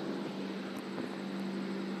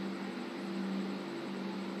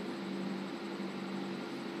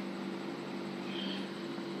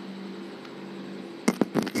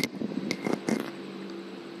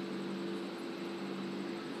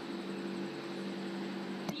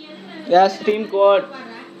Yes, team code.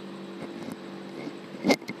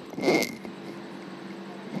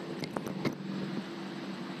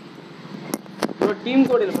 Bro, team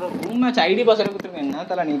code இல்ல bro. Room match ID password கொடுத்துருங்க. என்ன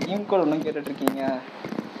தல நீ டீம் கோட் ஒன்னும் கேட்டுட்டு இருக்கீங்க.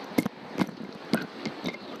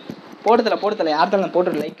 போடுதல யார் தல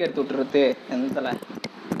போட்டு லைக் எடுத்து விட்டுறது. எந்த தல.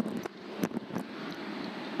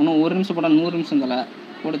 இன்னும் 1 நிமிஷம் போடா 100 நிமிஷம் தல.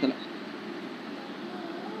 போடுதல.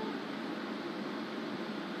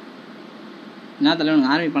 என்ன தல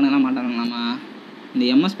உனக்கு ஆர்மி பண்ணலாம் மாட்டானுங்களாமா. இந்த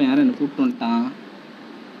எம்எஸ் பையன் யாரும் என்ன கூப்பிட்டு வந்துட்டான்.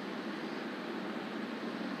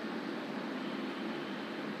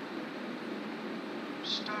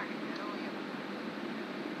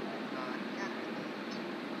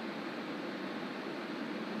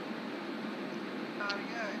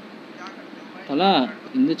 தல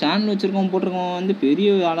இந்த சேனல் வச்சுருக்கோம் போட்டிருக்கோம் வந்து பெரிய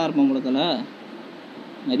ஆளாக இருப்பான் போல தல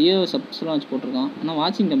நிறைய சப்ஸ்லாம் வச்சு போட்டிருக்கான் ஆனால்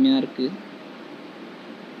வாட்சிங் கம்மியாக இருக்குது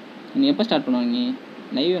நீ எப்போ ஸ்டார்ட் பண்ணுவாங்க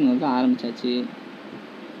லைவ் எனக்கு ஆரம்பிச்சாச்சு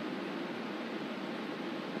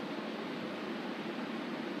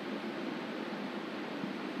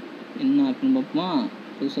என்ன ஆப்னு பார்ப்போமா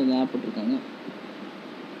புதுசாக ஆப் போட்டிருக்காங்க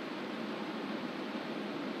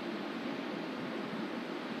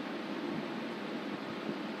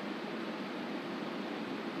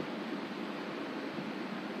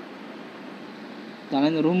தலை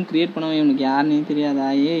இந்த ரூம் கிரியேட் பண்ணவே உனக்கு யாருன்னே தெரியாதா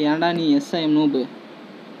ஏன்டா நீ எஸ்ஐஎம் நூபு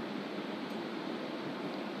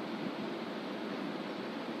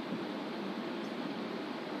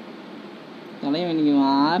தலைவன் இன்னைக்கு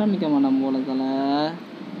ஆரம்பிக்க மாட்டான் போல தலை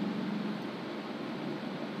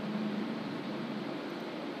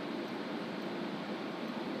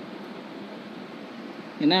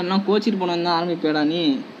என்ன கோச்சிட்டு போனா தான் ஆரம்பிப்பேடா நீ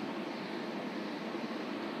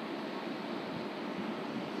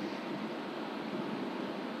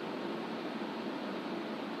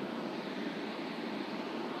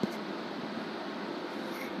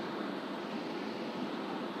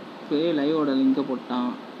லைவோட லிங்கை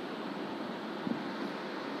போட்டான்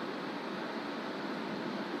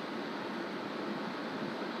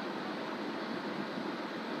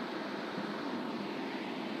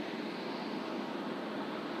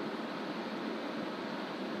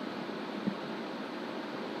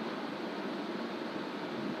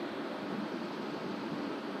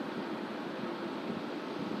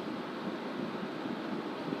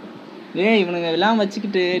டேய் இவனுங்க எல்லாம்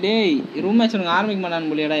வச்சுக்கிட்டு டேய் ரூம் மேட்ச் இவனுங்க ஆரம்பிக்க மாட்டானு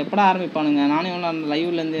போலியாடா. எப்படா ஆரம்பிப்பானுங்க? நானே இவனும் அந்த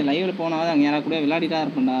லைவ்ல போனாவது அங்கே யாராவது கூட விளையாடிட்டா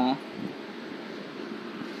இருப்பேன்டா.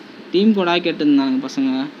 டீம் கூட கேட்டுருந்தாங்க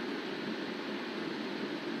பசங்க.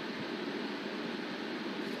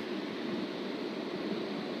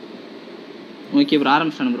 Okay bro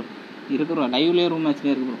ஆரம்பிச்சிட்டானு bro. இருக்கு ப்ரோ லைவ்லேயே ரூம்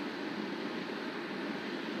மேட்ச்லேயே இருக்கு ப்ரோ.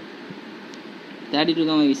 32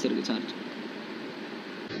 தான் வயசு இருக்குது சார்ஜ்.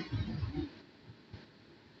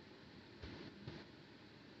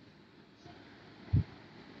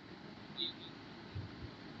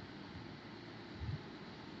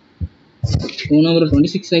 ப்ரோ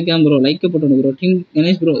 26 ஆயிக்காம ப்ரோ லைக் போட்டோம் bro. Team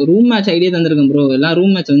Ganesh bro room match idea தந்திருக்கேன் bro. எல்லாம்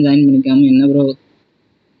ரூம் மேட்ச் வந்து ஜாயின் பண்ணிக்காம என்ன ப்ரோ.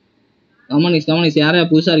 கமானிக்ஸ் யாரையா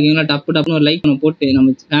புதுசாக இருக்கீங்களா டப்புன்னு ஒரு லைக் பண்ண போட்டு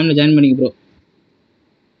நம்ம ஃபேமிலி ஜாயின் பண்ணிக்க ப்ரோ.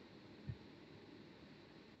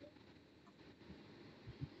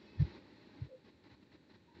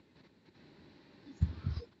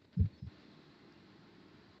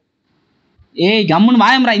 ஏய் கம்முன்னு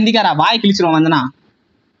வாயம்ரா இந்திக்காரா. வாய் கிழிச்சிருவான் வந்தனா.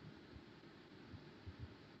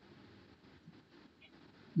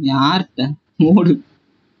 யார்கிட்ட ஓடு.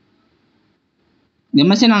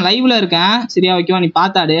 எம்எஸ்சி நான் லைவ்ல இருக்கேன். சரியா ஓகேவா? நீ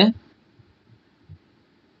பார்த்தாடு.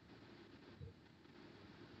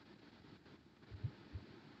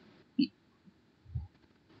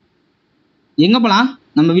 எங்க போலாம்?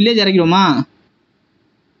 நம்ம வில்லேஜ் இறக்கிடுவோமா?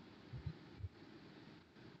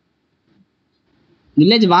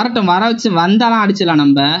 வில்லேஜ் வரட்டும். வர வச்சு வந்தாலும் அடிச்சிடலாம்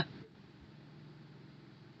நம்ம.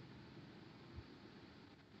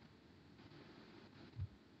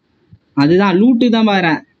 அதுதான் லூட்டு தான்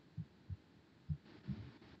பாக்குறேன்.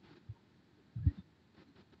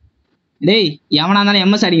 டேய் எவனா இருந்தாலும்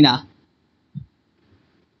எம்எஸ் அடிங்கடா.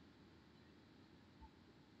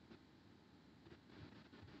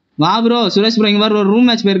 வா ப்ரோ சுரேஷ் ப்ரோ இங்க ஒரு ரூம்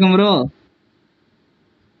மேட்ச் போயிருக்கேன் ப்ரோ.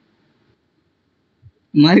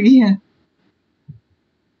 மறுகிய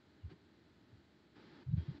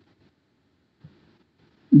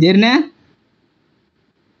ஜெர்னே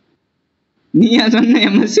நீயா சொன்ன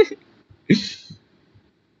எம்எஸ்?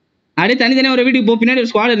 அப்படியே தனித்தனியா ஒரு வீட்டுக்கு போ. பின்னாடி ஒரு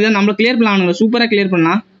ஸ்குவாட் இருக்குது. நம்ம கிளியர் பண்ணலாம். சூப்பரா கிளியர்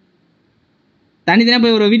பண்ணலாம். தனித்தனியா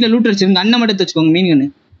போய் ஒரு வீட்டுல லூட் அடிச்சிருங்க. அண்ணன் மட்டும் வச்சுக்கோங்க. மீன் கண்ணு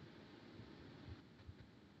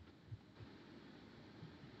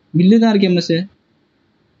வில்லுதான் இருக்கு.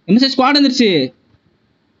 எம்எஸ் ஸ்குவாட் வந்துருச்சு.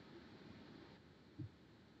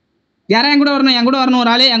 யாரா என் கூட வரணும். என் கூட வரணும்.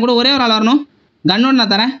 ஒரு ஆளு என் கூட ஒரே ஒரு ஆள் வரணும். கன்னோட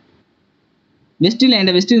நான் தரேன். வெஸ்ட் இல்லை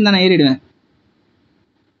என் வெஸ்ட் இருந்தா நான் ஏறிடுவேன்.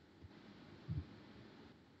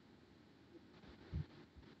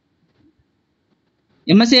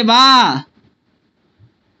 எம்எஸ்ஏ வா.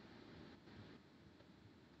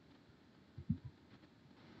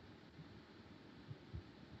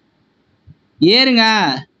 ஏறுங்க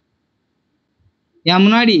என்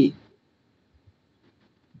முன்னாடி.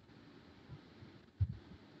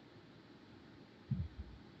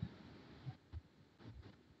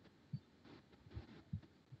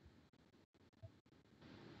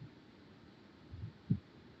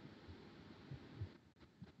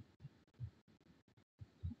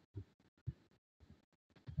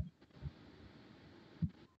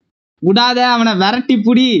 விடாத அவனை விரட்டி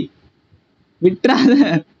புடி. விட்டுறாத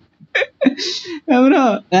ப்ரோ.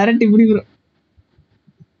 விரட்டி புடி ப்ரோ.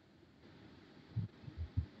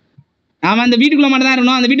 அவன் அந்த வீட்டுக்குள்ள மட்டும் தான்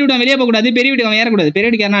இருக்கணும். அந்த வீட்டு விட்டு வெளியே போக கூடாது. பெரிய வீட்டுக்கு அவன் ஏறக்கூடாது. பெரிய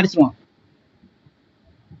வீட்டுக்கு யாரா அடிச்சிருவான்.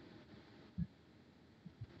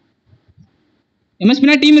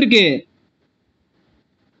 எம்எஸ்பினா டீம் இருக்கு.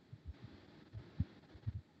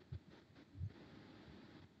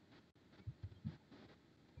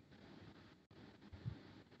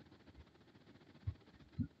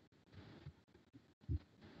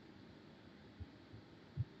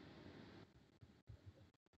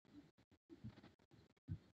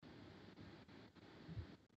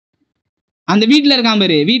 அந்த வீட்டுல இருக்கான்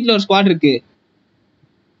பாரு. வீட்டுல ஒரு ஸ்குவாட் இருக்கு.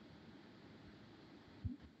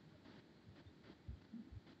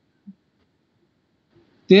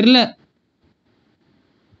 தெரியல.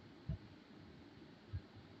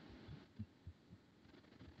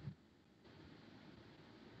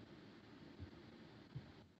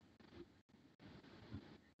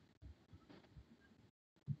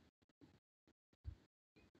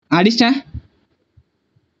 அடிச்சிட்டேன்.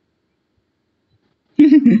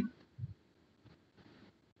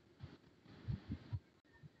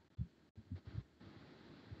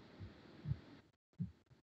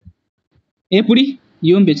 எப்படி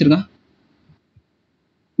இவன் பேச்சிருக்கான்.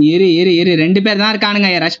 ஏறு 2 பேர் தான் இருக்கானுங்க.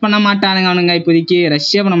 ரஷ் பண்ண மாட்டானுங்க அவனுங்க. இப்போதைக்கு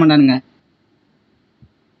ரஷ்யே பண்ண மாட்டானுங்க.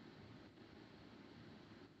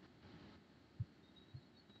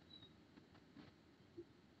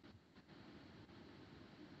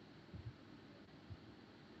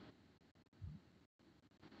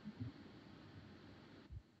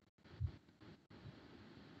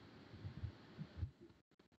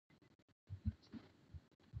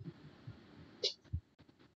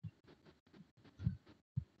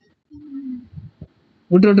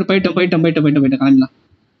 விட்டு போயிட்டோம் கிளம்பலாம்.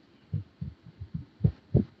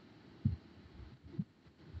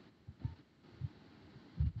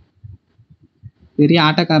 பெரிய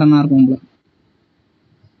ஆட்டக்காரனா இருக்கும் ப்ரோ.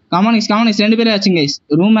 கமானிக்ஸ் 2 பேரே ஆச்சுங்க கைஸ்.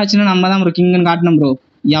 ரூம் மேட்ச்னா நம்ம தான் ப்ரோ கிங்னு காட்டணும் ப்ரோ.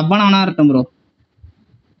 எவ்வளவு ஆனா இருக்கட்டும் ப்ரோ.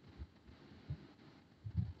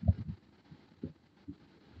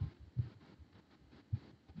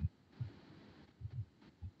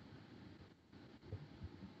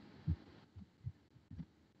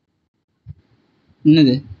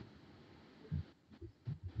 என்னது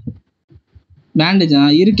பேண்டேஜா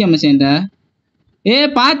இருக்கே மச்சேன்ட. ஏ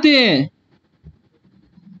பாத்து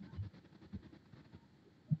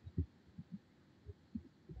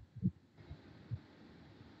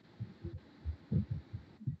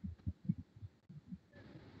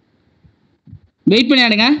வெயிட் பண்ணி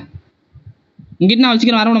ஆடுங்க. இங்கிட்ட நான்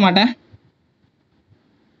வச்சுக்கிறேன், வர விட மாட்டேன்.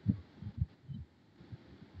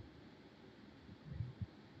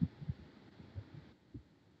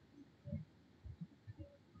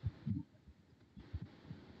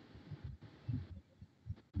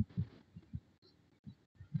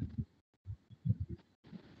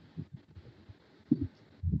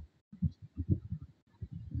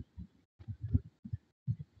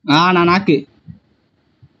 நான் நாக்கு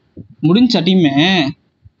முடிஞ்ச டீமே.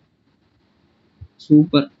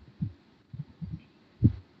 சூப்பர்.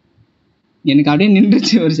 எனக்கு அப்படியே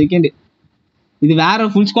நின்றுச்சு ஒரு செகண்ட். இது வேற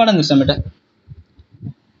ஃபுல் ஸ்குவாட் வந்துருச்சு நம்மகிட்ட.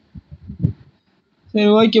 சரி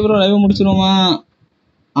ஓகே ப்ரோ, லைவ் முடிச்சிருவோமா?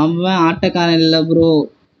 அவன் ஆட்டக்காரன் இல்லை ப்ரோ.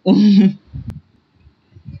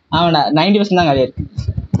 அவனா 90% தான் காலியா இருக்கு.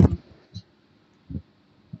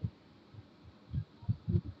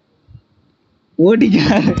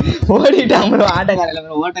 ஓடிட்டான் ப்ரோ. ஆட்டக்காரன் இல்லை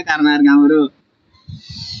ப்ரோ, ஓட்டக்காரனா இருக்கான் ப்ரோ.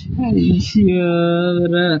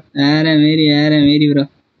 வேற மாரி ப்ரோ.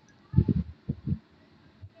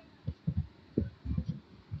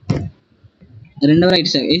 ரெண்டு ஹவர்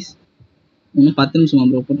ஆயிடுச்சா கைஸ்? இன்னும் 10 நிமிஷமா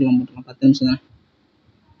ப்ரோ? போட்டுக்கலாம் 10 நிமிஷம் தான்.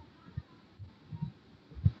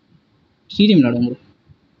 ஸ்டேடியம் விளாடுவோம் ப்ரோ.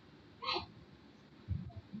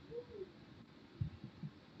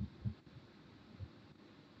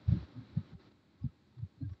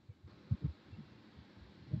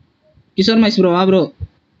 கிஷோர் மேக்ஸ் ப்ரோ, வா ப்ரோ.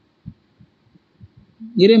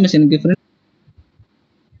 இரு மிஸ், எனக்கு ஃப்ரெண்ட்.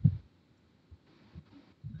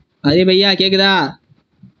 அரே பையா கேக்குதா?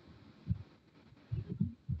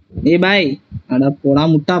 ஏ பாய். அடா போடா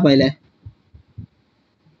முட்டா பாயில.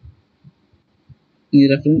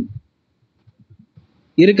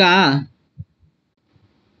 இருக்கா?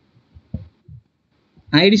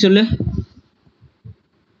 ஐடி சொல்லு.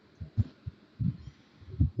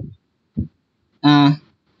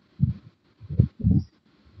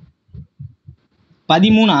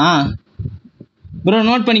 13 ப்ரோ.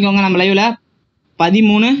 நோட் பண்ணிக்கோங்க நம்ம லைவ்ல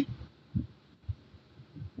 13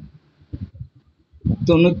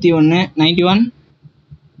 91 91.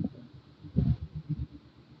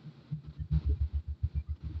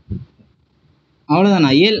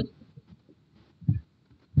 அவ்வளவுதானா?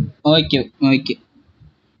 Okay okay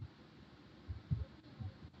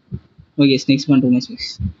okay. நெக்ஸ்ட் பண்ணுறோம்.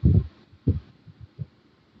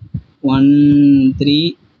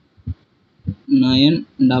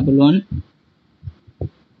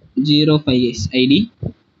 13911105 guys ID.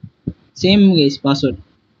 Same guys password.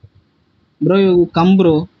 Bro come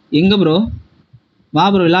bro. எங்க ப்ரோ? வா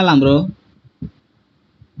ப்ரோ விளாடலாம் ப்ரோ.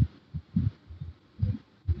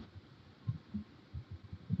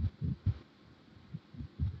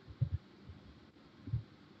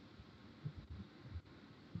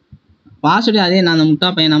 பாஸ்வேர்டு அதே. நான் அந்த முட்டா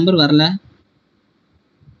பையன் நம்பர் வரல.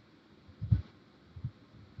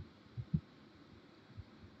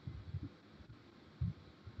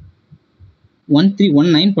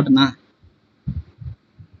 1319 போட்டனா?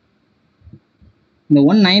 இந்த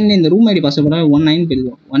 19 இந்த ரூம் ஐடி பாஸ்வேர்ட் போட 19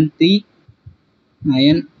 போயிடுது.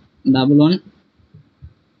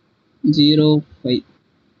 13911105.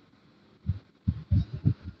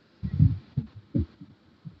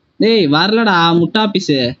 டேய் வரலடா முட்டா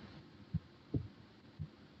பீஸு.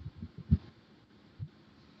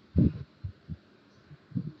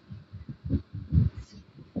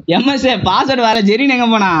 எம்எஸ் பாஸ்வேர்டு வர. ஜெரின் எங்க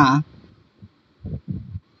போனா?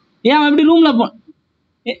 ஏன் எப்படி ரூம்ல போ?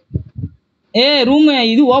 ரூம்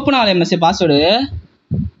இது ஓப்பன் ஆகல எம்எஸ். பாஸ்வேர்டு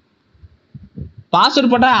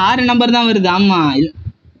போட்டா 6 நம்பர் தான் வருது. ஆமா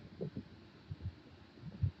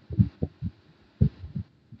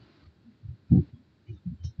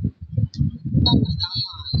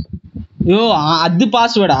யோ அது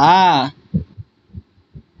பாஸ்வேர்டா?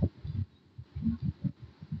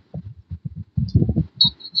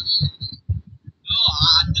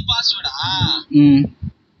 ம்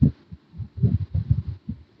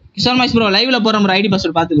கிஷோர் மாய்ஸ் ப்ரோ லைவ்ல போறோம் ப்ரோ. ஐடி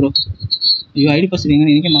பாஸ்வேர்ட் பாத்து ப்ரோ. ஐயோ ஐடி பாஸ்வேர்ட் எங்க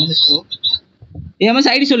நீங்க மறந்துச்சு ப்ரோ.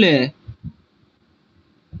 எம்எஸ் ஐடி சொல்லு.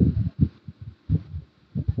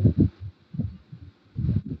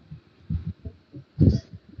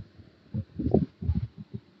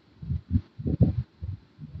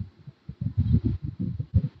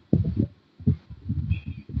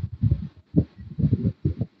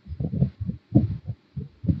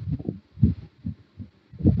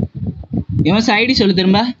 எம்எஸ் ஐடி சொல்லு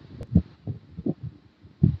திரும்ப.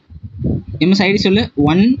 எம்எஸ் ஐடி சொல்லு.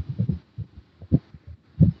 1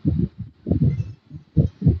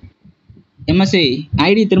 எம்எஸ்ஐ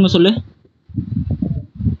ஐடி திரும்ப சொல்லு.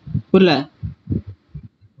 புரியல.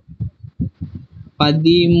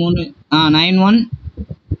 13 91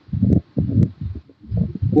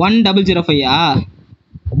 1005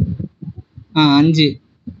 5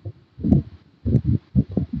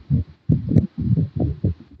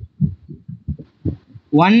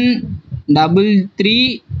 133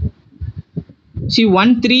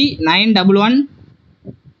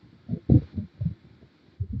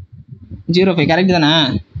 1391105 கரெக்ட் தானே?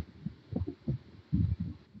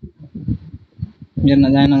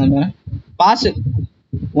 பாஸ்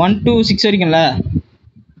 1 to 6 வரைக்கும்ல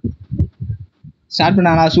ஸ்டார்ட்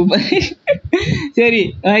பண்ணாங்களா? சூப்பர். சரி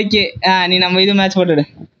ஓகே. நீ நம்ம இது மேட்ச் போட்டுடு.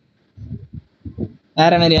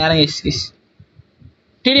 வேற மாதிரி யாரும்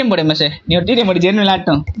டிடிஎம் போடு எம்எஸ். நீ ஒரு டிடிஎம் போடு. ஜெர்னல்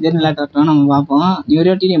ஆட்டம் நம்ம பார்ப்போம். நீ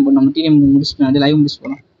ஒரே டிடிஎம் போடு. நம்ம டிடிஎம் முடிச்சுட்டு அது லைவ் முடிச்சு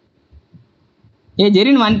போகலாம்.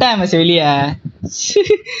 ஜெரின் வந்துட்டா எம்எஸ் வெளியே.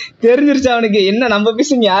 தெரிஞ்சிருச்சு அவனுக்கு. என்ன நம்ம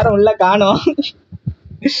பீஸுங்க யாரும் உள்ள காணோம்.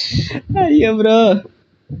 ஐயோ ப்ரோ.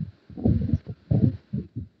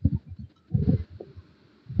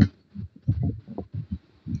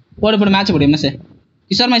 போடு மேட்ச் போடு MS.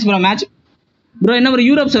 Kishore மாய்ஸ் bro match bro. என்ன ப்ரோ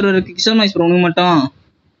யூரோப் சர்வர் இருக்கு கிஷோர் மாய்ஸ் ப்ரோ உனக்கு மட்டும்.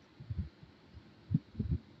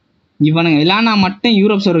 இவனுங்க இல்லைன்னா மட்டும்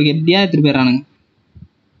யூரோப் சர்வருக்கு எப்படியா எடுத்துட்டு போயிடறானுங்க.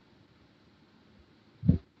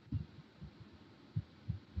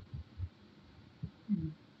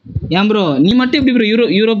 ஏன் ப்ரோ நீ மட்டும் எப்படி ப்ரோ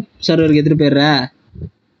யூரோப் சர்வருக்கு எடுத்துட்டு போயிடுற?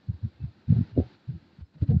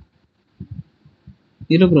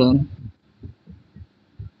 இரு ப்ரோ.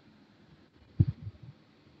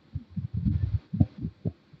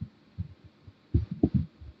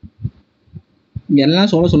 எல்லாம்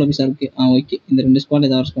சொல்ல பீஸா இருக்கு. ஓகே. இந்த 2 ஸ்குவாட்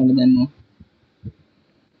ஏதாவது ஸ்குவாட் தான்.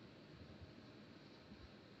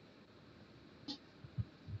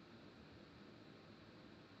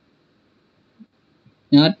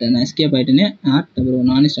 நான் எஸ்கேப் ஆயிட்டேனே. ப்ரோ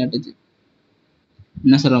நானே ஸ்ட்ராட்டஜி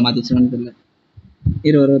என்ன சொல்ற மாத்தி வச்சுருவான்னு தெரியல.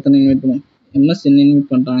 ஒருத்தனை இன்வைட் பண்ணுவோம். எம்எஸ் என்ன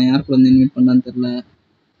இன்வைட் பண்றான், யார் கூட வந்து இன்வைட் பண்றான்னு தெரியல.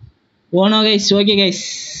 ஓனோ கைஸ். ஓகே கைஸ்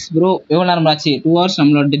ப்ரோ எவ்வளோ நேரம் ஆச்சு? 2 hours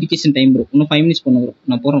நம்மளோட டெடிகேஷன் டைம் ப்ரோ. இன்னும் 5 minutes பண்ண ப்ரோ.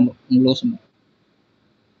 நான் போறேன் ப்ரோ. உங்களுக்கு சொன்னேன்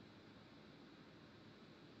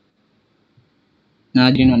நான்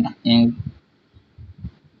அப்படின்னு வேண்டாம்.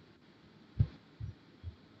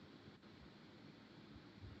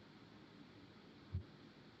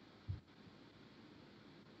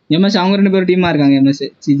 எம்எஸ் அவங்க 2 பேரும் டீமா இருக்காங்க. எம்எஸ்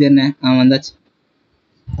சீஜர்னு வந்தாச்சு.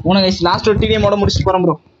 ஓனோ கைஸ் லாஸ்ட் ஒரு டிடிஎமோட முடிச்சுட்டு போறேன்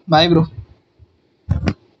ப்ரோ. Bye bro.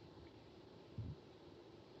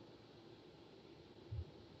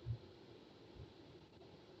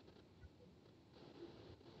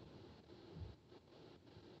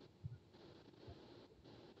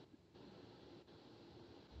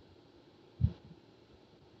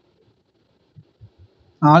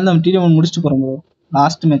 நம்ம டிடிஎம் முடிச்சுட்டு போறோம் bro.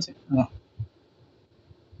 Last match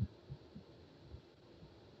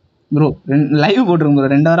bro. Live போட்டுருங்க ப்ரோ.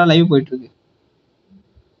 2 hour லைவ் போயிட்டு இருக்கு.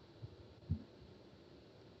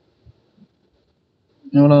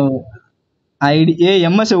 எவ்வளோ ஐடி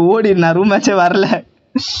எம்எஸ் ஓடி. நான் ரூம் மேட்சே வரல.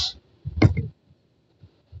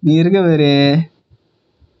 நீ இருக்க பேரு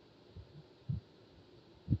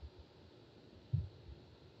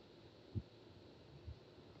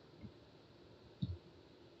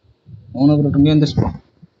அவனுக்கு ஒரு 20 வந்துச்சு ப்ரோ.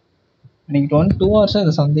 எனக்கு 2 hours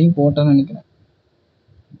அது சம்திங் போட்டேன்னு நினைக்கிறேன்.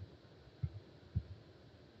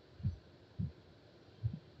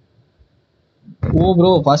 ஓ ப்ரோ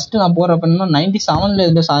ஃபர்ஸ்ட் நான் போறப்ப 97ல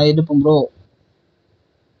எடுப்பேன் ப்ரோ.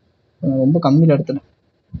 ரொம்ப கம்மியில் எடுத்துட்டேன்.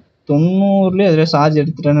 90ல எதுல சார்ஜ்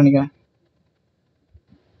எடுத்துட்டேன்னு நினைக்கிறேன்.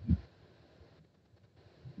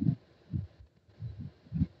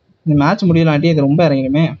 இந்த மேட்ச் முடியலாட்டி இது ரொம்ப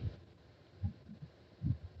இறங்கிடுமே.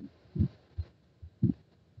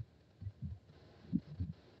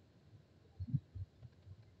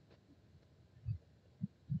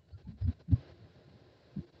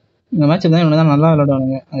 இந்த மேட்ச் தான் இவனை தான் நல்லா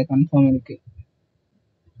விளையாடுவானுங்க. அது கன்ஃபார்ம் இருக்கு.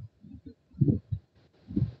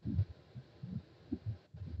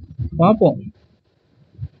 பார்ப்போம்.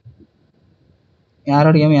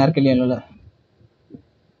 யாரோட கேம் யாருக்கு இல்லையா?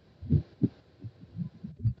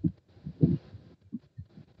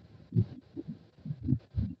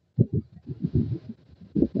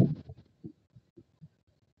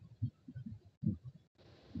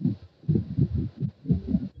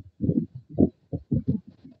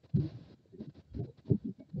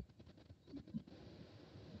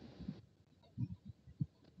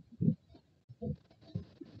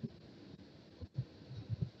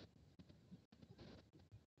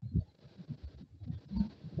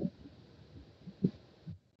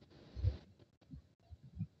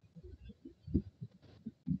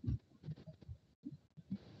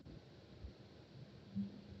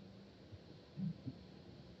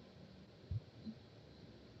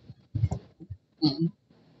 300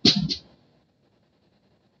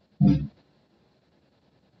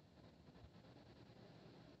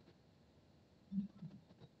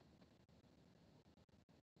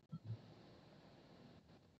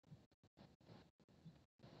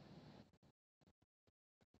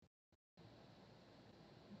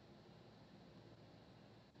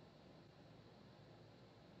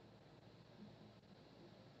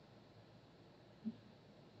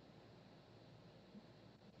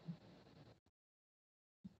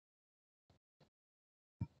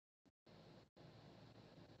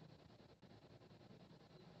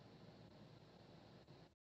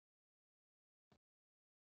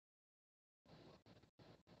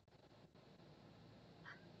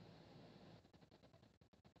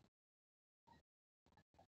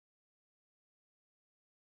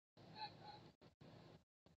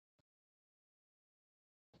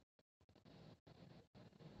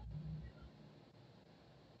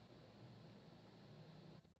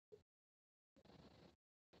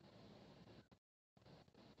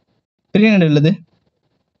 உள்ளது.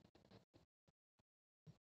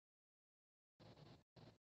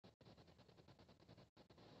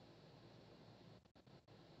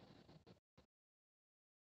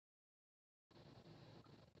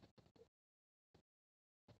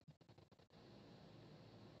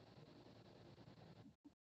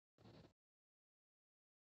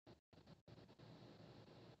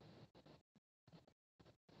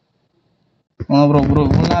 ப்ரோ ப்ரோ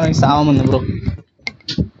இவ்வளோ நேரம் சாவம் வந்து ப்ரோ.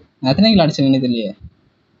 எத்தனை கிலோ அடிச்சுங்கன்னு தெரியலையே.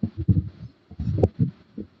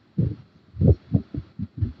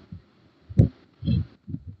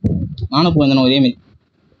 நானும் போயிருந்தேன் ஒரே மாதிரி.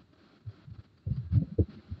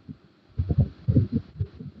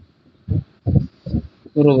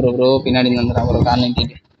 ப்ரோ ப்ரோ ப்ரோ பின்னாடி வந்துடுறா ப்ரோ. கார்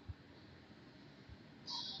நிறுத்திட்டு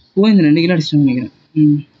போயிருந்தேன் 2 கிலோ அடிச்சுட்டு நினைக்கிறேன்.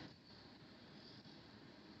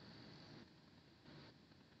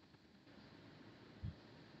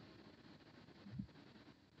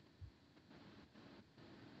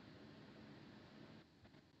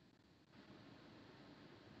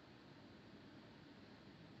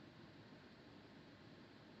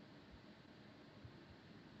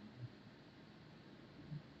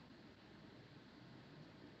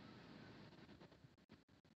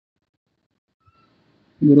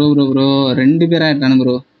 ப்ரோ ப்ரோ ப்ரோ 2 பேரா இருக்கானு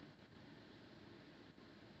bro.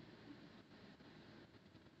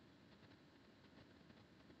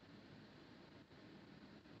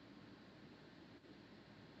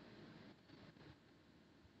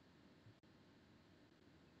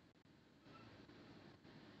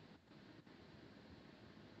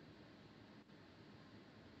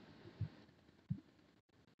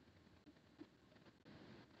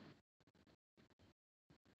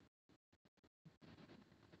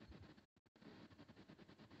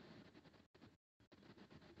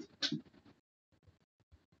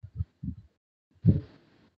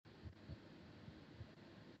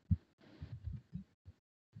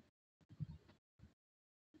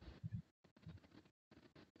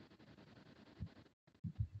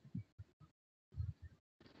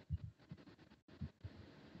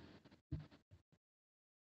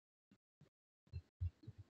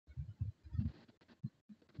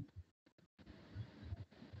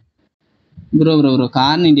 Bro bro bro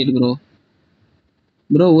car நிறுத்திட்டு ப்ரோ.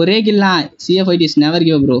 ப்ரோ ஒரே கில்லா. CFYT is never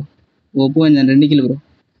give bro. போயிருந்தேன் 2 kilo bro.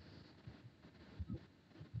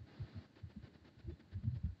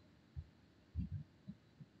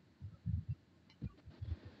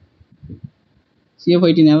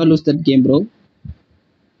 CFYT never lose that game bro.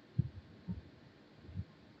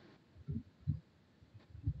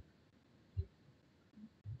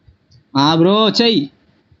 Bro சை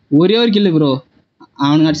ஒரே ஒரு கில்லு ப்ரோ.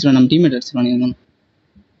 அவனுங்க அடிச்சிருவான். நம்ம டீம்மேட் அடிச்சிருவானுங்க.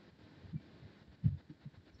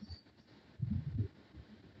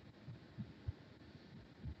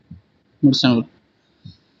 முடிச்சான் ப்ரோ.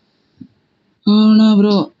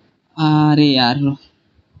 ப்ரோ அரே யார் ப்ரோ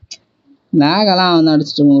லேகெல்லாம் வந்து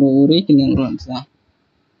அடிச்சிட்டு ப்ரோ. ஒரே கில்லு ப்ரோ அடிச்சா.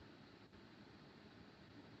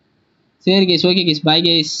 சரி கேஸ் ஓகே கேஸ் பாய்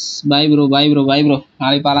case. Bye bro bye bro bye bro.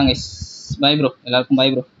 நாளைக்கு பார்க்கலாம் கேஸ். பாய் ப்ரோ எல்லாருக்கும்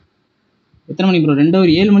பாய் ப்ரோ. எத்தனை மணி ப்ரோ? 2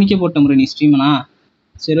 ஒரு 7 மணிக்கே போட்டேன் ப்ரோ நீ ஸ்ட்ரீம்னா.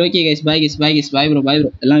 சரி ஓகே கேஸ் பாய் கேஸ் பாய் case bye bro bye bro.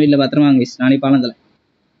 எல்லாம் வீட்டில் பத்திரமா கேஸ். நாளைக்கு பார்க்கலாம் தலை.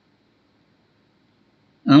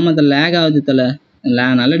 ஆமாம் தலை லேக் ஆகுது தலை.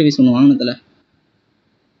 நல்ல டிவைஸ் ஒன்று வாங்கணும் தலை.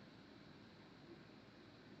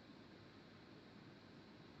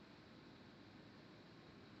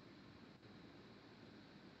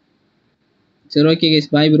 சரி ஓகே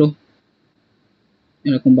கேஸ் பாய் ப்ரோ.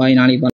 எனக்கும் பாய். நாளைக்கு